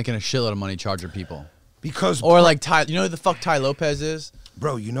 though? He's making a shitload of money charging people. Because or like Ty, you know who the fuck Ty Lopez is?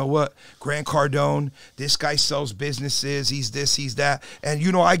 Bro, you know what? Grant Cardone, this guy sells businesses. He's this, he's that. And,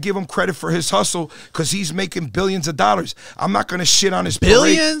 you know, I give him credit for his hustle because he's making billions of dollars. I'm not going to shit on his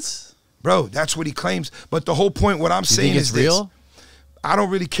billions? Parade. Bro, that's what he claims. But the whole point, what I'm saying is this. Real? I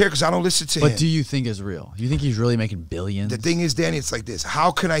don't really care because I don't listen to him. But do you think it's real? You think he's really making billions? The thing is, Danny, it's like this. How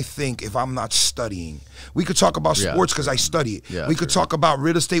can I think if I'm not studying? We could talk about sports because I study it. Yeah, we could talk about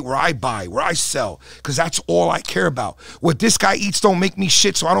real estate where I buy, where I sell, because that's all I care about. What this guy eats don't make me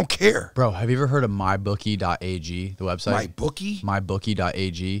shit, so I don't care. Bro, have you ever heard of mybookie.ag, the website? MyBookie?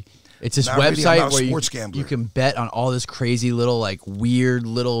 Mybookie.ag. It's this Not website really, where you can bet on all this crazy little, like, weird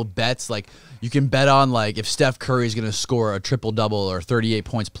little bets. Like, you can bet on, like, if Steph Curry is going to score a triple-double or 38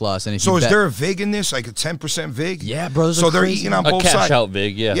 points plus. And if so you is bet, there a VIG in this, like a 10% VIG? Yeah, bro. So they're eating on both sides. A cash-out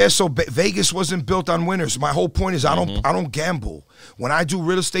VIG, yeah. Yeah, so Vegas wasn't built on winners. My whole point is I don't gamble. When I do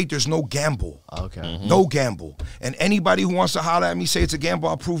real estate, there's no gamble. Okay. No gamble. And anybody who wants to holler at me, say it's a gamble,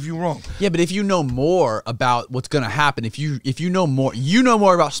 I'll prove you wrong. Yeah, but if you know more about what's going to happen, if you know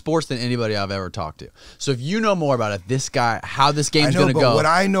more about sports than anybody I've ever talked to. So if you know more about it, this guy, how this game's going to go. What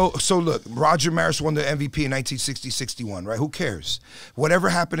I know, so look, Roger Maris won the MVP in 1960-61, right? Who cares? Whatever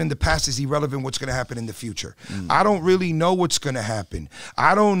happened in the past is irrelevant. What's going to happen in the future? I don't really know what's going to happen.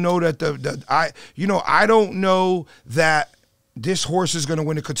 I don't know that I don't know that this horse is going to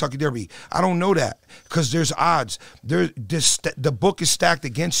win the Kentucky Derby. I don't know that because there's odds. The book is stacked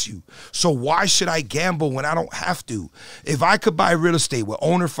against you. So why should I gamble when I don't have to? If I could buy real estate with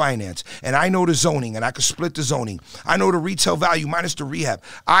owner finance and I know the zoning and I could split the zoning, I know the retail value minus the rehab,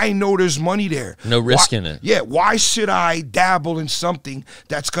 I know there's money there. No risk in it. Yeah, why should I dabble in something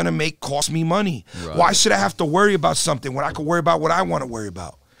that's going to cost me money? Right. Why should I have to worry about something when I could worry about what I want to worry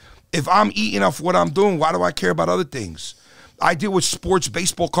about? If I'm eating off what I'm doing, why do I care about other things? I deal with sports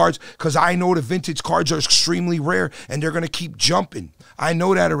baseball cards because I know the vintage cards are extremely rare and they're going to keep jumping. I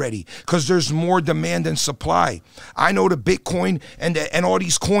know that already because there's more demand than supply. I know the Bitcoin and all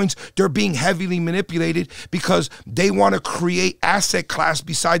these coins, they're being heavily manipulated because they want to create asset class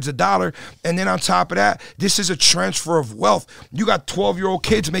besides the dollar. And then on top of that, this is a transfer of wealth. You got 12-year-old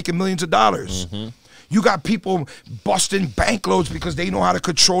kids making millions of dollars. You got people busting bankloads because they know how to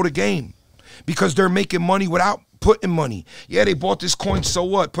control the game, because they're making money without putting money. Yeah, they bought this coin, so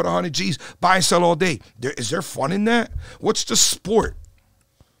what? Put 100 G's, buy and sell all day. Is there fun in that? What's the sport?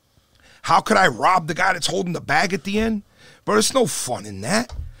 How could I rob the guy that's holding the bag at the end? Bro, there's no fun in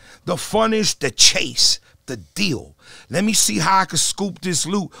that. The fun is the chase, the deal. Let me see how I could scoop this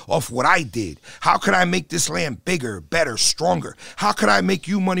loot off what I did. How could I make this land bigger, better, stronger? How could I make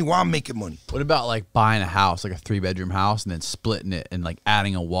you money while I'm making money? What about like buying a house, like a 3-bedroom house, and then splitting it and like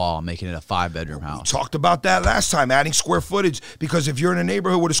adding a wall and making it a 5-bedroom house? We talked about that last time, adding square footage, because if you're in a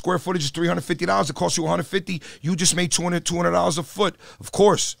neighborhood where the square footage is $350, it costs you $150, you just made $200 a foot. Of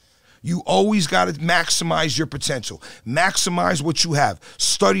course. You always got to maximize your potential. Maximize what you have.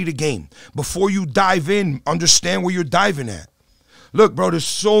 Study the game. Before you dive in, understand where you're diving at. Look, bro, there's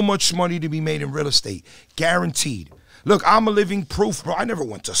so much money to be made in real estate. Guaranteed. Look, I'm a living proof, bro. I never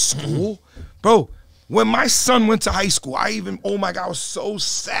went to school. Bro, when my son went to high school, oh my God, I was so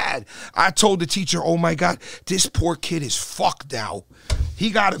sad. I told the teacher, oh my God, this poor kid is fucked now.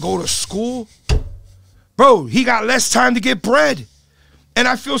 He got to go to school. Bro, he got less time to get bread. And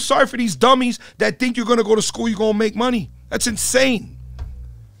I feel sorry for these dummies that think you're going to go to school, you're going to make money. That's insane.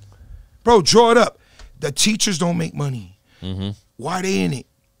 Bro, draw it up. The teachers don't make money. Why are they in it?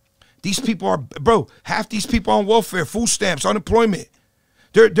 These people are, bro, half these people on welfare, food stamps, unemployment.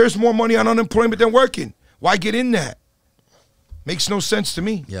 There's more money on unemployment than working. Why get in that? Makes no sense to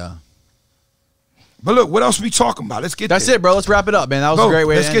me. Yeah. But look, what else we talking about? Let's get That's there. it, bro. Let's wrap it up, man. That was a great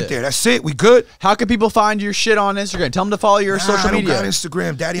way to end Let's get there. That's it. We good? How can people find your shit on Instagram? Tell them to follow your social media. I don't got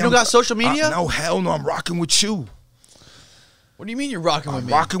Instagram, Daddy. You don't got social media? No, hell no. I'm rocking with you. What do you mean you're rocking with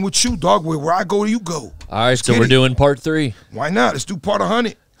me? I'm rocking with you, dog. Where I go, you go. All right, so we're doing part 3. Why not? Let's do part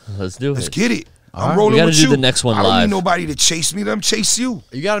 100. Let's do it. Let's get it. All I'm right. rolling We gotta with do you. the next one I don't live. need nobody to chase me. Let them chase you.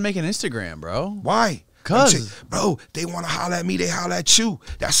 You got to make an Instagram, bro. Why? 'Cause. Bro, they want to holler at me. They holler at you.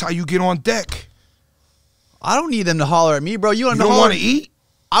 That's how you get on deck. I don't need them to holler at me, bro. You You don't want to eat?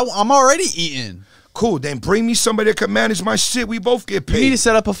 I'm already eating. Cool. Then bring me somebody that can manage my shit. We both get paid. You need to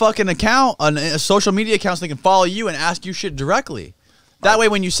set up a fucking account, a social media account, so they can follow you and ask you shit directly. That way,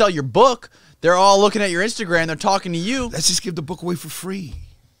 when you sell your book, they're all looking at your Instagram. They're talking to you. Let's just give the book away for free.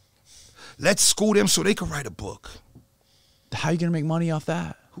 Let's school them so they can write a book. How you gonna make money off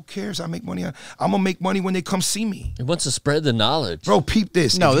that? Who cares? I make money. I'm going to make money when they come see me. He wants to spread the knowledge. Bro, peep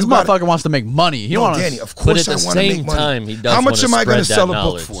this. No, If this you gotta- motherfucker wants to make money. He No, wants Danny, of But course at I the want to make same money. time, he does How much wanna am I gonna spread sell that a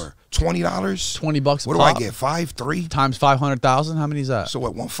book knowledge. for? $20? $20 a What do I pop. get? 5, 3? times 500,000. How many is that? So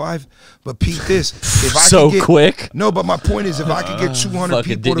what? 1.5? But peep this. If I So could get, quick. No, but my point is, if I could get 200 Fucking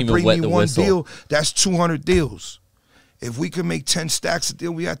people didn't to even bring wet me the one whistle. deal, that's 200 deals. If we could make 10 stacks a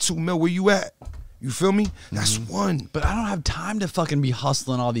deal, we got 2 mil. Where you at? You feel me? That's one. But I don't have time to fucking be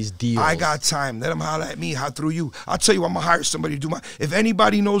hustling all these deals. I got time. Let them holler at me, through you. I'll tell you, I'm going to hire somebody to do my... If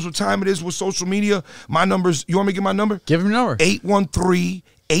anybody knows what time it is with social media, my number's... You want me to get my number? Give him your number.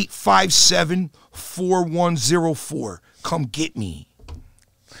 813-857-4104. Come get me.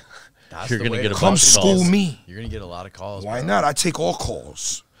 That's You're the gonna way get to a go. Come bunch of school calls. me. You're gonna get a lot of calls. Why bro. not? I take all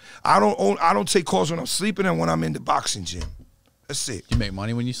calls. I don't take calls when I'm sleeping and when I'm in the boxing gym. That's it. You make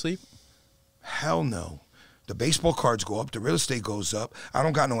money when you sleep? Hell no. The baseball cards go up. The real estate goes up. I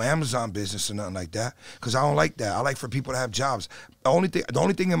don't got no Amazon business or nothing like that because I don't like that. I like for people to have jobs. The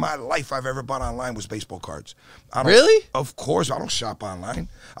only thing in my life I've ever bought online was baseball cards. Really? Of course. I don't shop online.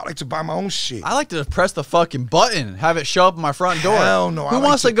 I like to buy my own shit. I like to press the fucking button, have it show up at my front door. Hell no. Who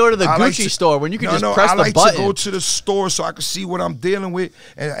wants to go to the I like Gucci store when you can just no, press I the like button? to go to the store so I can see what I'm dealing with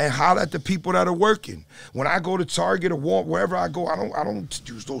and holler at the people that are working. When I go to Target or Walmart, wherever I go, I don't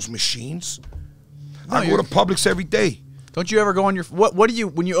use those machines. I go to Publix every day. Don't you ever go on your what do you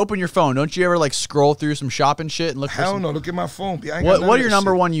when you open your phone? Don't you ever like scroll through some shopping shit and look? Hell for some, no! Look at my phone. I ain't got What none are of your that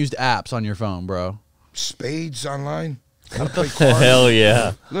number shit. one used apps on your phone, bro? Spades online. I play cards. Hell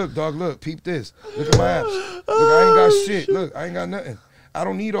yeah. Look, dog. Look, peep this. Look at my apps. Look, I ain't got shit. Look, I ain't got nothing. I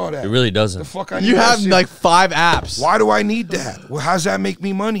don't need all that. It really doesn't. The fuck I need You that have shit. like 5 apps. Why do I need that? Well, how's that make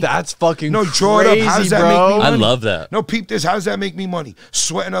me money? That's fucking No, draw crazy, it up. How does that bro. make me I money? love that. No, peep this. How does that make me money?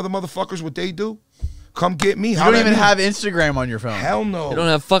 Sweating other motherfuckers what they do? Come get me. You don't even have Instagram on your phone. Hell no. You don't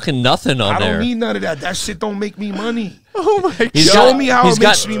have fucking nothing on I there. don't need none of that. That shit don't make me money. Oh my god! Show me how it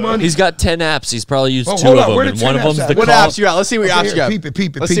makes me money. He's got 10 apps. He's probably used 2 hold of on, where them, the and one 10 of them's apps the at? What call. apps you got? Let's see what apps you got.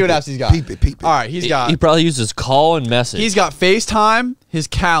 Peep it. Let's see what apps he's got. Peep it. All right, he's got. He probably uses call and message. He's got FaceTime, his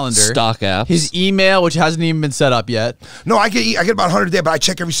calendar, stock apps. his email, which hasn't even been set up yet. No, I get about 100 a day, but I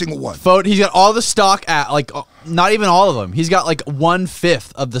check every single one. He's got all the stock app, like not even all of them. He's got like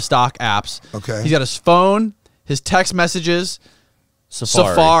 1/5 of the stock apps. Okay. He's got his phone, his text messages,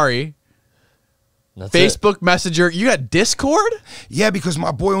 Safari, That's it. Facebook Messenger. You got Discord? Yeah, because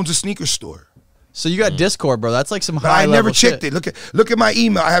my boy owns a sneaker store. So you got Discord, bro. That's like some But high I level never checked shit. it. Look at my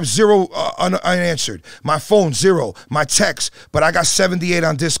email. I have 0 unanswered. My phone 0. My text, but I got 78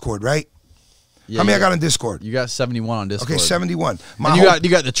 on Discord, right? Yeah, How many I yeah. got on Discord? You got 71 on Discord. Okay, 71. And you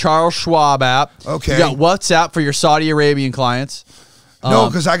got the Charles Schwab app. Okay. You got WhatsApp for your Saudi Arabian clients. No,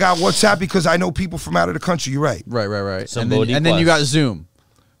 because I got WhatsApp because I know people from out of the country. You're right. Right. Somebody And then you got Zoom.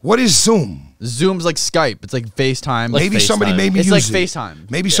 What is Zoom? Zoom's like Skype. It's like FaceTime. Like Maybe FaceTime. somebody made me It's use like it.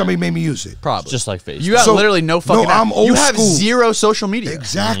 FaceTime. Maybe somebody made me use it. Probably. Just like Facebook. You got So- literally no fucking No, I'm app. old You have school. 0 social media.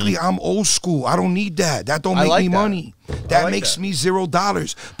 Exactly. I'm old school. I don't need that. That don't I make like me that. money. That like makes that. me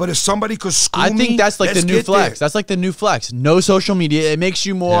 $0. But if somebody could school I me, think that's like the let's new get flex. there. That's like the new flex. No social media. It makes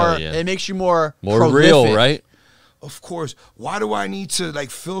you more. Hell yeah. It makes you more More prolific. real, right? Of course. Why do I need to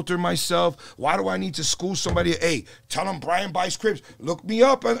like filter myself? Why do I need to school somebody? Hey, tell them Bryon buys cribs. Look me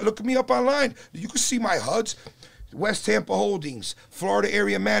up online. You can see my HUDs. West Tampa Holdings, Florida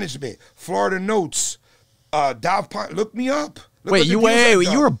Area Management, Florida Notes, Dow Pine. Look me up. Look Wait, at the you deals I've wait.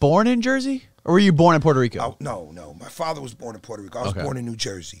 done. You were born in Jersey, or were you born in Puerto Rico? Oh, no. My father was born in Puerto Rico. I was Okay. born in New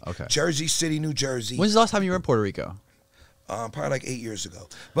Jersey. Okay. Jersey City, New Jersey. When's the last time you were in Puerto Rico? Probably like 8 years ago.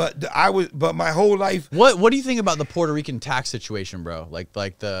 But but my whole life. What do you think about the Puerto Rican tax situation, bro? Like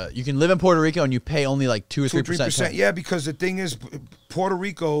you can live in Puerto Rico and you pay only like 2 or 3%. Yeah, because the thing is, Puerto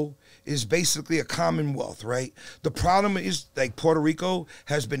Rico is basically a commonwealth, right? The problem is, like, Puerto Rico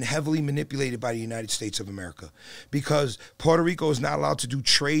has been heavily manipulated by the United States of America because Puerto Rico is not allowed to do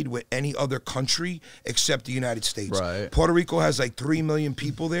trade with any other country except the United States. Right. Puerto Rico has like 3 million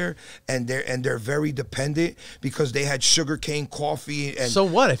people there, and they're very dependent because they had sugarcane, coffee, and So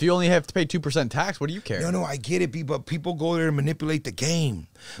what if you only have to pay 2% tax? What do you care? no, I get it, B, but people go there to manipulate the game.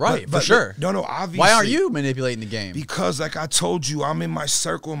 Right, But for sure. No, obviously. Why aren't you manipulating the game? Because, like I told you, I'm in my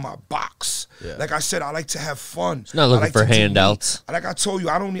circle, in my box. Yeah. Like I said, I like to have fun. not looking I like for to do me. handouts. Like I told you,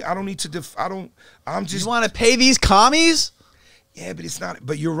 I don't need to. I'm just. You want to pay these commies? Yeah, but it's not.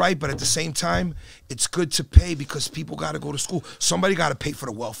 But you're right. But at the same time, it's good to pay because people got to go to school. Somebody got to pay for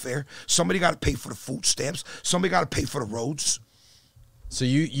the welfare. Somebody got to pay for the food stamps. Somebody got to pay for the roads. So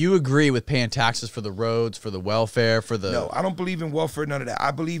you agree with paying taxes for the roads, for the welfare, for the... No, I don't believe in welfare, none of that.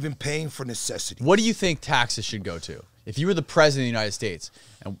 I believe in paying for necessity. What do you think taxes should go to? If you were the president of the United States,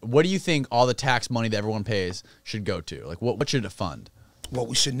 and what do you think all the tax money that everyone pays should go to? Like, what should it fund? Well,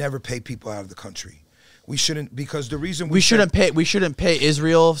 we should never pay people out of the country. We shouldn't, because the reason We shouldn't pay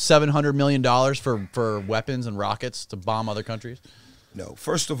Israel $700 million for weapons and rockets to bomb other countries. No,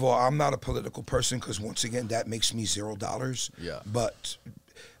 first of all, I'm not a political person because once again, that makes me $0. Yeah. But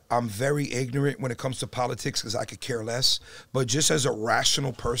I'm very ignorant when it comes to politics because I could care less. But just as a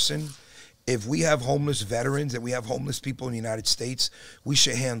rational person, if we have homeless veterans and we have homeless people in the United States, we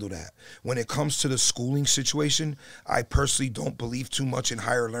should handle that. When it comes to the schooling situation, I personally don't believe too much in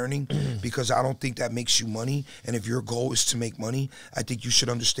higher learning because I don't think that makes you money. And if your goal is to make money, I think you should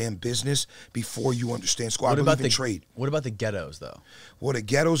understand business before you understand school. I believe in trade. What about the ghettos, though? Well, the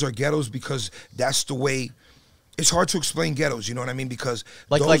ghettos are ghettos because that's the way. It's hard to explain ghettos, you know what I mean? Because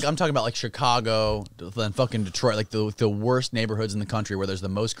Like I'm talking about like Chicago, then fucking Detroit, like the worst neighborhoods in the country where there's the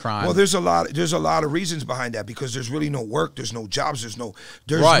most crime. well, there's a lot of reasons behind that because there's really no work, there's no jobs, there's no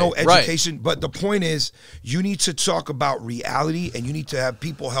Right. education. But the point is, you need to talk about reality, and you need to have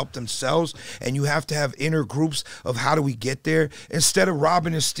people help themselves, and you have to have inner groups of how do we get there instead of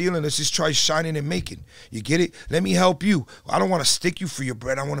robbing and stealing. Let's just try shining and making. You get it? Let me help you. I don't want to stick you for your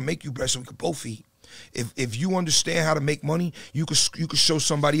bread. I want to make you bread so we can both eat. If you understand how to make money, you could show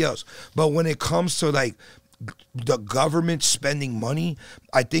somebody else. But when it comes to like the government spending money,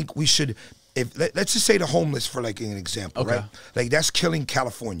 I think we should. Let's just say the homeless for like an example, Okay. right? Like that's killing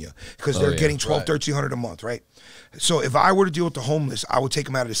California because they're yeah. getting $1,200, $1,300 a month, right? So if I were to deal with the homeless, I would take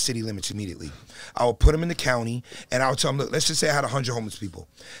them out of the city limits immediately. I would put them in the county, and I would tell them, look, let's just say I had 100 homeless people.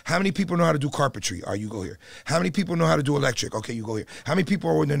 How many people know how to do carpentry? You go here. How many people know how to do electric? Okay, you go here. How many people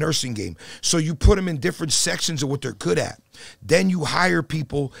are in the nursing game? So you put them in different sections of what they're good at. Then you hire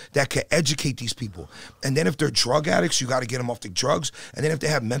people that can educate these people. And then if they're drug addicts, you got to get them off the drugs. And then if they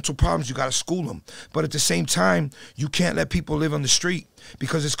have mental problems, you got to school them. But at the same time, you can't let people live on the street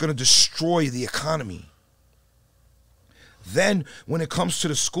because it's going to destroy the economy. Then when it comes to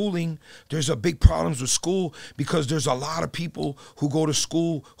the schooling, there's a big problems with school because there's a lot of people who go to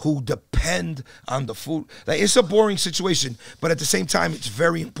school who depend on the food. Like, it's a boring situation, but at the same time, it's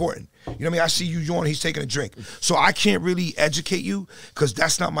very important. You know what I mean? I see you yawn, he's taking a drink. So I can't really educate you because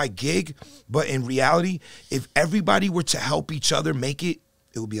that's not my gig. But in reality, if everybody were to help each other make it,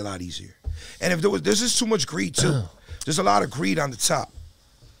 it would be a lot easier. And if there's just too much greed too. There's a lot of greed on the top.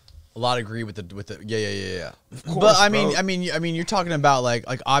 A lot of agree with the yeah. Of course, But I bro. mean, you're talking about like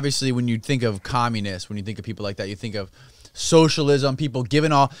obviously when you think of communists, when you think of people like that, you think of socialism, people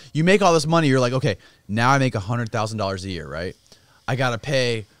giving all. You make all this money, you're like, okay, now I make $100,000 a year, right? I gotta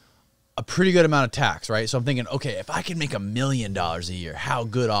pay a pretty good amount of tax, right? So I'm thinking, okay, if I can make $1 million a year, how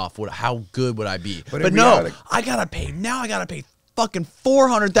good would I be? But no, reality, I gotta pay fucking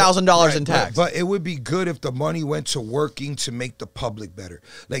 $400,000 in tax. But it would be good if the money went to working to make the public better.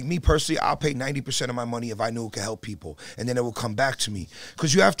 Like me personally, I'll pay 90% of my money if I knew it could help people, and then it will come back to me.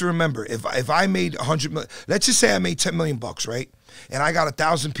 Because you have to remember, if I made 100 million, let's just say I made 10 million bucks, right? And I got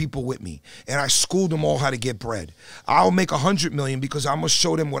 1,000 people with me, and I schooled them all how to get bread. I'll make 100 million because I'm gonna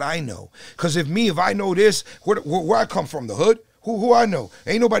show them what I know. Because if I know this, where I come from, the hood, who I know,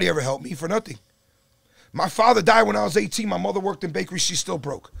 ain't nobody ever helped me for nothing. My father died when I was 18. My mother worked in bakery. She's still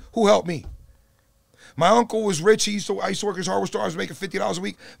broke. Who helped me? My uncle was rich. I used to work as hardware store. I was making $50 a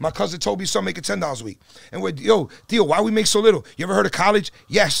week. My cousin told me son making $10 a week. And we're, yo, Dio, why we make so little? You ever heard of college?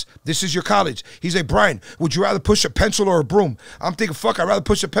 Yes, this is your college. He's like, Bryon, would you rather push a pencil or a broom? I'm thinking, fuck, I'd rather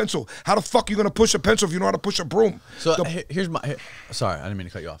push a pencil. How the fuck are you going to push a pencil if you know how to push a broom? So here's my, sorry, I didn't mean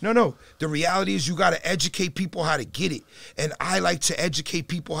to cut you off. No. The reality is you got to educate people how to get it. And I like to educate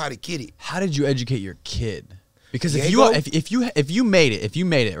people how to get it. How did you educate your kid? Because Diego? if you made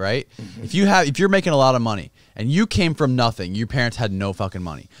it, right? Mm-hmm. If you're making a lot of money and you came from nothing, your parents had no fucking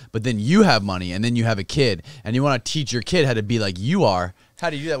money, but then you have money and then you have a kid and you want to teach your kid how to be like you are. How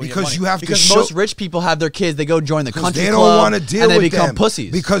do you do that? When Because you have to because show, most rich people have their kids. They go join the country they club don't want to deal and they with become them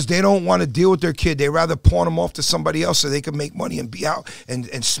pussies because they don't want to deal with their kid. They rather pawn them off to somebody else so they can make money and be out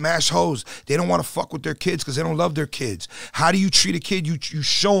and smash hoes. They don't want to fuck with their kids because they don't love their kids. How do you treat a kid? You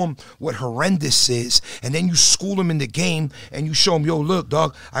show them what horrendous is, and then you school them in the game and you show them, yo, look,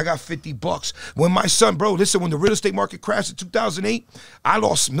 dog, I got $50. When my son, bro, listen, when the real estate market crashed in 2008, I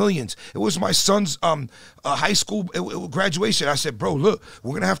lost millions. It was my son's high school graduation. I said, bro, look,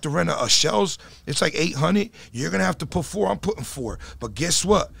 we're gonna have to rent a shells. It's like 800. You're gonna have to put 4. I'm putting 4. But guess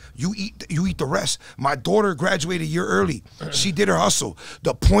what? You eat the rest. My daughter graduated a year early. She did her hustle.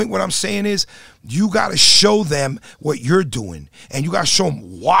 The point, what I'm saying is, you gotta show them what you're doing, and you gotta show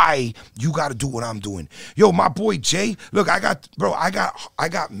them why you gotta do what I'm doing. Yo, my boy Jay, look, I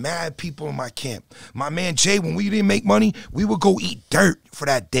got mad people in my camp. My man Jay, when we didn't make money, we would go eat dirt for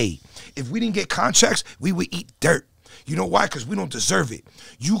that day. If we didn't get contracts, we would eat dirt. You know why? Because we don't deserve it.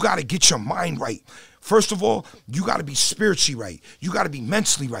 You got to get your mind right. First of all, you got to be spiritually right. You got to be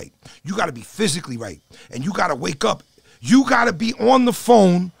mentally right. You got to be physically right. And you got to wake up. You got to be on the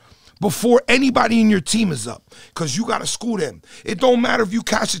phone before anybody in your team is up because you got to school them. It don't matter if you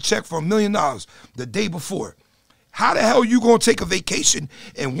cash a check for $1 million the day before. How the hell are you going to take a vacation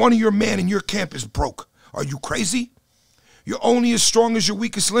and one of your men in your camp is broke? Are you crazy? You're only as strong as your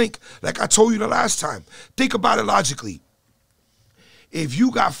weakest link, like I told you the last time. Think about it logically. If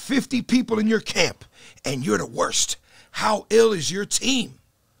you got 50 people in your camp and you're the worst, how ill is your team?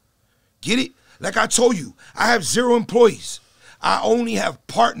 Get it? Like I told you, I have 0 employees. I only have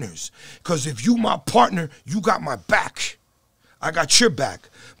partners. Because if you my partner, you got my back. I got your back.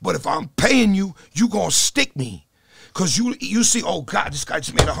 But if I'm paying you, you gonna stick me. Because you see, oh God, this guy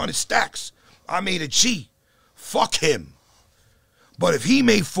just made 100 stacks. I made a G. Fuck him. But if he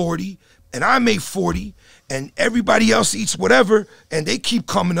made 40 and I made 40 and everybody else eats whatever and they keep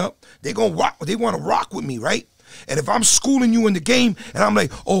coming up, they want to rock with me, right? And if I'm schooling you in the game and I'm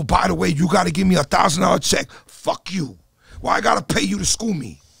like, oh, by the way, you got to give me $1,000 check. Fuck you. Why I got to pay you to school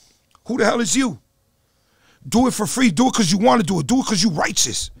me? Who the hell is you? Do it for free. Do it because you want to do it. Do it because you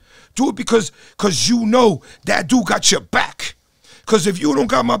righteous. Do it because you know that dude got your back. Because if you don't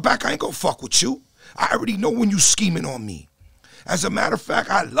got my back, I ain't going to fuck with you. I already know when you scheming on me. As a matter of fact,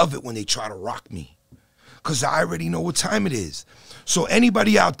 I love it when they try to rock me because I already know what time it is. So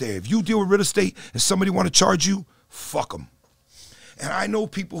anybody out there, if you deal with real estate and somebody want to charge you, fuck them. And I know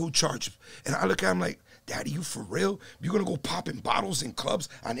people who charge. And I look at them like, Daddy, you for real? You going to go popping bottles in clubs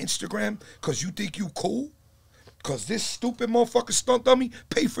on Instagram because you think you cool? Because this stupid motherfucker stunt dummy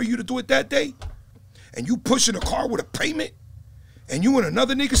paid for you to do it that day? And you pushing a car with a payment? And you in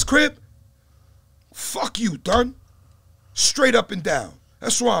another nigga's crib? Fuck you, done. Straight up and down.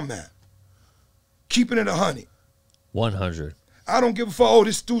 That's where I'm at. Keeping it 100. 100. I don't give a fuck. Oh,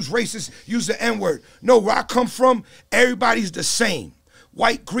 this dude's racist. Use the N-word. No, where I come from, everybody's the same.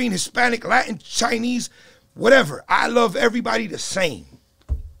 White, green, Hispanic, Latin, Chinese, whatever. I love everybody the same.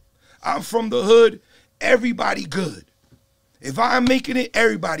 I'm from the hood. Everybody good. If I'm making it,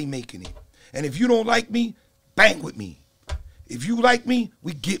 everybody making it. And if you don't like me, bang with me. If you like me,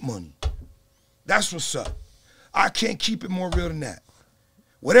 we get money. That's what's up. I can't keep it more real than that.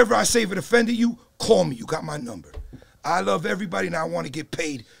 Whatever I say, if it offended you, call me. You got my number. I love everybody and I want to get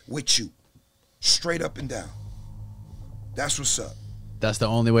paid with you. Straight up and down. That's what's up. That's the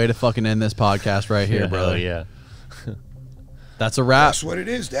only way to fucking end this podcast right here, brother. Hell yeah. That's a wrap. That's what it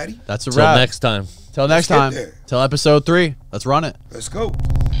is, Daddy. That's a Till wrap. next time. Till next Let's get time. there. Till episode 3. Let's run it. Let's go.